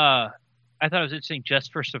 Warhop. I thought it was interesting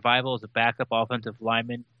just for survival as a backup offensive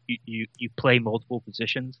lineman. You play multiple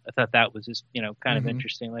positions. I thought that was just kind of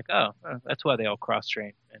interesting. Like, that's why they all cross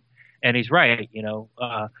train. And he's right.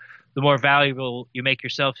 The more valuable you make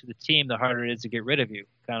yourself to the team, the harder it is to get rid of you.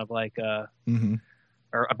 Kind of like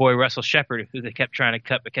or a boy Russell Shepard, who they kept trying to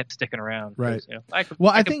cut but kept sticking around. Right. I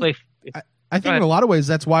think in a lot of ways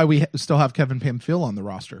that's why we still have Kevin Pamphile on the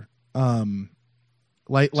roster.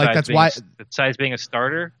 Besides being a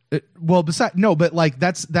starter.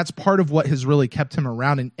 That's part of what has really kept him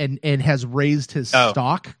around and has raised his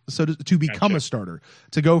stock, so to become a starter,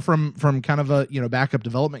 to go from kind of a backup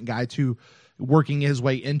development guy to working his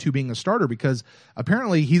way into being a starter, because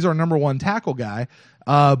apparently he's our number 1 tackle guy,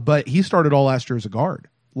 but he started all last year as a guard.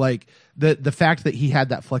 Like the fact that he had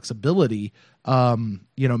that flexibility,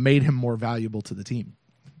 made him more valuable to the team.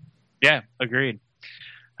 Yeah, agreed.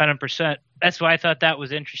 100%. That's why I thought that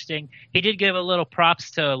was interesting. He did give a little props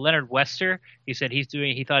to Leonard Wester. He said he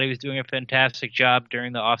thought he was doing a fantastic job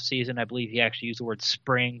during the offseason. I believe he actually used the word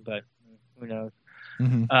spring, but who knows?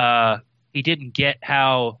 He didn't get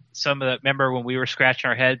how remember when we were scratching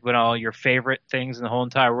our head when all your favorite things in the whole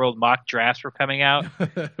entire world, mock drafts, were coming out.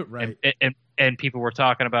 Right. And people were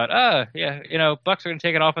talking about, Bucs are going to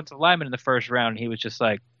take an offensive lineman in the first round. And he was just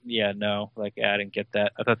like, yeah, no, I didn't get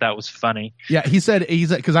that. I thought that was funny. Yeah, he said,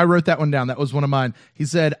 because I wrote that one down. That was one of mine. He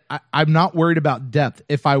said, I'm not worried about depth.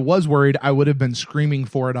 If I was worried, I would have been screaming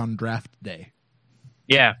for it on draft day.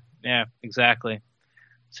 Yeah, exactly.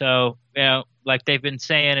 So, like they've been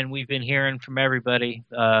saying, and we've been hearing from everybody,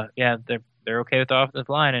 they're okay with the offensive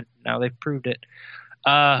line, and now they've proved it.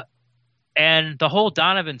 And the whole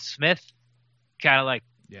Donovan Smith kind of I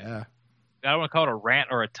don't want to call it a rant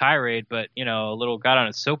or a tirade, but a little got on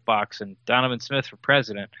his soapbox and Donovan Smith for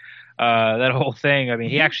president. That whole thing. I mean,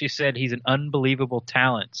 he actually said he's an unbelievable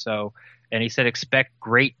talent. So, and he said expect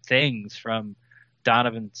great things from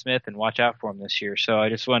Donovan Smith and watch out for him this year. So I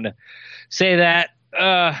just wanted to say that.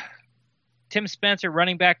 Tim Spencer,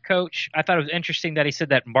 running back coach, I thought it was interesting that he said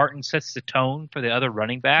that Martin sets the tone for the other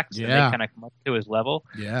running backs. And they kind of come up to his level.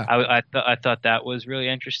 Yeah, I thought that was really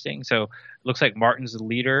interesting. So it looks like Martin's the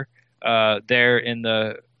leader there on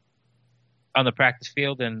the practice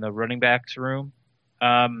field in the running backs room.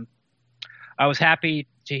 I was happy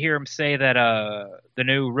to hear him say that the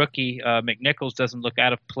new rookie McNichols doesn't look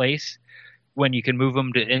out of place when you can move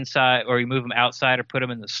him to inside, or you move him outside, or put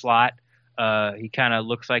him in the slot. He kind of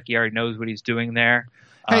looks like he already knows what he's doing there.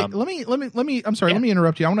 Hey, let me. I'm sorry. Let me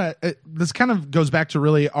interrupt you. I want to. This kind of goes back to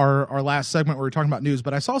really our last segment where we were talking about news.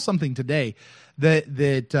 But I saw something today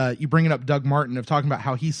that you bringing up Doug Martin of talking about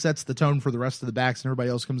how he sets the tone for the rest of the backs and everybody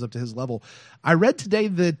else comes up to his level. I read today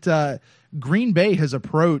that Green Bay has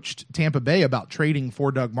approached Tampa Bay about trading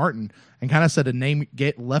for Doug Martin and kind of said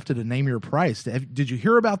left it a name your price. Did you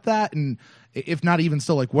hear about that? And if not, even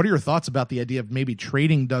still, what are your thoughts about the idea of maybe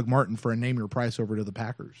trading Doug Martin for a name your price over to the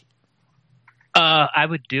Packers? I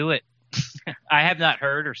would do it. I have not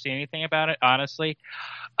heard or seen anything about it, honestly.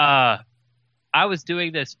 I was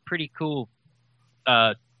doing this pretty cool.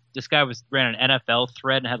 This guy ran an NFL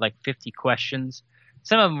thread and had 50 questions.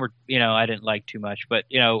 Some of them were, I didn't like too much, but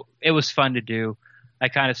it was fun to do. I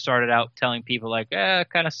kind of started out telling people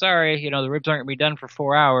kind of sorry, the ribs aren't gonna be done for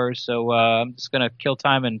 4 hours, so I'm just gonna kill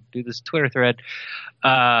time and do this Twitter thread.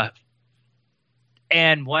 And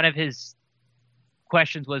one of his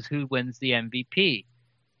questions was who wins the MVP,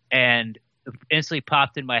 and instantly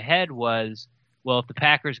popped in my head was, well, if the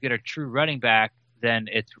Packers get a true running back, then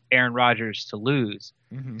it's Aaron Rodgers to lose.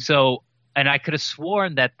 Mm-hmm. So, and I could have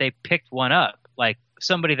sworn that they picked one up,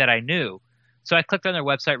 somebody that I knew. So I clicked on their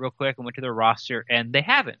website real quick and went to their roster, and they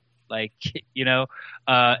haven't.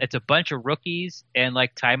 It's a bunch of rookies and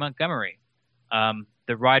Ty Montgomery,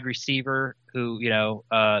 the wide receiver who,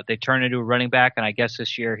 they turned into a running back, and I guess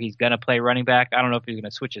this year he's going to play running back. I don't know if he's going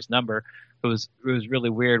to switch his number. It was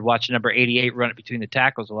really weird watching number 88 run it between the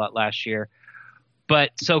tackles a lot last year.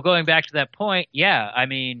 But so going back to that point, yeah, I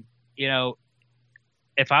mean,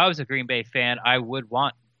 if I was a Green Bay fan, I would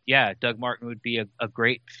want, Doug Martin would be a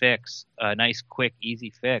great fix, a nice, quick,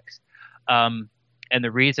 easy fix. And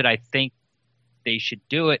the reason I think they should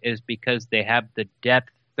do it is because they have the depth.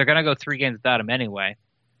 They're going to go 3 games without him anyway.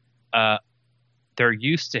 They're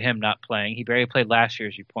used to him not playing. He barely played last year,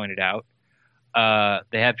 as you pointed out.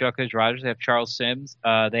 They have Jabbercast Rogers. They have Charles Sims.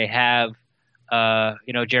 They have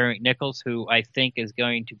Jerry McNichols, who I think is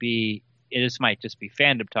going to be. This might just be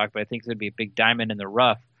fandom talk, but I think it's going to be a big diamond in the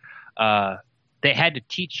rough. They had to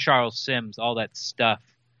teach Charles Sims all that stuff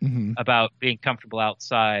about being comfortable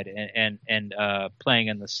outside and playing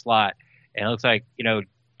in the slot. And it looks like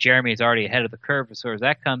Jeremy is already ahead of the curve as far as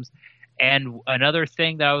that comes. And another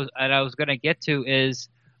thing that I was going to get to is,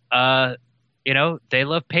 they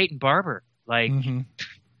love Peyton Barber. Like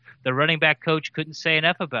the running back coach couldn't say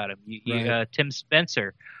enough about him. Right. Tim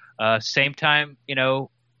Spencer, same time,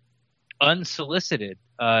 unsolicited.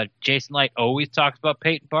 Jason Light always talks about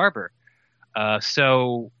Peyton Barber.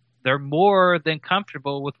 So they're more than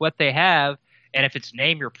comfortable with what they have. And if it's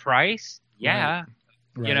name your price, Right.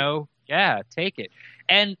 Take it.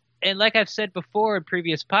 And like I've said before in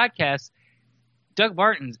previous podcasts, Doug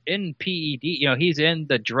Martin's in PED, he's in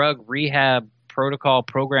the drug rehab protocol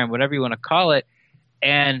program, whatever you want to call it.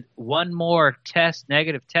 And one more test,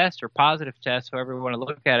 negative test or positive test, however you want to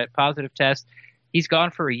look at it, positive test, he's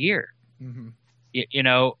gone for a year.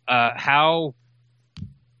 How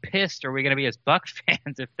pissed are we going to be as Bucs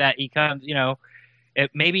fans if that he comes,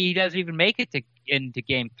 maybe he doesn't even make it into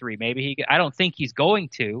game 3. Maybe I don't think he's going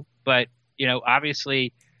to, but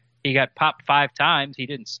obviously he got popped 5 times. He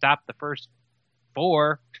didn't stop the first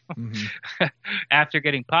 4 after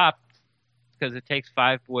getting popped, because it takes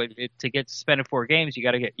 5 to get suspended 4 games. You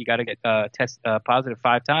got to get test positive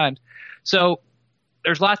 5 times. So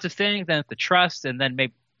there's lots of things, and the trust, and then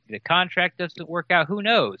maybe the contract doesn't work out. Who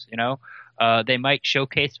knows? They might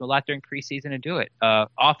showcase him a lot during preseason and do it.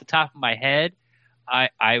 Off the top of my head,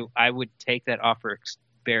 I would take that offer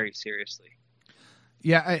very seriously.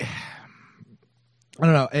 Yeah, I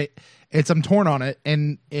don't know. I'm torn on it,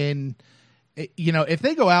 and if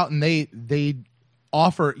they go out and they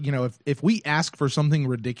offer, if we ask for something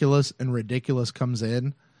ridiculous and ridiculous comes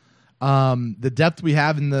in, the depth we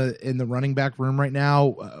have in the running back room right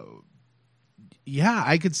now,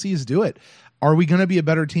 I could see us do it. Are we going to be a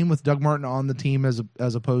better team with Doug Martin on the team as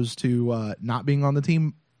opposed to not being on the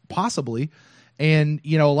team? Possibly. And,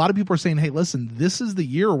 a lot of people are saying, hey, listen, this is the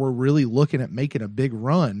year we're really looking at making a big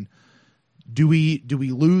run. Do we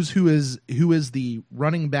lose who is the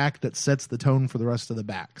running back that sets the tone for the rest of the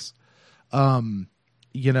backs? I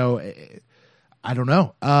don't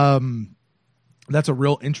know. That's a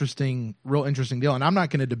real interesting deal. And I'm not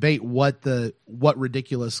going to debate what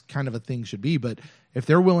ridiculous kind of a thing should be, but if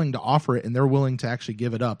they're willing to offer it and they're willing to actually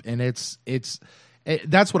give it up, and that's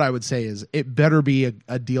what I would say is it better be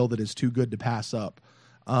a deal that is too good to pass up.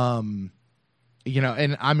 And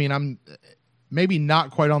I mean, I'm maybe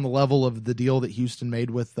not quite on the level of the deal that Houston made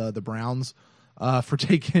with the Browns for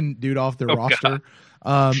taking dude off their roster.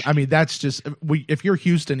 God. I mean, that's just if you're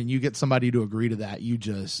Houston and you get somebody to agree to that,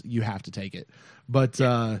 you have to take it. But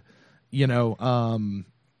but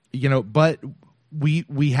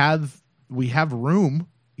we have room.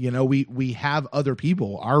 We have other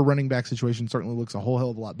people. Our running back situation certainly looks a whole hell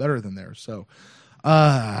of a lot better than theirs. So,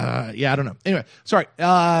 I don't know. Anyway, sorry.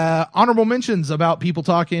 Honorable mentions about people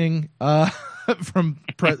talking from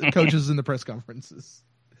coaches in the press conferences.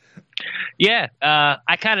 Yeah,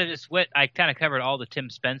 I kind of covered all the Tim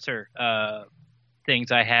Spencer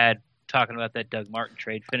things I had talking about that Doug Martin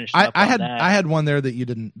trade. Finished up on that. I had one there that you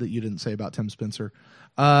didn't say about Tim Spencer.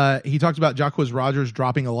 He talked about Jabbercast Rogers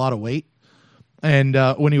dropping a lot of weight. And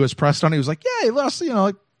when he was pressed on it, he was like, yeah, he lost,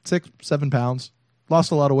 like 6-7 pounds.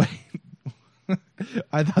 Lost a lot of weight.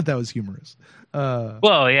 I thought that was humorous.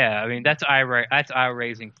 Well, yeah. I mean, that's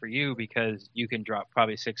eye-raising for you because you can drop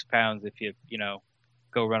probably 6 pounds if you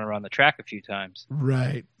go run around the track a few times.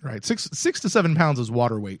 Right. 6 to 7 pounds is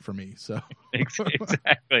water weight for me. So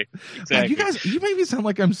exactly. You guys, you make me sound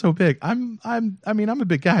like I'm so big. I'm a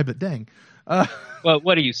big guy, but dang. Well,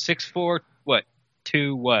 what are you? 6'4"? What?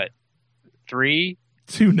 2 what? 3?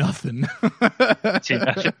 2-0.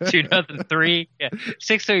 2-0. 3. Yeah.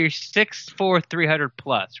 6. So you're 6'4", 300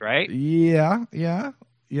 plus, right? Yeah.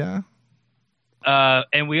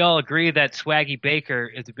 And we all agree that Swaggy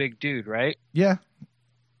Baker is a big dude, right? Yeah.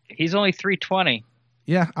 He's only 320.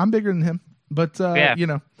 Yeah, I'm bigger than him, but So yeah,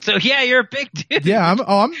 you're a big dude. Yeah, I'm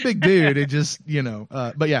a big dude. It just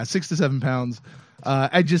but yeah, 6 to 7 pounds.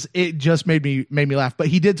 It just made me laugh. But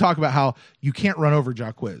he did talk about how you can't run over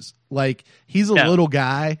Jacquizz. Like he's a little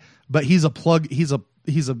guy, but he's a plug. He's a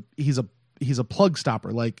plug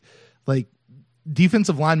stopper. Like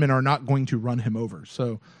defensive linemen are not going to run him over.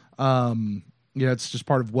 So it's just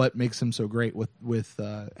part of what makes him so great with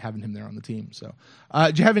having him there on the team. So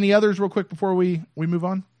do you have any others real quick before we move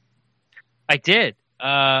on? I did.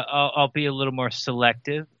 I'll be a little more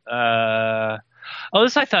selective. Oh,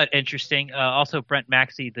 this I thought interesting. Also, Brent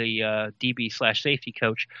Maxey, the DB/safety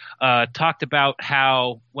coach, talked about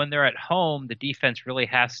how when they're at home, the defense really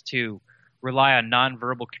has to rely on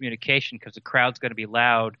nonverbal communication because the crowd's going to be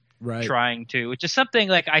loud, trying to, which is something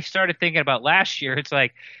like I started thinking about last year. It's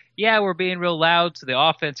like, yeah, we're being real loud, so the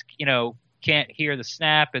offense, can't hear the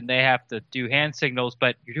snap and they have to do hand signals,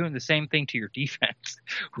 but you're doing the same thing to your defense,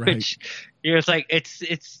 which it's like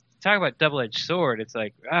it's talk about double-edged sword. It's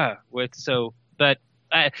like but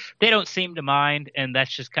they don't seem to mind, and that's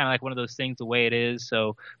just kind of like one of those things the way it is.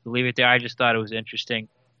 So we'll leave it there. I just thought it was interesting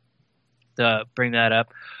to bring that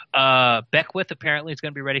up. Beckwith apparently is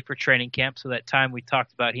going to be ready for training camp. So that time we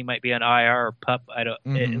talked about he might be on IR or PUP. I don't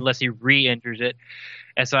unless he re-injures it.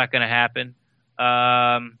 That's not going to happen.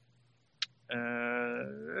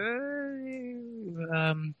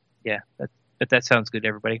 Yeah, that sounds good to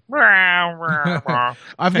everybody.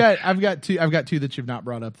 I've got two that you've not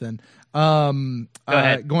brought up then. Go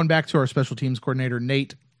ahead. Going back to our special teams coordinator,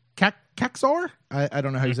 Nate Kaczor. I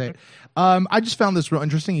don't know how you say it. I just found this real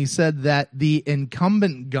interesting. He said that the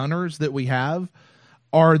incumbent gunners that we have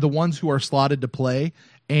are the ones who are slotted to play,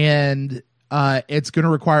 and it's going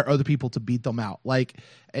to require other people to beat them out. Like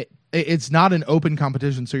it's not an open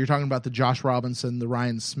competition. So you're talking about the Josh Robinson, the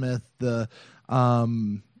Ryan Smith, the I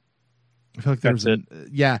feel like there's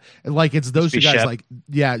like it's those two guys. Shep. Like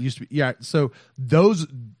used to be So those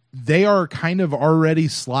they are kind of already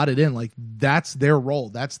slotted in. Like that's their role,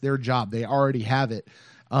 that's their job. They already have it,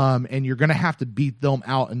 and you're going to have to beat them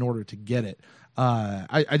out in order to get it.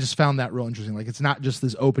 I just found that real interesting. Like it's not just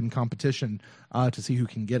this open competition to see who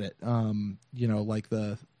can get it. Like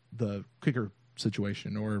the kicker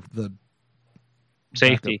situation or the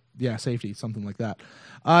safety. Safety, something like that.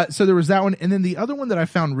 So there was that one. And then the other one that I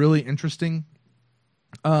found really interesting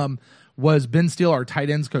was Ben Steele, our tight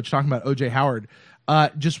ends coach, talking about O.J. Howard.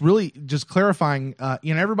 Just clarifying,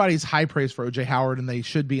 everybody's high praise for O.J. Howard, and they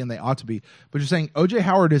should be and they ought to be. But you're saying O.J.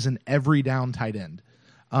 Howard is an every down tight end.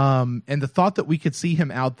 And the thought that we could see him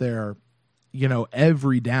out there,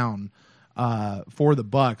 every down for the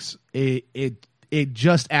Bucs, it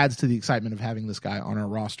just adds to the excitement of having this guy on our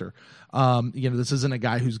roster. This isn't a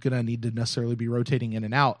guy who's going to need to necessarily be rotating in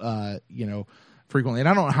and out, frequently. And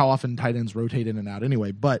I don't know how often tight ends rotate in and out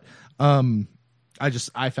anyway, but I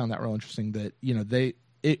found that real interesting that,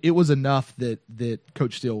 it was enough that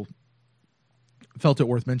Coach Steele felt it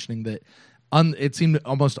worth mentioning that it seemed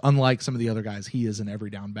almost unlike some of the other guys. He is an every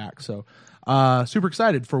down back. So super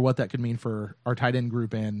excited for what that could mean for our tight end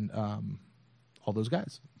group and all those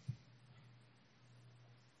guys.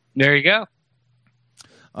 There you go.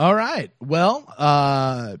 All right. Well,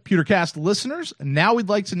 Pewtercast listeners, now we'd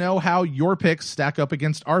like to know how your picks stack up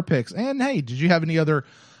against our picks. And hey, did you have any other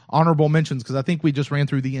honorable mentions? Because I think we just ran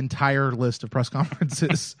through the entire list of press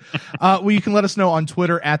conferences. Well, you can let us know on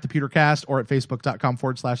Twitter at the Pewtercast or at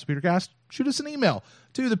facebook.com/thepewtercast. Shoot us an email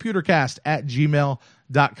to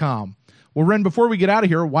thepewtercast@gmail.com. Well, Ren, before we get out of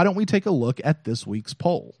here, why don't we take a look at this week's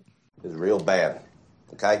poll? It's real bad.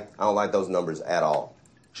 Okay? I don't like those numbers at all.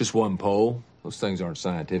 Just one poll? Those things aren't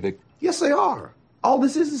scientific. Yes, they are. All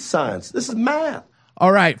this is science. This is math.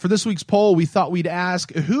 All right, for this week's poll, we thought we'd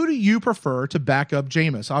ask, who do you prefer to back up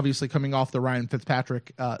Jameis? Obviously, coming off the Ryan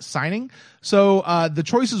Fitzpatrick signing. So the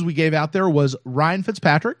choices we gave out there was Ryan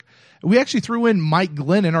Fitzpatrick. We actually threw in Mike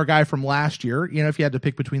Glennon, our guy from last year, if you had to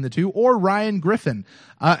pick between the two, or Ryan Griffin.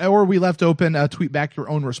 Or we left open a tweet back your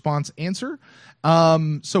own response answer.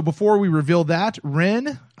 So before we reveal that,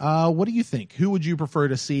 Ren, what do you think? Who would you prefer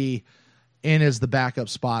to see in as the backup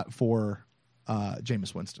spot for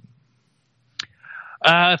Jameis Winston?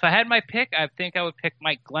 If I had my pick, I think I would pick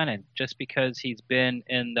Mike Glennon just because he's been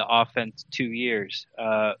in the offense 2 years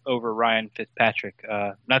over Ryan Fitzpatrick.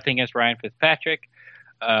 Nothing against Ryan Fitzpatrick.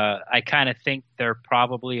 I kind of think they're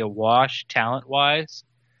probably a wash talent-wise.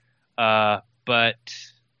 But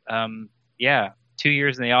 2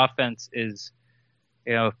 years in the offense is,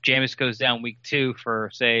 if Jameis goes down week 2 for,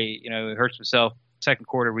 say, he hurts himself second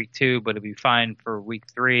quarter week 2, but it'll be fine for week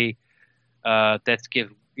 3. That's give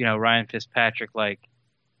Ryan Fitzpatrick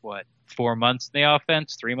 4 months in the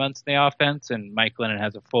offense, 3 months in the offense, and Mike Glennon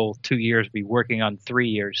has a full 2 years to be working on 3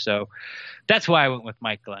 years. So that's why I went with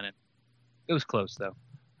Mike Glennon. It was close though.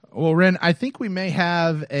 Well, Ren, I think we may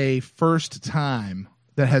have a first time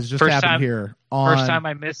that has just happened here. First time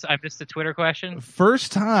I missed the Twitter question.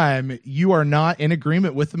 First time you are not in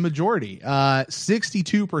agreement with the majority.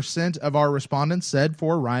 62% of our respondents said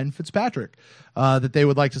for Ryan Fitzpatrick that they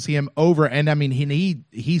would like to see him over. And I mean,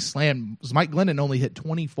 he slammed. Mike Glennon only hit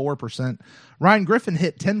 24%. Ryan Griffin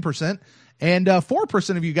hit 10%. And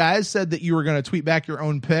 4% of you guys said that you were going to tweet back your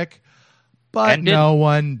own pick. but Ended. no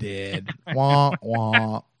one did. Wah,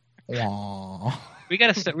 wah, wah. We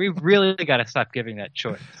really gotta stop giving that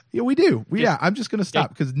choice. Yeah, we do. I'm just going to stop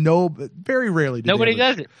because very rarely Nobody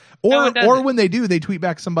does it. Or when they do, they tweet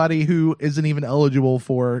back somebody who isn't even eligible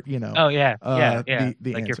for, Oh yeah, the like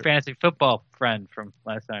answer. your fantasy football friend from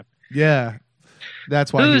last time. Yeah,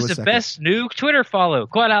 that's why. Who's he was the second. best new Twitter follow?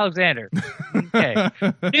 Claude Alexander. Okay,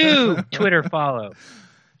 new Twitter follow.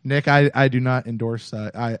 Nick, I do not endorse.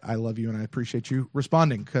 I love you and I appreciate you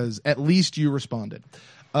responding because at least you responded.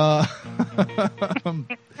 But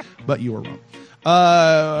you were wrong.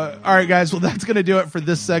 All right, guys. Well, that's going to do it for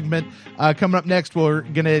this segment. Coming up next, we're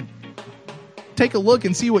going to take a look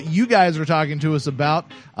and see what you guys are talking to us about.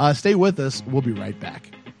 Stay with us. We'll be right back.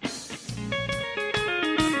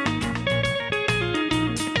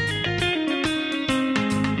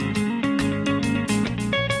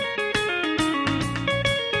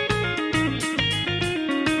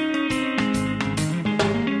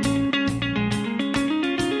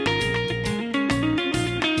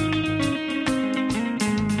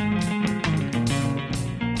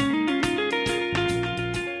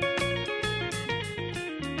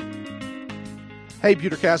 Hey,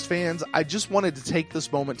 Pewtercast fans, I just wanted to take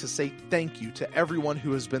this moment to say thank you to everyone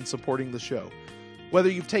who has been supporting the show. Whether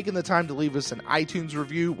you've taken the time to leave us an iTunes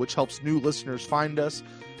review, which helps new listeners find us,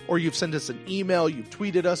 or you've sent us an email, you've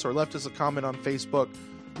tweeted us, or left us a comment on Facebook,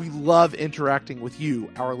 we love interacting with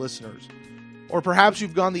you, our listeners. Or perhaps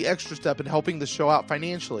you've gone the extra step in helping the show out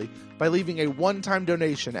financially by leaving a one-time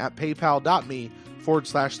donation at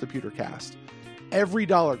paypal.me/thepewtercast. Every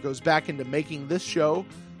dollar goes back into making this show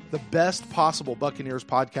the best possible Buccaneers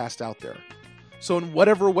podcast out there. So in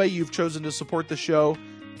whatever way you've chosen to support the show,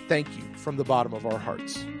 thank you from the bottom of our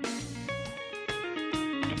hearts.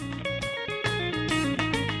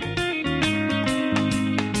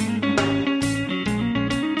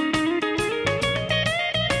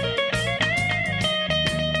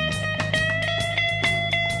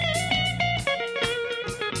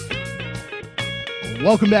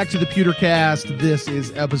 Welcome back to the Pewtercast. This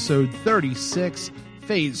is episode 36.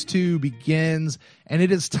 Phase 2 begins, and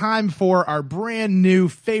it is time for our brand new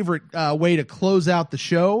favorite way to close out the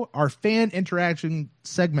show, our fan interaction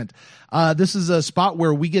segment. This is a spot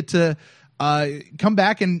where we get to come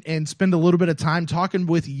back and spend a little bit of time talking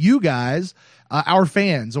with you guys, our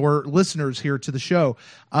fans or listeners here to the show.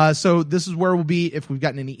 So this is where we'll be. If we've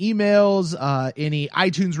gotten any emails, any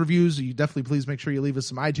iTunes reviews, you definitely please make sure you leave us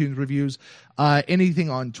some iTunes reviews, anything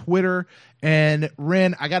on Twitter. And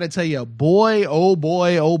Ren, I got to tell you, boy, oh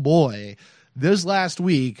boy, this last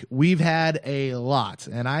week we've had a lot,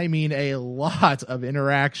 and I mean a lot of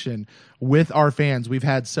interaction with our fans. We've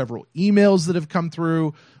had several emails that have come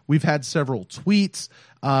through. We've had several tweets,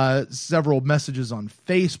 several messages on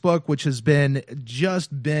Facebook, which has been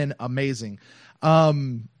amazing.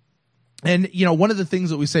 And, you know, one of the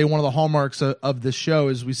things that we say, one of the hallmarks of this show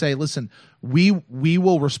is we say, listen, we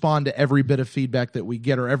will respond to every bit of feedback that we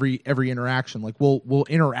get or every interaction. Like we'll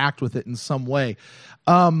interact with it in some way.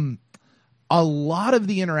 A lot of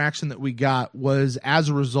the interaction that we got was as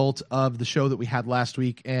a result of the show that we had last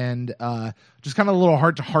week and just kind of a little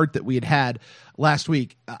heart-to-heart that we had last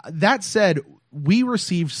week. That said, we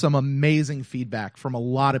received some amazing feedback from a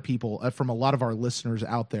lot of people, from a lot of our listeners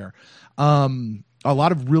out there. A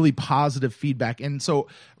lot of really positive feedback. And so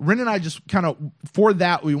Ren and I just kind of, for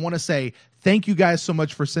that, we want to say thank you guys so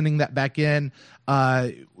much for sending that back in.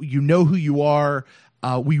 You know who you are.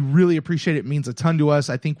 We really appreciate it. It means a ton to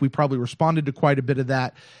us. I think we probably responded to quite a bit of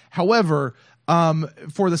that. However,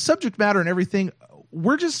 for the subject matter and everything,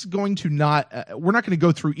 we're just going to we're not going to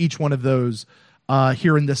go through each one of those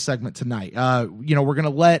here in this segment tonight. We're going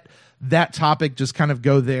to let that topic just kind of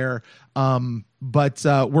go there. But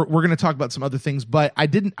we're going to talk about some other things. But I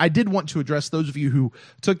did want to address those of you who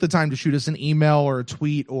took the time to shoot us an email or a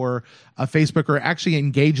tweet or a Facebook or actually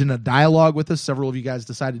engage in a dialogue with us. Several of you guys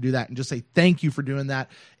decided to do that and just say thank you for doing that.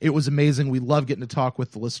 It was amazing. We love getting to talk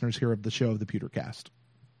with the listeners here of the show of the Pewtercast.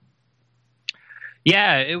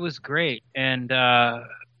 Yeah, it was great. And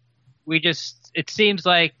it seems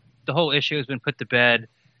like the whole issue has been put to bed,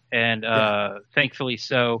 and thankfully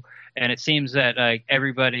so. And it seems that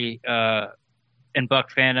everybody in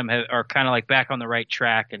Buck fandom are kind of like back on the right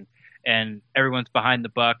track, and everyone's behind the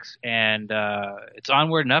Bucks, and it's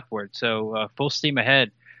onward and upward. So full steam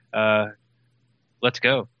ahead. Let's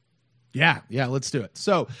go. Yeah, let's do it.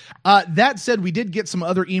 So that said, we did get some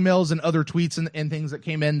other emails and other tweets and things that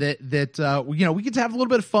came in that we get to have a little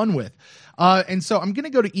bit of fun with. And so I'm going to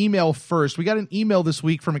go to email first. We got an email this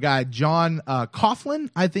week from a guy, John Coughlin,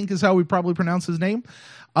 I think is how we probably pronounce his name,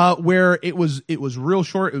 where it was real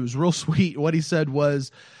short. It was real sweet. What he said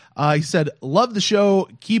was, He said, love the show.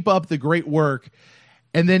 Keep up the great work.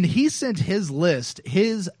 And then he sent his list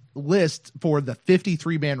for the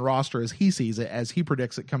 53-man roster as he sees it, as he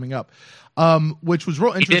predicts it coming up, which was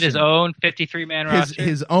real interesting. He did his own 53-man roster?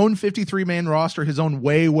 His own 53-man roster, his own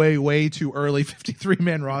way, way, way too early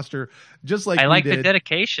 53-man roster, just like I like did. the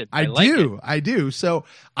dedication. I do. So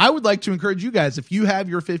I would like to encourage you guys, if you have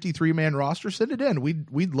your 53-man roster, send it in.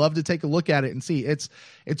 We'd love to take a look at it and see. It's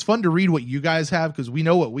fun to read what you guys have, because we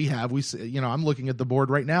know what we have. I'm looking at the board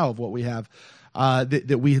right now of what we have.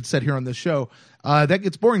 That we had said here on this show, that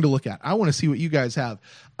gets boring to look at. I want to see what you guys have.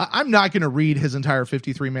 I'm not going to read his entire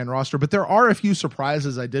 53-man roster, but there are a few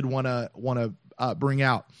surprises I did want to bring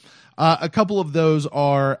out. A couple of those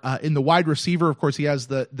are in the wide receiver. Of course, he has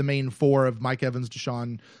the main four of Mike Evans,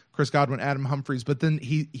 Deshaun, Chris Godwin, Adam Humphries, but then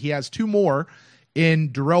he has two more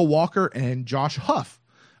in Darrell Walker and Josh Huff,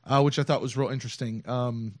 which I thought was real interesting.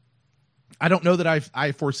 I don't know that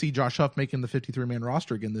I foresee Josh Huff making the 53-man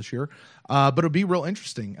roster again this year, but it'll be real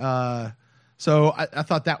interesting. So I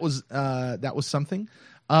thought that was something.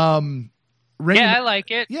 I like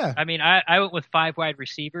it. Yeah. I mean, I went with 5 wide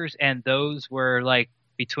receivers, and those were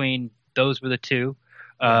those were the two.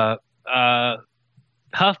 Huff,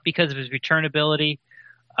 because of his returnability,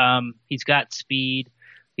 he's got speed.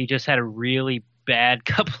 He just had a really bad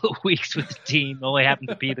couple of weeks with the team. Only happened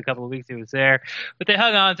to be the couple of weeks he was there, but they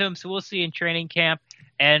hung on to him, so we'll see in training camp.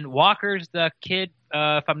 And Walker's the kid,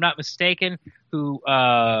 if I'm not mistaken, who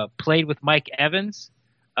played with Mike Evans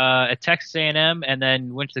at Texas A&M, and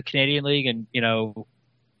then went to the Canadian League and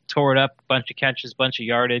tore it up, bunch of catches, bunch of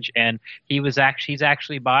yardage, and he's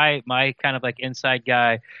actually my kind of like inside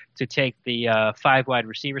guy to take the 5 wide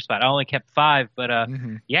receiver spot. I only kept 5, but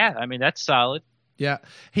yeah, I mean, that's solid. Yeah,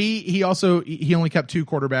 he only kept 2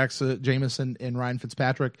 quarterbacks, Jameis and Ryan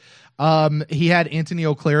Fitzpatrick. He had Anthony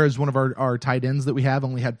O'Clair as one of our tight ends that we have.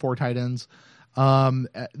 Only had 4 tight ends.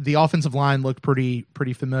 The offensive line looked pretty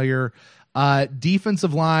familiar.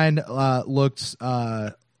 Defensive line looks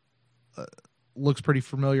pretty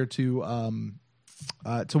familiar to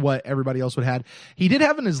what everybody else would have had. He did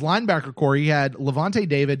have in his linebacker core, he had Levante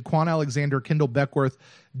David, Quan Alexander, Kendall Beckworth,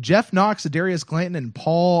 Jeff Knox, Darius Glanton, and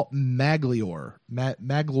Paul Magloire. I have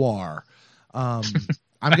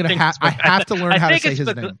to learn how to say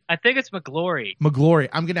his name. I think it's McGlory.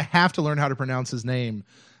 I'm going to have to learn how to pronounce his name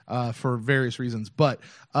for various reasons. But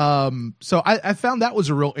so I found that was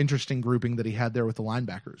a real interesting grouping that he had there with the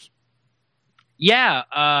linebackers. Yeah,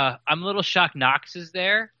 I'm a little shocked Knox is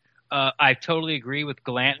there. I totally agree with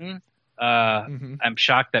Glanton. I'm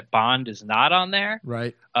shocked that Bond is not on there.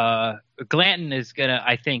 Right. Glanton is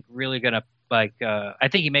I think I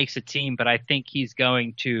think he makes a team, but I think he's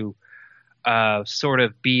going to sort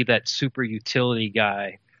of be that super utility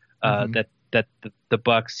guy that the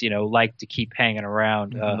Bucs, like to keep hanging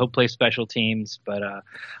around. He'll play special teams, but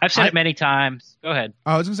I've said it many times. Go ahead.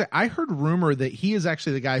 I was going to say, I heard rumor that he is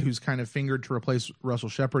actually the guy who's kind of fingered to replace Russell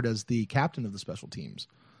Shepard as the captain of the special teams.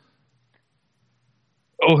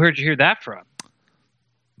 Oh, where'd you hear that from?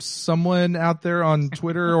 Someone out there on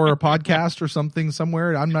Twitter or a podcast or something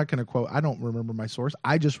somewhere. I'm not going to quote. I don't remember my source.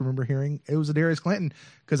 I just remember hearing it was a Darius Clinton,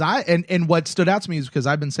 because and what stood out to me is because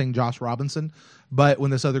I've been saying Josh Robinson, but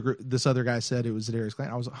when this other guy said it was a Darius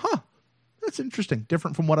Clinton, I was like, huh, that's interesting,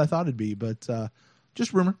 different from what I thought it'd be, but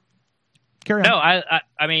just rumor. Carry on. No,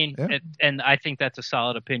 I mean, yeah. And I think that's a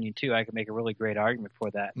solid opinion too. I can make a really great argument for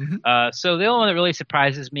that. So the only one that really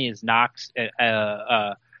surprises me is Knox.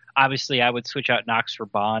 Obviously, I would switch out Knox for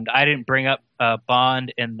Bond. I didn't bring up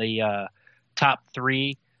Bond in the top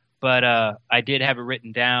 3, but I did have it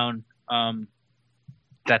written down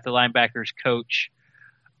that the linebackers coach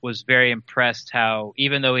was very impressed how,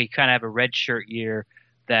 even though he kind of have a redshirt year,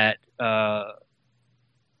 that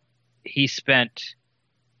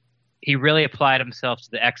he really applied himself to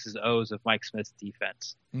the X's O's of Mike Smith's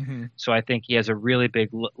defense. So I think he has a really big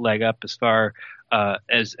leg up as far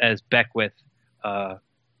as Beckwith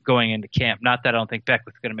going into camp. Not that I don't think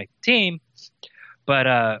Beckwith's going to make the team,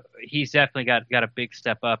 but he's definitely got a big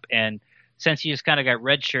step up. And since he just kind of got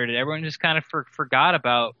redshirted, everyone just kind of forgot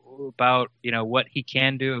about what he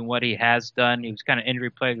can do and what he has done. He was kind of injury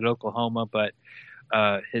plagued at Oklahoma, but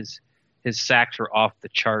his sacks were off the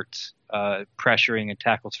charts, pressuring and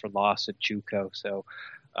tackles for loss at JUCO. So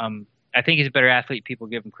I think he's a better athlete people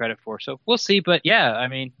give him credit for. So we'll see. But yeah, I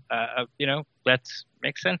mean, that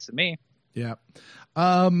makes sense to me. Yeah.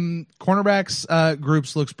 Cornerbacks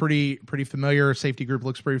groups looks pretty familiar. Safety group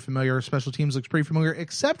looks pretty familiar. Special teams looks pretty familiar,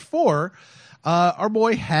 except for our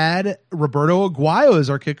boy had Roberto Aguayo as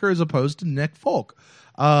our kicker as opposed to Nick Folk.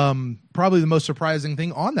 Probably the most surprising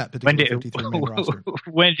thing on that particular 53-man roster.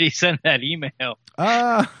 When did he send that email?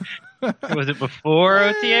 Was it before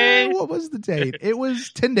OTAs? What was the date? It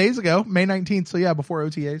was 10 days ago, May 19th. So yeah, before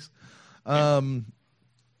OTAs.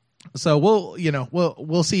 So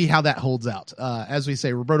we'll see how that holds out. As we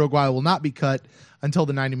say, Roberto Aguayo will not be cut until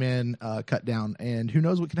the 90-man cut down, and who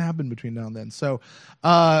knows what can happen between now and then. So,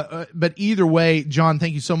 but either way, John,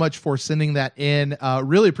 thank you so much for sending that in.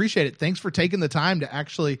 Really appreciate it. Thanks for taking the time to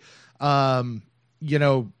actually, go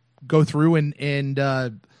through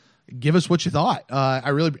and give us what you thought.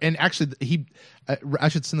 I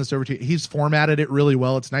should send this over to you. He's formatted it really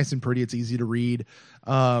well. It's nice and pretty. It's easy to read.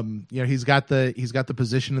 He's got the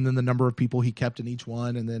position and then the number of people he kept in each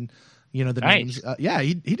one, and then the nice.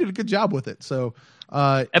 names. He did a good job with it. So,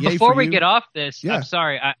 and before we get off this, yeah. I'm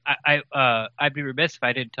sorry. I'd be remiss if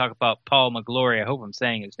I didn't talk about Paul McGlory. I hope I'm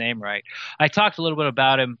saying his name right. I talked a little bit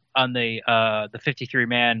about him on the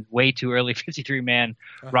 53-man, way too early 53-man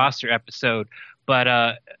roster episode,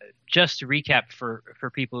 but just to recap for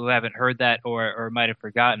people who haven't heard that or might have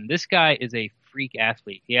forgotten, this guy is a freak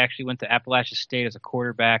athlete. He actually went to Appalachia State as a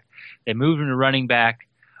quarterback. They moved him to running back.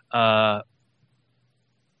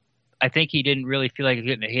 I think he didn't really feel like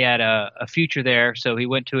he had a future there, so he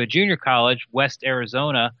went to a junior college, West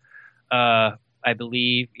Arizona, I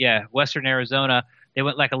believe. Yeah, Western Arizona. They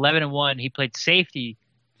went like 11-1. He played safety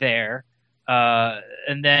there,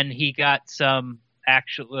 and then he got some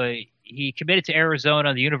he committed to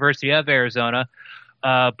Arizona, the University of Arizona,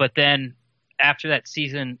 but then after that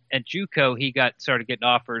season at JUCO, he started getting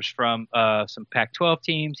offers from some Pac-12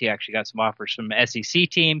 teams. He actually got some offers from SEC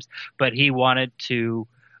teams, but he wanted to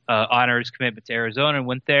honor his commitment to Arizona and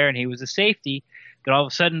went there, and he was a safety. Then all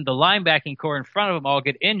of a sudden, the linebacking core in front of him all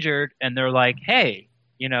get injured, and they're like, hey,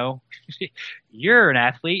 you're an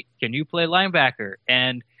athlete. Can you play linebacker?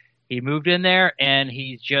 And he moved in there, and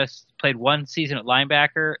he's just played one season at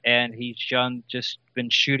linebacker, and he's just been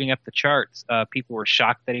shooting up the charts. People were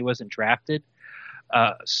shocked that he wasn't drafted.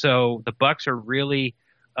 So the Bucs are really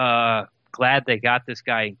glad they got this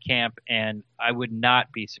guy in camp, and I would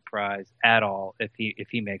not be surprised at all if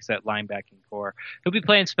he makes that linebacking core. He'll be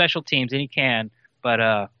playing special teams, and he can.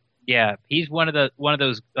 But he's one of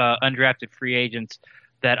those undrafted free agents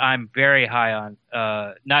that I'm very high on.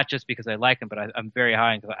 Not just because I like him, but I'm very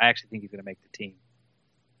high on because I actually think he's going to make the team.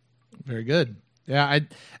 Very good. Yeah,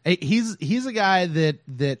 he's a guy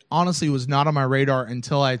that honestly was not on my radar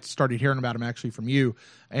until I started hearing about him actually from you,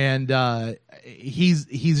 and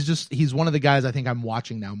he's one of the guys I think I'm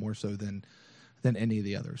watching now more so than any of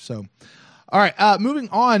the others. So, all right, moving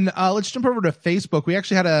on. Let's jump over to Facebook. We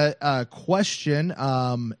actually had a question.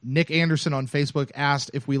 Nick Anderson on Facebook asked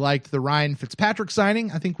if we liked the Ryan Fitzpatrick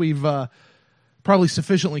signing. I think we've probably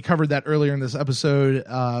sufficiently covered that earlier in this episode,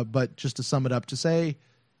 but just to sum it up, to say,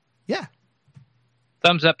 yeah.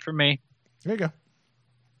 Thumbs up for me. There you go.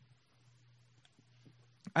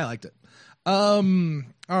 I liked it. All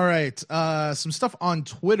right. Some stuff on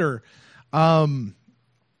Twitter. Man,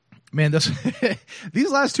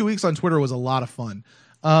 these last 2 weeks on Twitter was a lot of fun.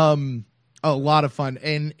 A lot of fun.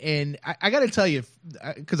 And I got to tell you,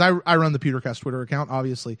 because I run the Pewtercast Twitter account,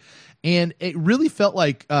 obviously, and it really felt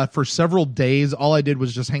like for several days, all I did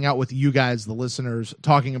was just hang out with you guys, the listeners,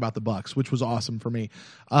 talking about the Bucs, which was awesome for me.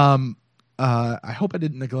 I hope I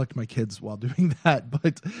didn't neglect my kids while doing that,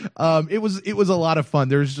 but it was a lot of fun.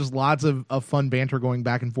 There's just lots of fun banter going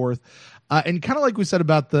back and forth, and kind of like we said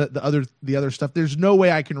about the other stuff. There's no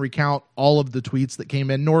way I can recount all of the tweets that came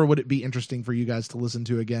in, nor would it be interesting for you guys to listen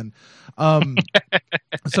to again.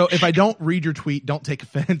 So if I don't read your tweet, don't take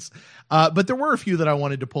offense. But there were a few that I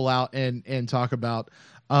wanted to pull out and talk about.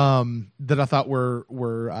 That I thought were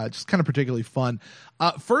just kind of particularly fun.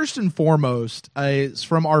 First and foremost, is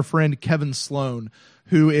from our friend Kevin Sloan,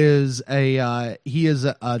 who is an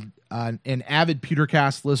avid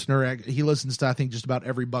Pewtercast listener. He listens to, I think, just about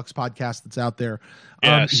every Bucs podcast that's out there.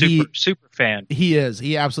 Yeah, super fan. He is.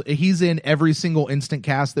 He's in every single instant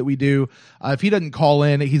cast that we do. If he doesn't call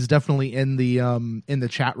in, he's definitely in the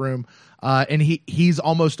chat room. And he's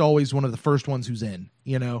almost always one of the first ones who's in.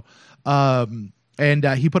 And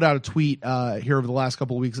he put out a tweet here over the last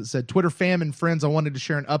couple of weeks that said, "Twitter fam and friends, I wanted to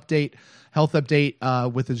share an health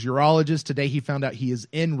update with his urologist. Today he found out he is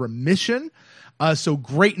in remission. So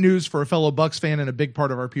great news for a fellow Bucs fan and a big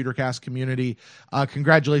part of our Pewtercast community.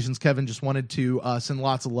 Congratulations, Kevin. Just wanted to send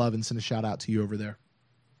lots of love and send a shout out to you over there."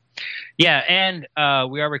 Yeah, and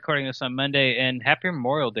we are recording this on Monday, and happy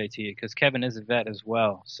Memorial Day to you, because Kevin is a vet as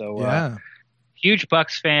well. So Yeah. huge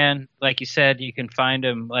Bucks fan. Like you said, you can find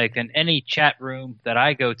him like in any chat room that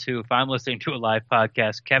I go to. If I'm listening to a live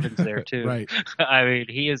podcast, Kevin's there too. Right. I mean,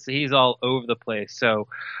 he's all over the place. So,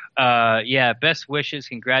 yeah, best wishes,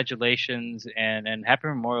 congratulations, and happy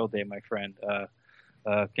Memorial Day, my friend.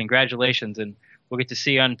 Congratulations, and we'll get to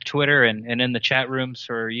see you on Twitter and in the chat rooms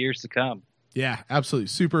for years to come. Yeah, absolutely.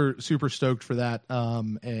 Super, super stoked for that,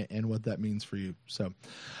 and what that means for you. So,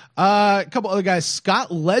 a couple other guys.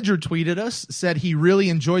 Scott Ledger tweeted us, said he really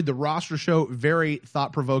enjoyed the roster show. Very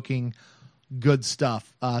thought-provoking, good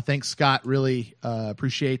stuff. Thanks, Scott. Really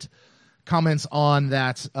appreciate comments on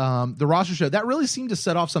that. The roster show, that really seemed to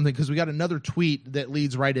set off something, because we got another tweet that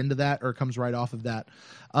leads right into that, or comes right off of that,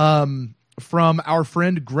 from our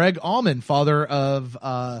friend Greg Allman, father of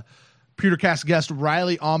Pewtercast guest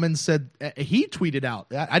Riley Almond. Said he tweeted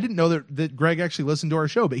out, I didn't know that Greg actually listened to our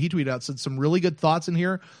show, but he tweeted out, said some really good thoughts in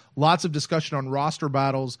here, lots of discussion on roster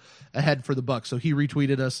battles ahead for the Bucks. So he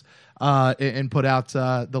retweeted us and put out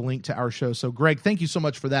the link to our show. So Greg, thank you so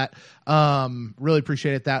much for that. Really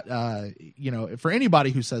appreciate that. For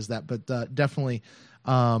anybody who says that, but definitely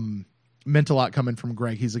meant a lot coming from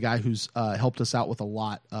Greg. He's a guy who's helped us out with a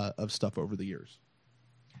lot of stuff over the years.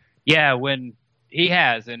 Yeah, when he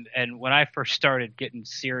has, and when I first started getting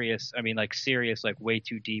serious, I mean, like serious, like way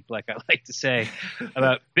too deep, like I like to say,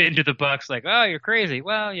 about into the Bucks, like, oh, you're crazy.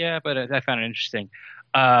 Well, yeah, but I found it interesting.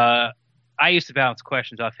 I used to bounce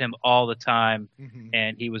questions off him all the time,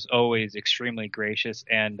 and he was always extremely gracious,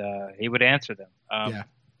 and he would answer them.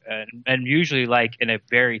 And usually like in a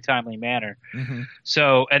very timely manner.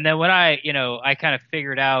 So, and then when I kind of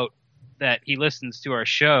figured out that he listens to our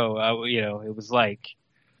show, it was like,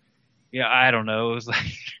 I don't know. It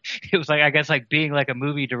was like, I guess, like being like a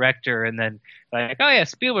movie director, and then like, oh yeah,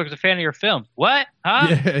 Spielberg's a fan of your film. What?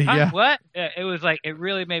 Huh? Yeah. What? It was like, it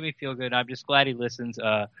really made me feel good. I'm just glad he listens.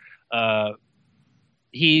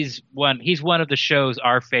 He's one of the shows,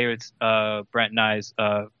 our favorites, Brent and I's,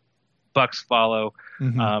 Bucks follow.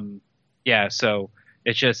 So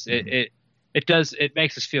it's just, it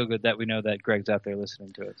makes us feel good that we know that Greg's out there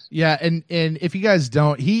listening to us. Yeah, and if you guys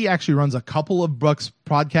don't, he actually runs a couple of Bucks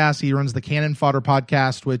podcasts. He runs the Cannon Fodder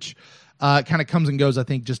podcast, which kind of comes and goes, I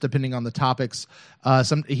think, just depending on the topics.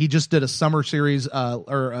 He just did a summer series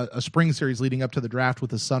or a spring series leading up to the draft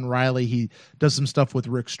with his son Riley. He does some stuff with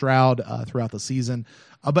Rick Stroud throughout the season.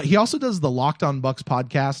 But he also does the Locked On Bucks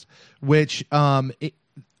podcast, which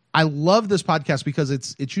I love this podcast because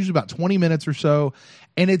it's usually about 20 minutes or so,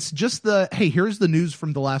 and it's just hey, here's the news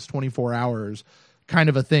from the last 24 hours kind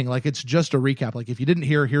of a thing. Like, it's just a recap. Like, if you didn't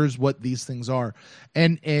hear, here's what these things are.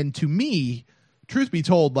 And to me, truth be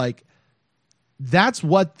told, like, that's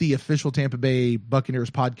what the official Tampa Bay Buccaneers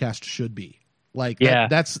podcast should be. Like,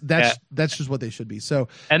 that's just what they should be. So,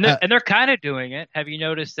 and they're kind of doing it. Have you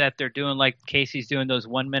noticed that they're doing, like, Casey's doing those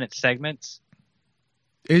 1-minute segments?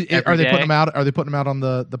 Are they putting them out? Are they putting them out on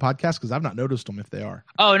the podcast? Because I've not noticed them if they are.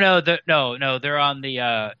 Oh no, they're on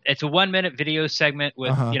the. It's a 1-minute video segment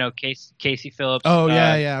with Casey Phillips. Oh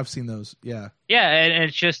yeah, I've seen those. Yeah, and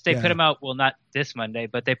it's just they put them out. Well, not this Monday,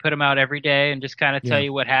 but they put them out every day and just kind of tell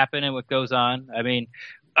you what happened and what goes on. I mean,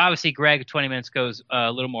 obviously, Greg 20 minutes goes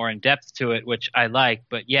a little more in depth to it, which I like.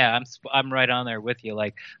 But yeah, I'm right on there with you.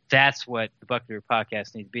 Like, that's what the Buccaneers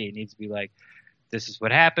podcast needs to be. It needs to be like, this is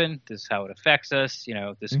what happened. This is how it affects us.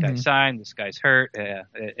 This guy signed. This guy's hurt. Yeah,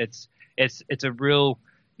 it's a real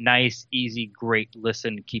nice, easy, great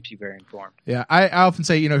listen. Keeps you very informed. Yeah, I often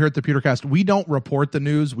say, here at the Pewtercast, we don't report the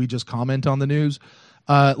news. We just comment on the news.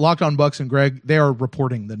 Locked On Bucks and Greg, they are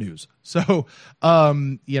reporting the news. So,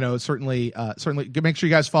 certainly make sure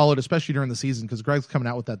you guys follow it, especially during the season, because Greg's coming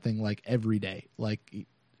out with that thing like every day. Like,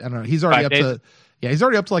 I don't know, he's already up to. Yeah, he's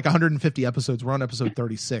already up to like 150 episodes. We're on episode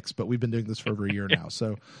 36, but we've been doing this for over a year now.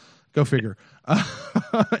 So go figure.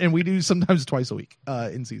 And we do sometimes twice a week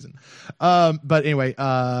in season. But anyway,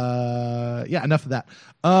 enough of that.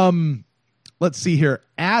 Let's see here.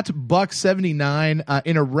 At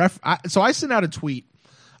Buck79 so I sent out a tweet.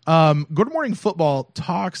 Good Morning Football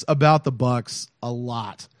talks about the Bucks a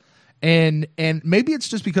lot. And maybe it's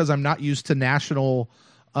just because I'm not used to national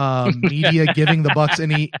media giving the Bucks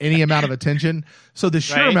any amount of attention, so the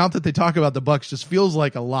sheer amount that they talk about the Bucks just feels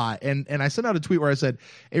like a lot. And I sent out a tweet where I said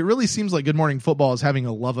it really seems like Good Morning Football is having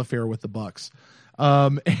a love affair with the Bucks.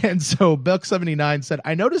 And so Buck79 said,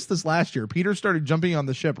 I noticed this last year. Peter started jumping on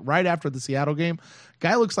the ship right after the Seattle game.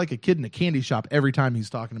 Guy looks like a kid in a candy shop every time he's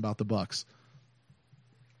talking about the Bucks.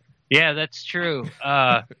 Yeah, that's true.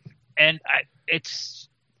 And it's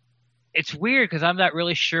weird because I'm not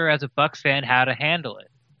really sure as a Bucks fan how to handle it.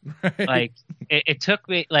 Right. Like it took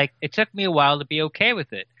me a while to be okay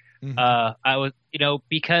with it. Mhm. I was,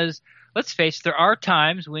 because let's face it, there are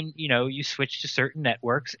times when, you switch to certain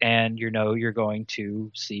networks and, you're going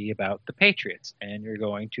to see about the Patriots and you're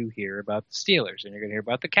going to hear about the Steelers and you're going to hear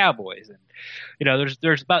about the Cowboys. And,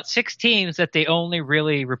 there's about 6 teams that they only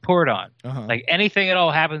really report on. Uh-huh. Like anything at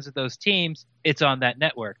all happens with those teams, it's on that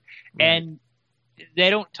network. Right. And they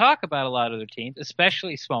don't talk about a lot of other teams,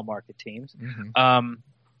 especially small market teams. Mhm.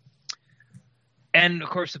 And of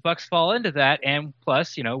course, the Bucs fall into that, and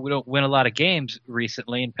plus, we don't win a lot of games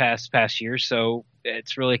recently in past years, so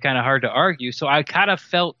it's really kind of hard to argue. So I kind of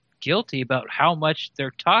felt guilty about how much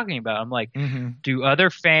they're talking about. I'm like, Mhm. do other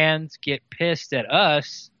fans get pissed at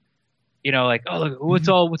us? Like, oh, look, what's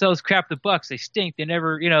all this crap? The Bucs, they stink. They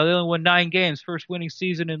never, they only won 9 games, first winning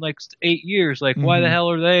season in like 8 years. Like, why the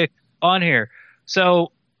hell are they on here?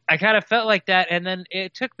 So I kind of felt like that, and then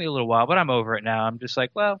it took me a little while, but I'm over it now. I'm just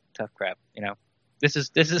like, well, tough crap, This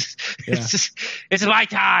is it's my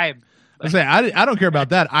time. I say I don't care about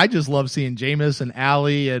that. I just love seeing Jameis and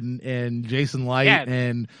Allie and Jason Light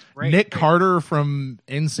and Nick Carter from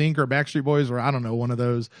NSYNC or Backstreet Boys or I don't know, one of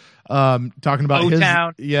those talking about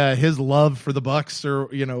his love for the Bucs or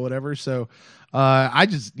whatever. So I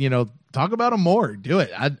just talk about them more. Do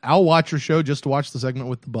it. I'll watch your show just to watch the segment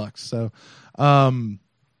with the Bucs. So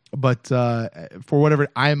but for whatever,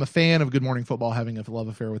 I am a fan of Good Morning Football having a love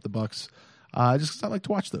affair with the Bucs. Just because I like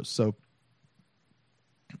to watch those. So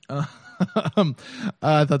I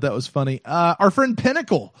thought that was funny. Our friend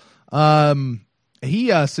Pinnacle, he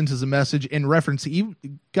sent us a message in reference. He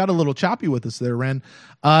got a little choppy with us there, Ren.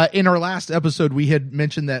 In our last episode, we had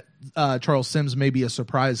mentioned that Charles Sims may be a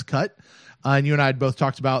surprise cut. And you and I had both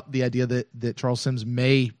talked about the idea that Charles Sims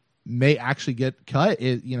may actually get cut,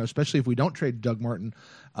 especially if we don't trade Doug Martin.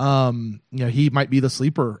 He might be the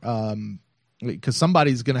sleeper, because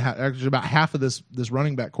somebody's going to have, actually about half of this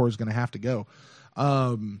running back core is going to have to go.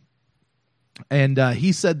 And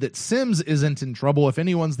he said that Sims isn't in trouble. If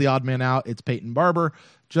anyone's the odd man out, it's Peyton Barber.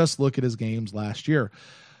 Just look at his games last year.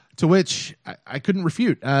 To which I couldn't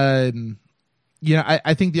refute. I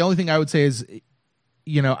think the only thing I would say is,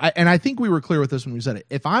 and I think we were clear with this when we said it.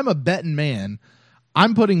 If I'm a betting man,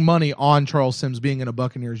 I'm putting money on Charles Sims being in a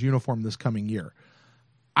Buccaneers uniform this coming year.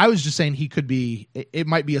 I was just saying it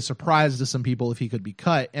might be a surprise to some people if he could be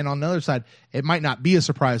cut. And on the other side, it might not be a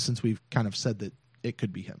surprise since we've kind of said that it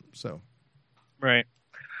could be him. So, right.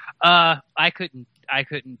 I couldn't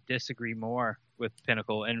disagree more with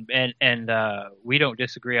Pinnacle, and we don't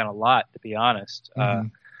disagree on a lot, to be honest. Mm-hmm.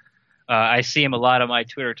 I see him a lot on my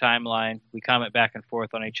Twitter timeline. We comment back and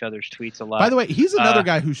forth on each other's tweets a lot. By the way, he's another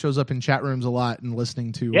guy who shows up in chat rooms a lot and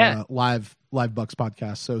listening to live Bucs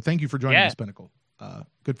podcasts. So thank you for joining us, Pinnacle.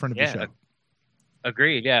 Good friend of the show.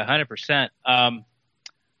 Agreed. Yeah, 100%.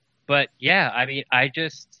 But yeah, I mean,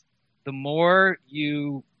 the more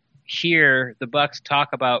you hear the Bucs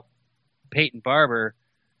talk about Peyton Barber,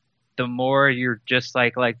 the more you're just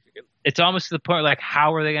like it's almost to the point like,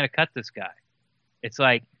 how are they going to cut this guy? It's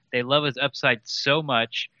like they love his upside so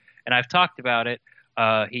much, and I've talked about it.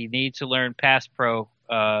 He needs to learn pass pro.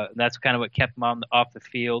 That's kind of what kept him off the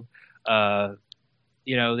field.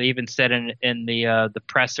 They even said in the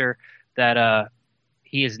presser that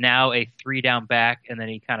he is now a 3-down back, and then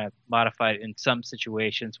he kind of modified it in some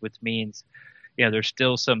situations, which means there's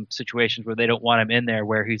still some situations where they don't want him in there,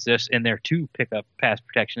 where he's just in there to pick up pass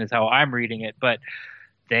protection is how I'm reading it. But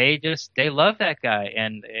they love that guy,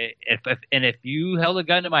 and if you held a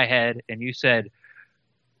gun to my head and you said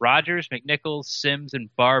Rodgers, McNichols, Sims,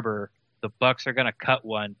 and Barber, the Bucs are going to cut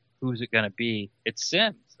one, who's it going to be? It's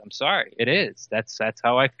Sims. I'm sorry, it is. That's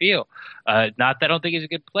how I feel. Not that I don't think he's a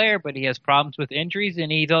good player, but he has problems with injuries,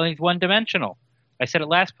 and he's only one-dimensional. I said it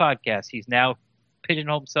last podcast. He's now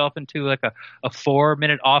pigeonholed himself into like a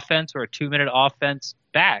 4-minute offense or a 2-minute offense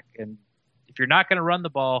back. And if you're not going to run the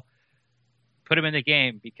ball, put him in the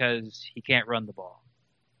game because he can't run the ball.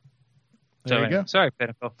 There you go. Sorry,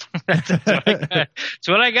 Pinnacle. That's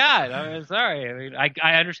what I got. I'm sorry. I mean,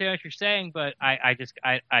 I understand what you're saying, but I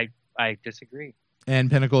disagree.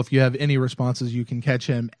 And Pinnacle, if you have any responses, you can catch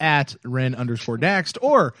him at Ren_Daxt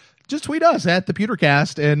or just tweet us at the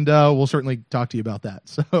Pewtercast, and we'll certainly talk to you about that.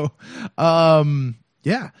 So,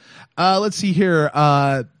 let's see here.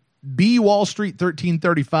 B Wall Street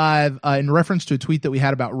 1335, in reference to a tweet that we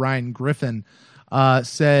had about Ryan Griffin,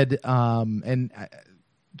 said, and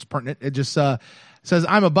it's pertinent. It just says,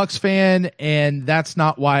 I'm a Bucs fan, and that's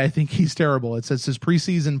not why I think he's terrible. It says his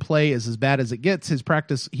preseason play is as bad as it gets.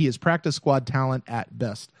 He is practice squad talent at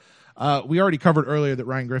best. We already covered earlier that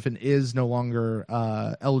Ryan Griffin is no longer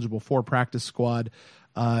eligible for practice squad.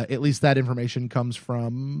 At least that information comes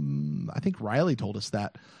from, I think Riley told us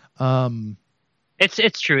that.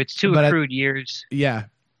 It's true. It's 2 accrued years. Yeah.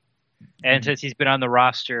 And since he's been on the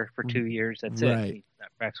roster for 2 years, that's right. it. He's not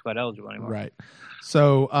practice squad eligible anymore. Right.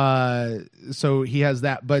 So he has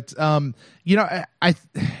that. But, I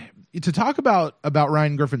to talk about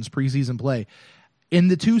Ryan Griffin's preseason play, in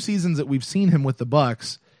the 2 seasons that we've seen him with the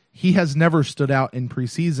Bucks, he has never stood out in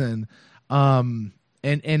preseason. And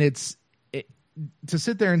it's to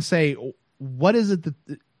sit there and say, what is it that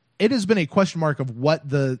it has been a question mark of what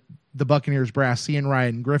the Buccaneers brass see in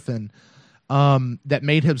Ryan Griffin, that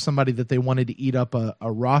made him somebody that they wanted to eat up a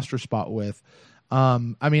roster spot with.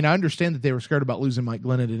 I mean, I understand that they were scared about losing Mike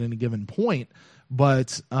Glennon at any given point,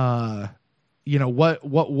 but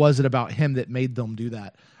what was it about him that made them do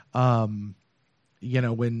that? When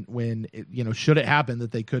it, should it happen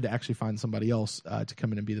that they could actually find somebody else to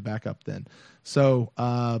come in and be the backup then. So,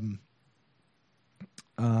 I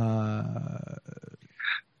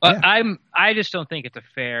just don't think it's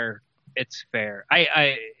fair.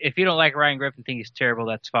 I if you don't like Ryan Griffin, think he's terrible,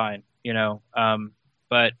 that's fine,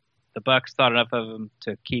 but the Bucs thought enough of him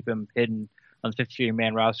to keep him hidden on the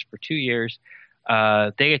 53-man roster for 2 years.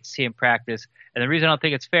 They get to see him practice. And the reason I don't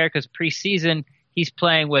think it's fair, because preseason, he's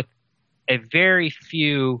playing with a very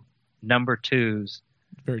few number 2s,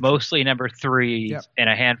 mostly number 3s, and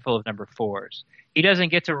a handful of number 4s. He doesn't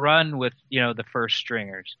get to run with, the first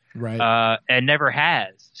stringers. Right. And never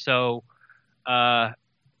has. So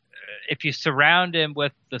if you surround him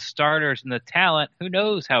with the starters and the talent, who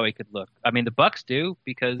knows how he could look? I mean, the Bucs do,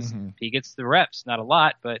 because he gets the reps, not a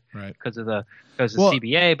lot, but because of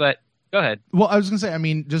CBA. But go ahead. Well, I was going to say, I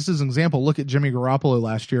mean, just as an example, look at Jimmy Garoppolo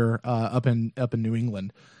last year up in New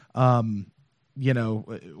England. With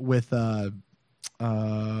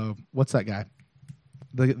what's that guy?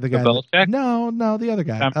 The guy. Belichick? No, the other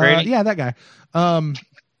guy. Tom Brady? Yeah, that guy.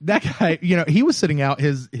 That guy. He was sitting out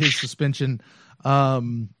his suspension.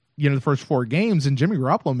 The first 4 games, and Jimmy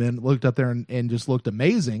Garoppolo looked up there and just looked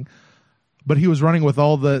amazing, but he was running with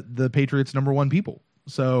all the Patriots' number 1 people.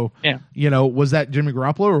 So, was that Jimmy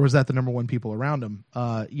Garoppolo or was that the number 1 people around him?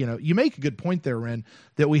 You make a good point there, Ren,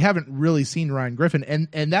 that we haven't really seen Ryan Griffin.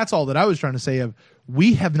 And that's all that I was trying to say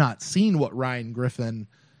we have not seen what Ryan Griffin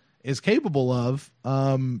is capable of,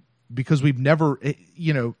 because we've never,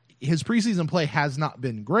 his preseason play has not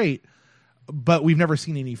been great, but we've never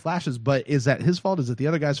seen any flashes. But is that his fault? Is it the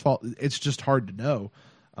other guy's fault? It's just hard to know,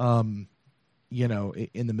 in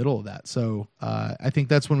the middle of that. So I think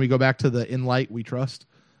that's when we go back to the in light we trust,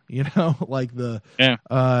 they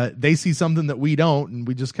see something that we don't, and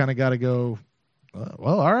we just kind of got to go,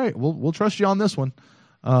 well, all right, we'll trust you on this one.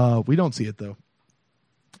 We don't see it though.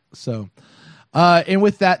 So, and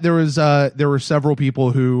with that, there were several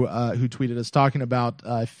people who tweeted us talking about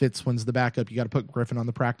Fitz when's the backup. You got to put Griffin on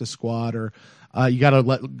the practice squad, or you got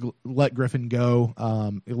to let Griffin go.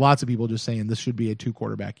 Lots of people just saying this should be a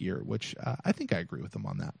 2-quarterback year, which I think I agree with them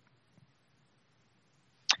on that.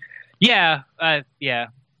 Yeah.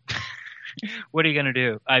 What are you going to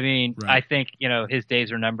do? I mean, right. I think, his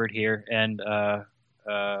days are numbered here, and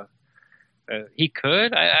he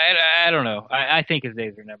could. I don't know. I think his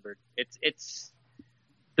days are numbered.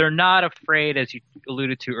 They're not afraid, as you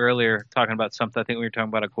alluded to earlier, talking about something. I think we were talking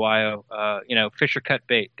about Aguayo. Fisher cut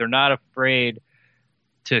bait. They're not afraid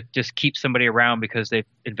to just keep somebody around because they've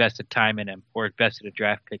invested time in him, or invested a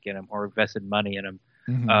draft pick in him, or invested money in him.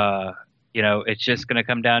 Mm-hmm. It's just going to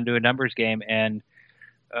come down to a numbers game, and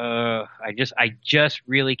I just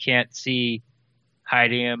really can't see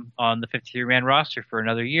hiding him on the 53-man roster for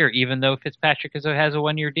another year, even though Fitzpatrick has a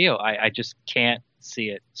 1-year deal. I just can't see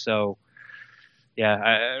it. So,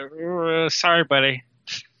 yeah, sorry, buddy.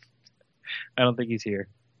 I don't think he's here.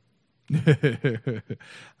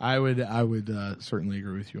 I would certainly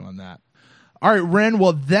agree with you on that. All right, Ren.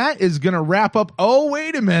 Well, that is going to wrap up. Oh,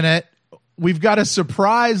 wait a minute. We've got a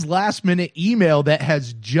surprise last-minute email that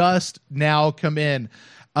has just now come in.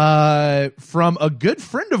 From a good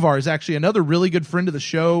friend of ours, actually, another really good friend of the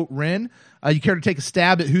show, Ren. You care to take a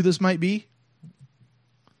stab at who this might be?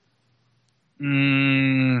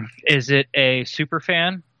 Is it a super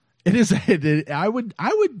fan? It is. I would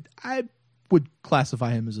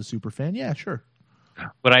classify him as a super fan. Yeah, sure.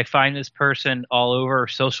 Would I find this person all over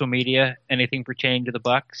social media? Anything pertaining to the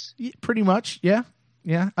Bucs? Yeah, pretty much. Yeah.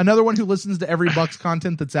 Another one who listens to every Bucs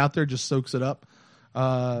content that's out there, just soaks it up.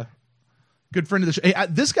 Good friend of the show. Hey,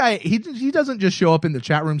 this guy, he doesn't just show up in the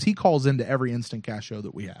chat rooms. He calls into every Instant Cast show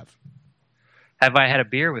that we have. Have I had a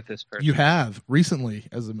beer with this person? You have, recently,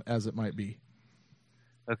 as it might be.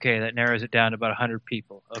 Okay, that narrows it down to about 100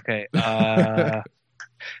 people. Okay.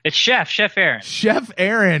 It's Chef Aaron. Chef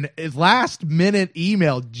Aaron, his last minute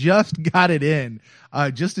email, just got it in,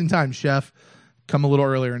 just in time. Chef, come a little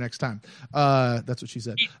earlier next time. That's what she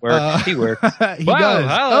said. He works. He Wow, does.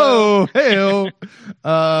 hello.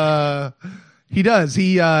 Oh, hey. He does.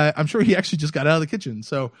 I'm sure he actually just got out of the kitchen.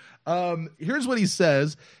 So, here's what he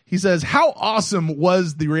says. He says, "How awesome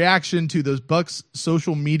was the reaction to those Bucks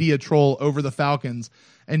social media troll over the Falcons?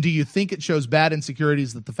 And do you think it shows bad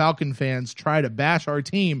insecurities that the Falcon fans try to bash our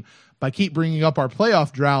team by keep bringing up our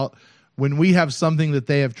playoff drought when we have something that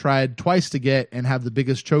they have tried twice to get and have the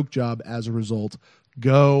biggest choke job as a result?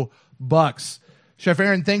 Go Bucks." Chef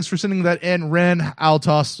Aaron, thanks for sending that in. Ren, I'll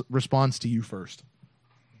toss response to you first.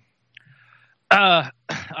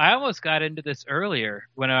 I almost got into this earlier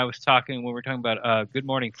when we were talking about Good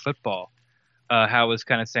Morning Football. How I was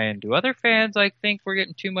kind of saying, do other fans think we're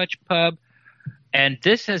getting too much pub? And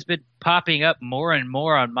this has been popping up more and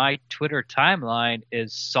more on my Twitter timeline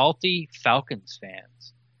is salty Falcons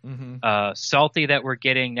fans. Mm-hmm. Salty that we're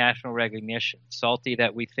getting national recognition. Salty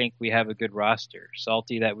that we think we have a good roster.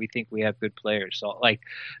 Salty that we think we have good players. So,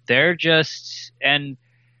 they're just – and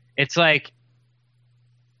it's like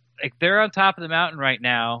they're on top of the mountain right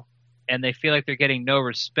now and they feel like they're getting no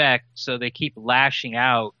respect, so they keep lashing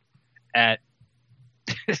out at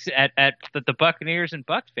the Buccaneers and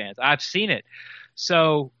Bucs fans. I've seen it.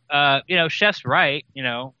 So, Chef's right.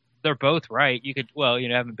 They're both right. You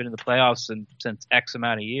haven't been in the playoffs since X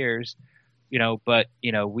amount of years, but,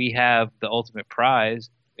 we have the ultimate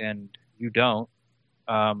prize and you don't.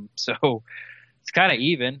 So it's kind of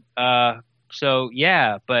even. But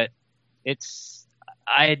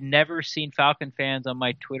I had never seen Falcon fans on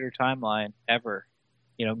my Twitter timeline ever.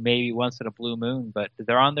 Maybe once in a blue moon, but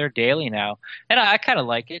they're on there daily now. And I kind of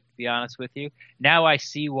like it, to be honest with you. Now I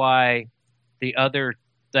see why the other,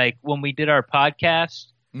 when we did our podcast,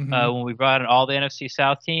 when we brought in all the NFC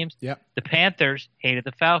South teams, yep. The Panthers hated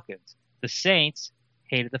the Falcons. The Saints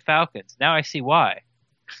hated the Falcons. Now I see why.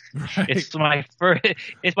 Right. It's my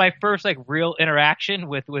first real interaction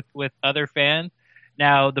with other fans.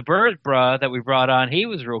 Now the Bird Bruh that we brought on, he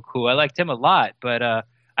was real cool. I liked him a lot, but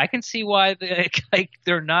I can see why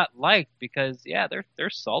they're not liked because they're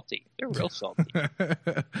salty. They're real salty.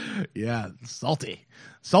 Yeah, salty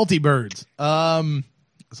birds.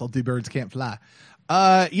 Salty birds can't fly.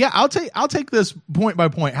 I'll take this point by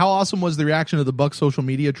point. How awesome was the reaction of the Bucs social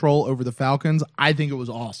media troll over the Falcons? I think it was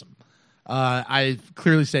awesome. I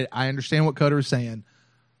clearly said I understand what Coder is saying.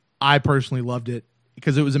 I personally loved it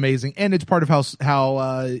because it was amazing, and it's part of how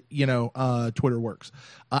Twitter works.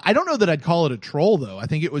 I don't know that I'd call it a troll though. I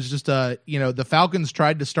think it was just the Falcons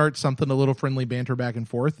tried to start something, a little friendly banter back and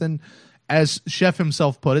forth, and as Chef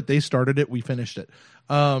himself put it, they started it, we finished it.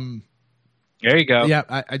 There you go. Yeah,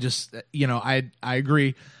 I just I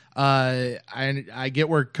agree. I get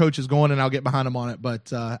where Coach is going, and I'll get behind him on it,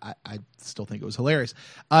 but I still think it was hilarious.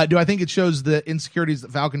 Do I think it shows the insecurities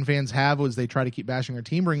that Falcon fans have as they try to keep bashing our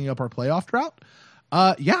team, bringing up our playoff drought?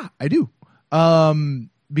 Yeah, I do.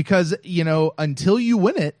 Because until you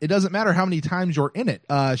win it, it doesn't matter how many times you're in it.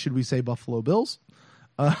 Should we say Buffalo Bills?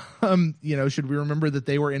 Should we remember that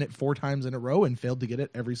they were in it 4 times in a row and failed to get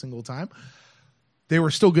it every single time? They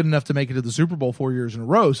were still good enough to make it to the Super Bowl 4 years in a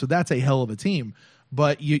row, so that's a hell of a team.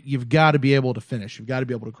 But you've got to be able to finish. You've got to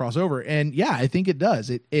be able to cross over, and yeah, I think it does.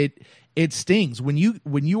 It stings when you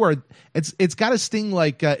are. It's got to sting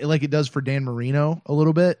like it does for Dan Marino a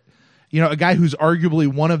little bit. A guy who's arguably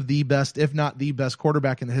one of the best, if not the best,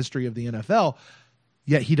 quarterback in the history of the NFL.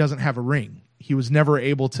 Yet he doesn't have a ring. He was never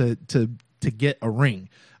able to get a ring.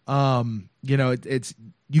 It's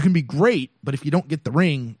you can be great, but if you don't get the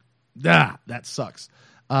ring, that sucks.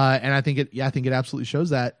 And I think it absolutely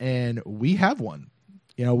shows that, and we have one.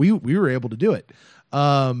 We were able to do it.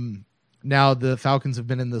 Now the Falcons have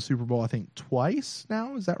been in the Super Bowl, I think, twice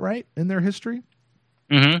now. Is that right in their history?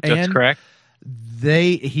 Mm-hmm, that's correct.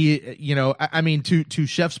 To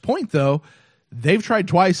Chef's point though, they've tried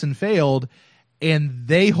twice and failed, and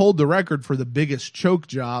they hold the record for the biggest choke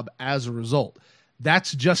job as a result.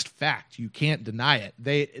 That's just fact. You can't deny it.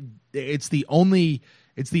 It's the only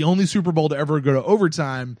Super Bowl to ever go to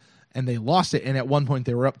overtime, and they lost it. And at one point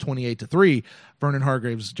they were up 28-3. Vernon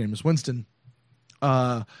Hargreaves, Jameis Winston.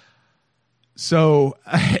 I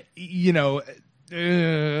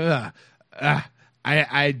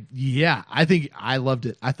think I loved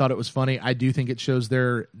it. I thought it was funny. I do think it shows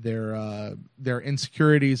their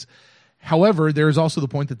insecurities. However, there is also the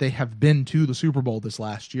point that they have been to the Super Bowl this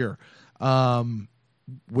last year,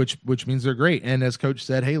 which means they're great. And as Coach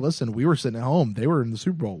said, hey, listen, we were sitting at home. They were in the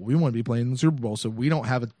Super Bowl. We want to be playing in the Super Bowl, so we don't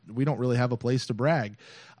really have a place to brag.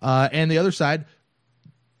 And the other side,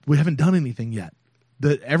 we haven't done anything yet.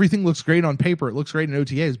 everything looks great on paper. It looks great in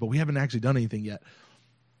OTAs, but we haven't actually done anything yet.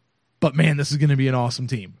 But man, this is going to be an awesome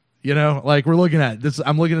team. You know, like we're looking at this.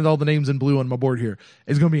 I'm looking at all the names in blue on my board here.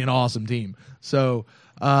 It's going to be an awesome team. So,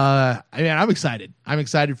 I'm excited. I'm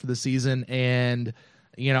excited for the season. And,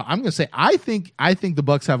 you know, I'm going to say, I think the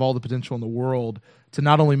Bucks have all the potential in the world to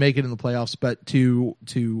not only make it in the playoffs, but to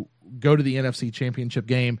go to the NFC Championship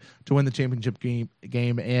game, to win the championship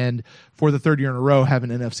game, and for the third year in a row, have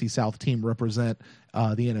an NFC South team represent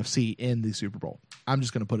the NFC in the Super Bowl. I'm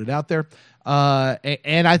just going to put it out there.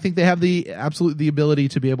 And I think they have the ability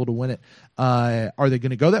to be able to win it. Are they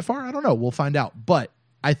going to go that far? I don't know. We'll find out. But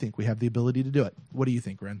I think we have the ability to do it. What do you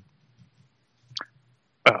think, Ren?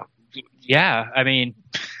 Yeah, I mean,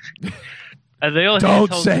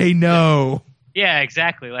 don't say no. Yeah,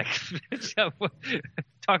 exactly. Like,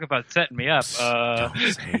 talk about setting me up.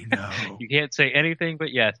 Don't say no. You can't say anything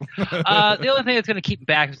but yes. The only thing that's going to keep them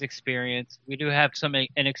back is experience. We do have some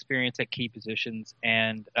inexperience at key positions,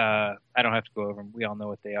 and I don't have to go over them. We all know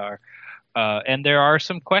what they are. And there are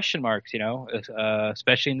some question marks, you know,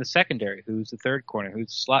 especially in the secondary. Who's the third corner? Who's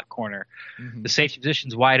the slot corner? Mm-hmm. The safety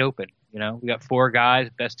position's wide open. You know, we got 4 guys.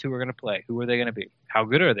 Best 2 are going to play. Who are they going to be? How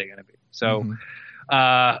good are they going to be? So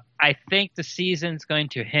I think the season's going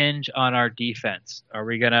to hinge on our defense. Are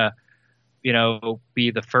we going to, you know,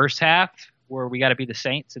 be the first half where we got to be the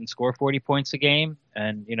Saints and score 40 points a game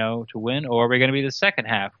and, you know, to win? Or are we going to be the second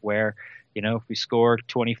half where, you know, if we score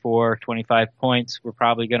 24, 25 points, we're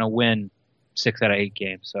probably going to win 6 out of 8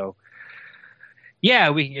 games. So, yeah,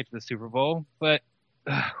 we can get to the Super Bowl, but,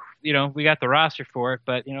 you know, we got the roster for it.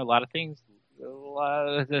 But, you know, a lot of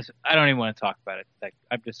this, I don't even want to talk about it. Like,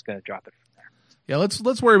 I'm just going to drop it from there. Yeah,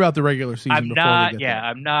 let's worry about the regular season.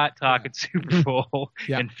 I'm not talking Super Bowl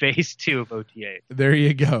in phase 2 of OTA. There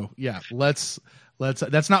you go. Yeah, let's.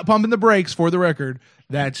 That's not pumping the brakes for the record.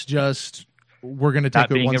 That's just we're going to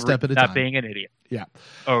take it one step at a time. Not being an idiot. Yeah.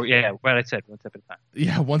 Oh, yeah. What I said, one step at a time.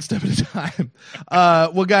 Yeah, one step at a time.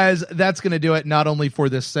 Well, guys, that's going to do it, not only for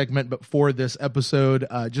this segment, but for this episode.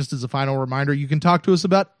 Just as a final reminder, you can talk to us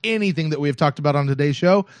about anything that we have talked about on today's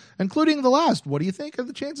show, including the last. What do you think of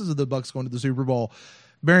the chances of the Bucks going to the Super Bowl?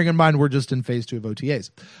 Bearing in mind, we're just in phase 2 of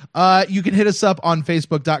OTAs. You can hit us up on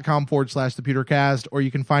Facebook.com/ThePeterCast, or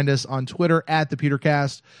you can find us on Twitter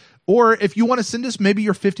 @ThePeterCast. Or if you want to send us maybe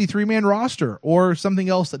your 53-man roster or something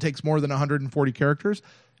else that takes more than 140 characters,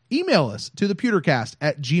 email us to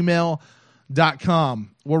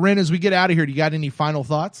thepewtercast@gmail.com. Well, Ren, as we get out of here, do you got any final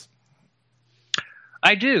thoughts?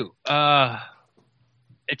 I do.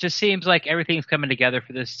 It just seems like everything's coming together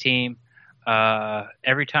for this team.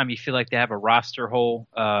 Every time you feel like they have a roster hole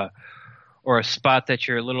or a spot that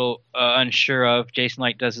you're a little unsure of, Jason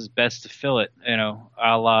Light does his best to fill it, you know,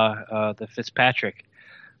 a la the Fitzpatrick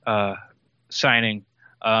signing.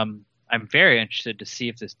 I'm very interested to see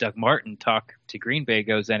if this Doug Martin talk to Green Bay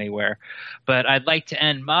goes anywhere. But I'd like to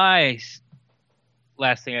end my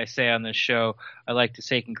last thing I say on this show. I'd like to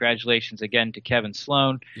say congratulations again to Kevin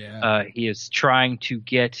Sloan. Yeah. He is trying to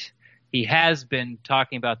get – he has been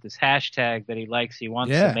talking about this hashtag that he likes. He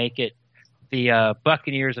wants to make it the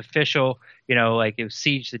Buccaneers official, you know, like it was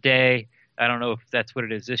Siege the Day. I don't know if that's what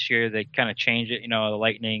it is this year. They kind of change it, you know, the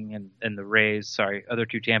Lightning and the Rays, other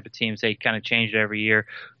 2 Tampa teams, they kind of change it every year.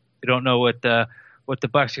 We don't know what the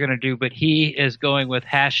Bucks are going to do, but he is going with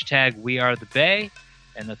hashtag We Are the Bay,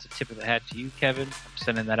 and that's a tip of the hat to you, Kevin. I'm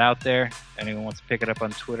sending that out there. Anyone wants to pick it up on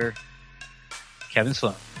Twitter, Kevin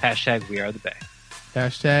Sloan, hashtag We Are the Bay.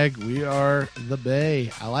 Hashtag We Are the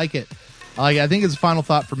Bay. I like it. I think it's a final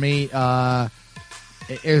thought for me.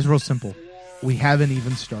 It is real simple. We haven't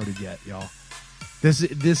even started yet, y'all. This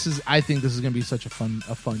is. I think this is going to be such a fun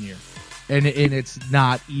year, and it's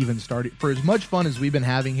not even started. For as much fun as we've been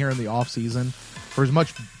having here in the off season, for as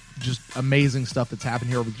much just amazing stuff that's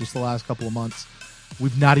happened here over just the last couple of months,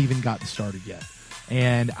 we've not even gotten started yet,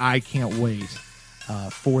 and I can't wait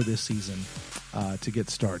for this season to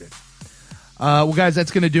get started. Well, guys,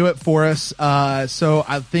 that's going to do it for us. So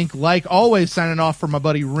I think, like always, signing off for my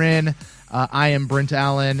buddy Ren. I am Brent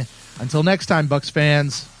Allen. Until next time, Bucks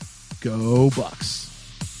fans, go Bucks.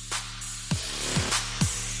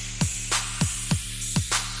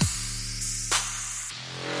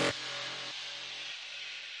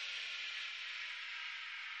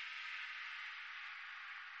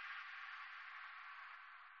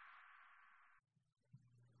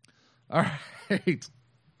 All right.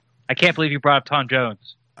 I can't believe you brought up Tom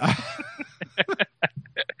Jones.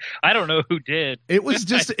 I don't know who did. It was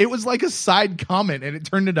like a side comment, and it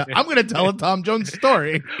turned into, I'm going to tell a Tom Jones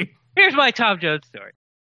story. Here's my Tom Jones story.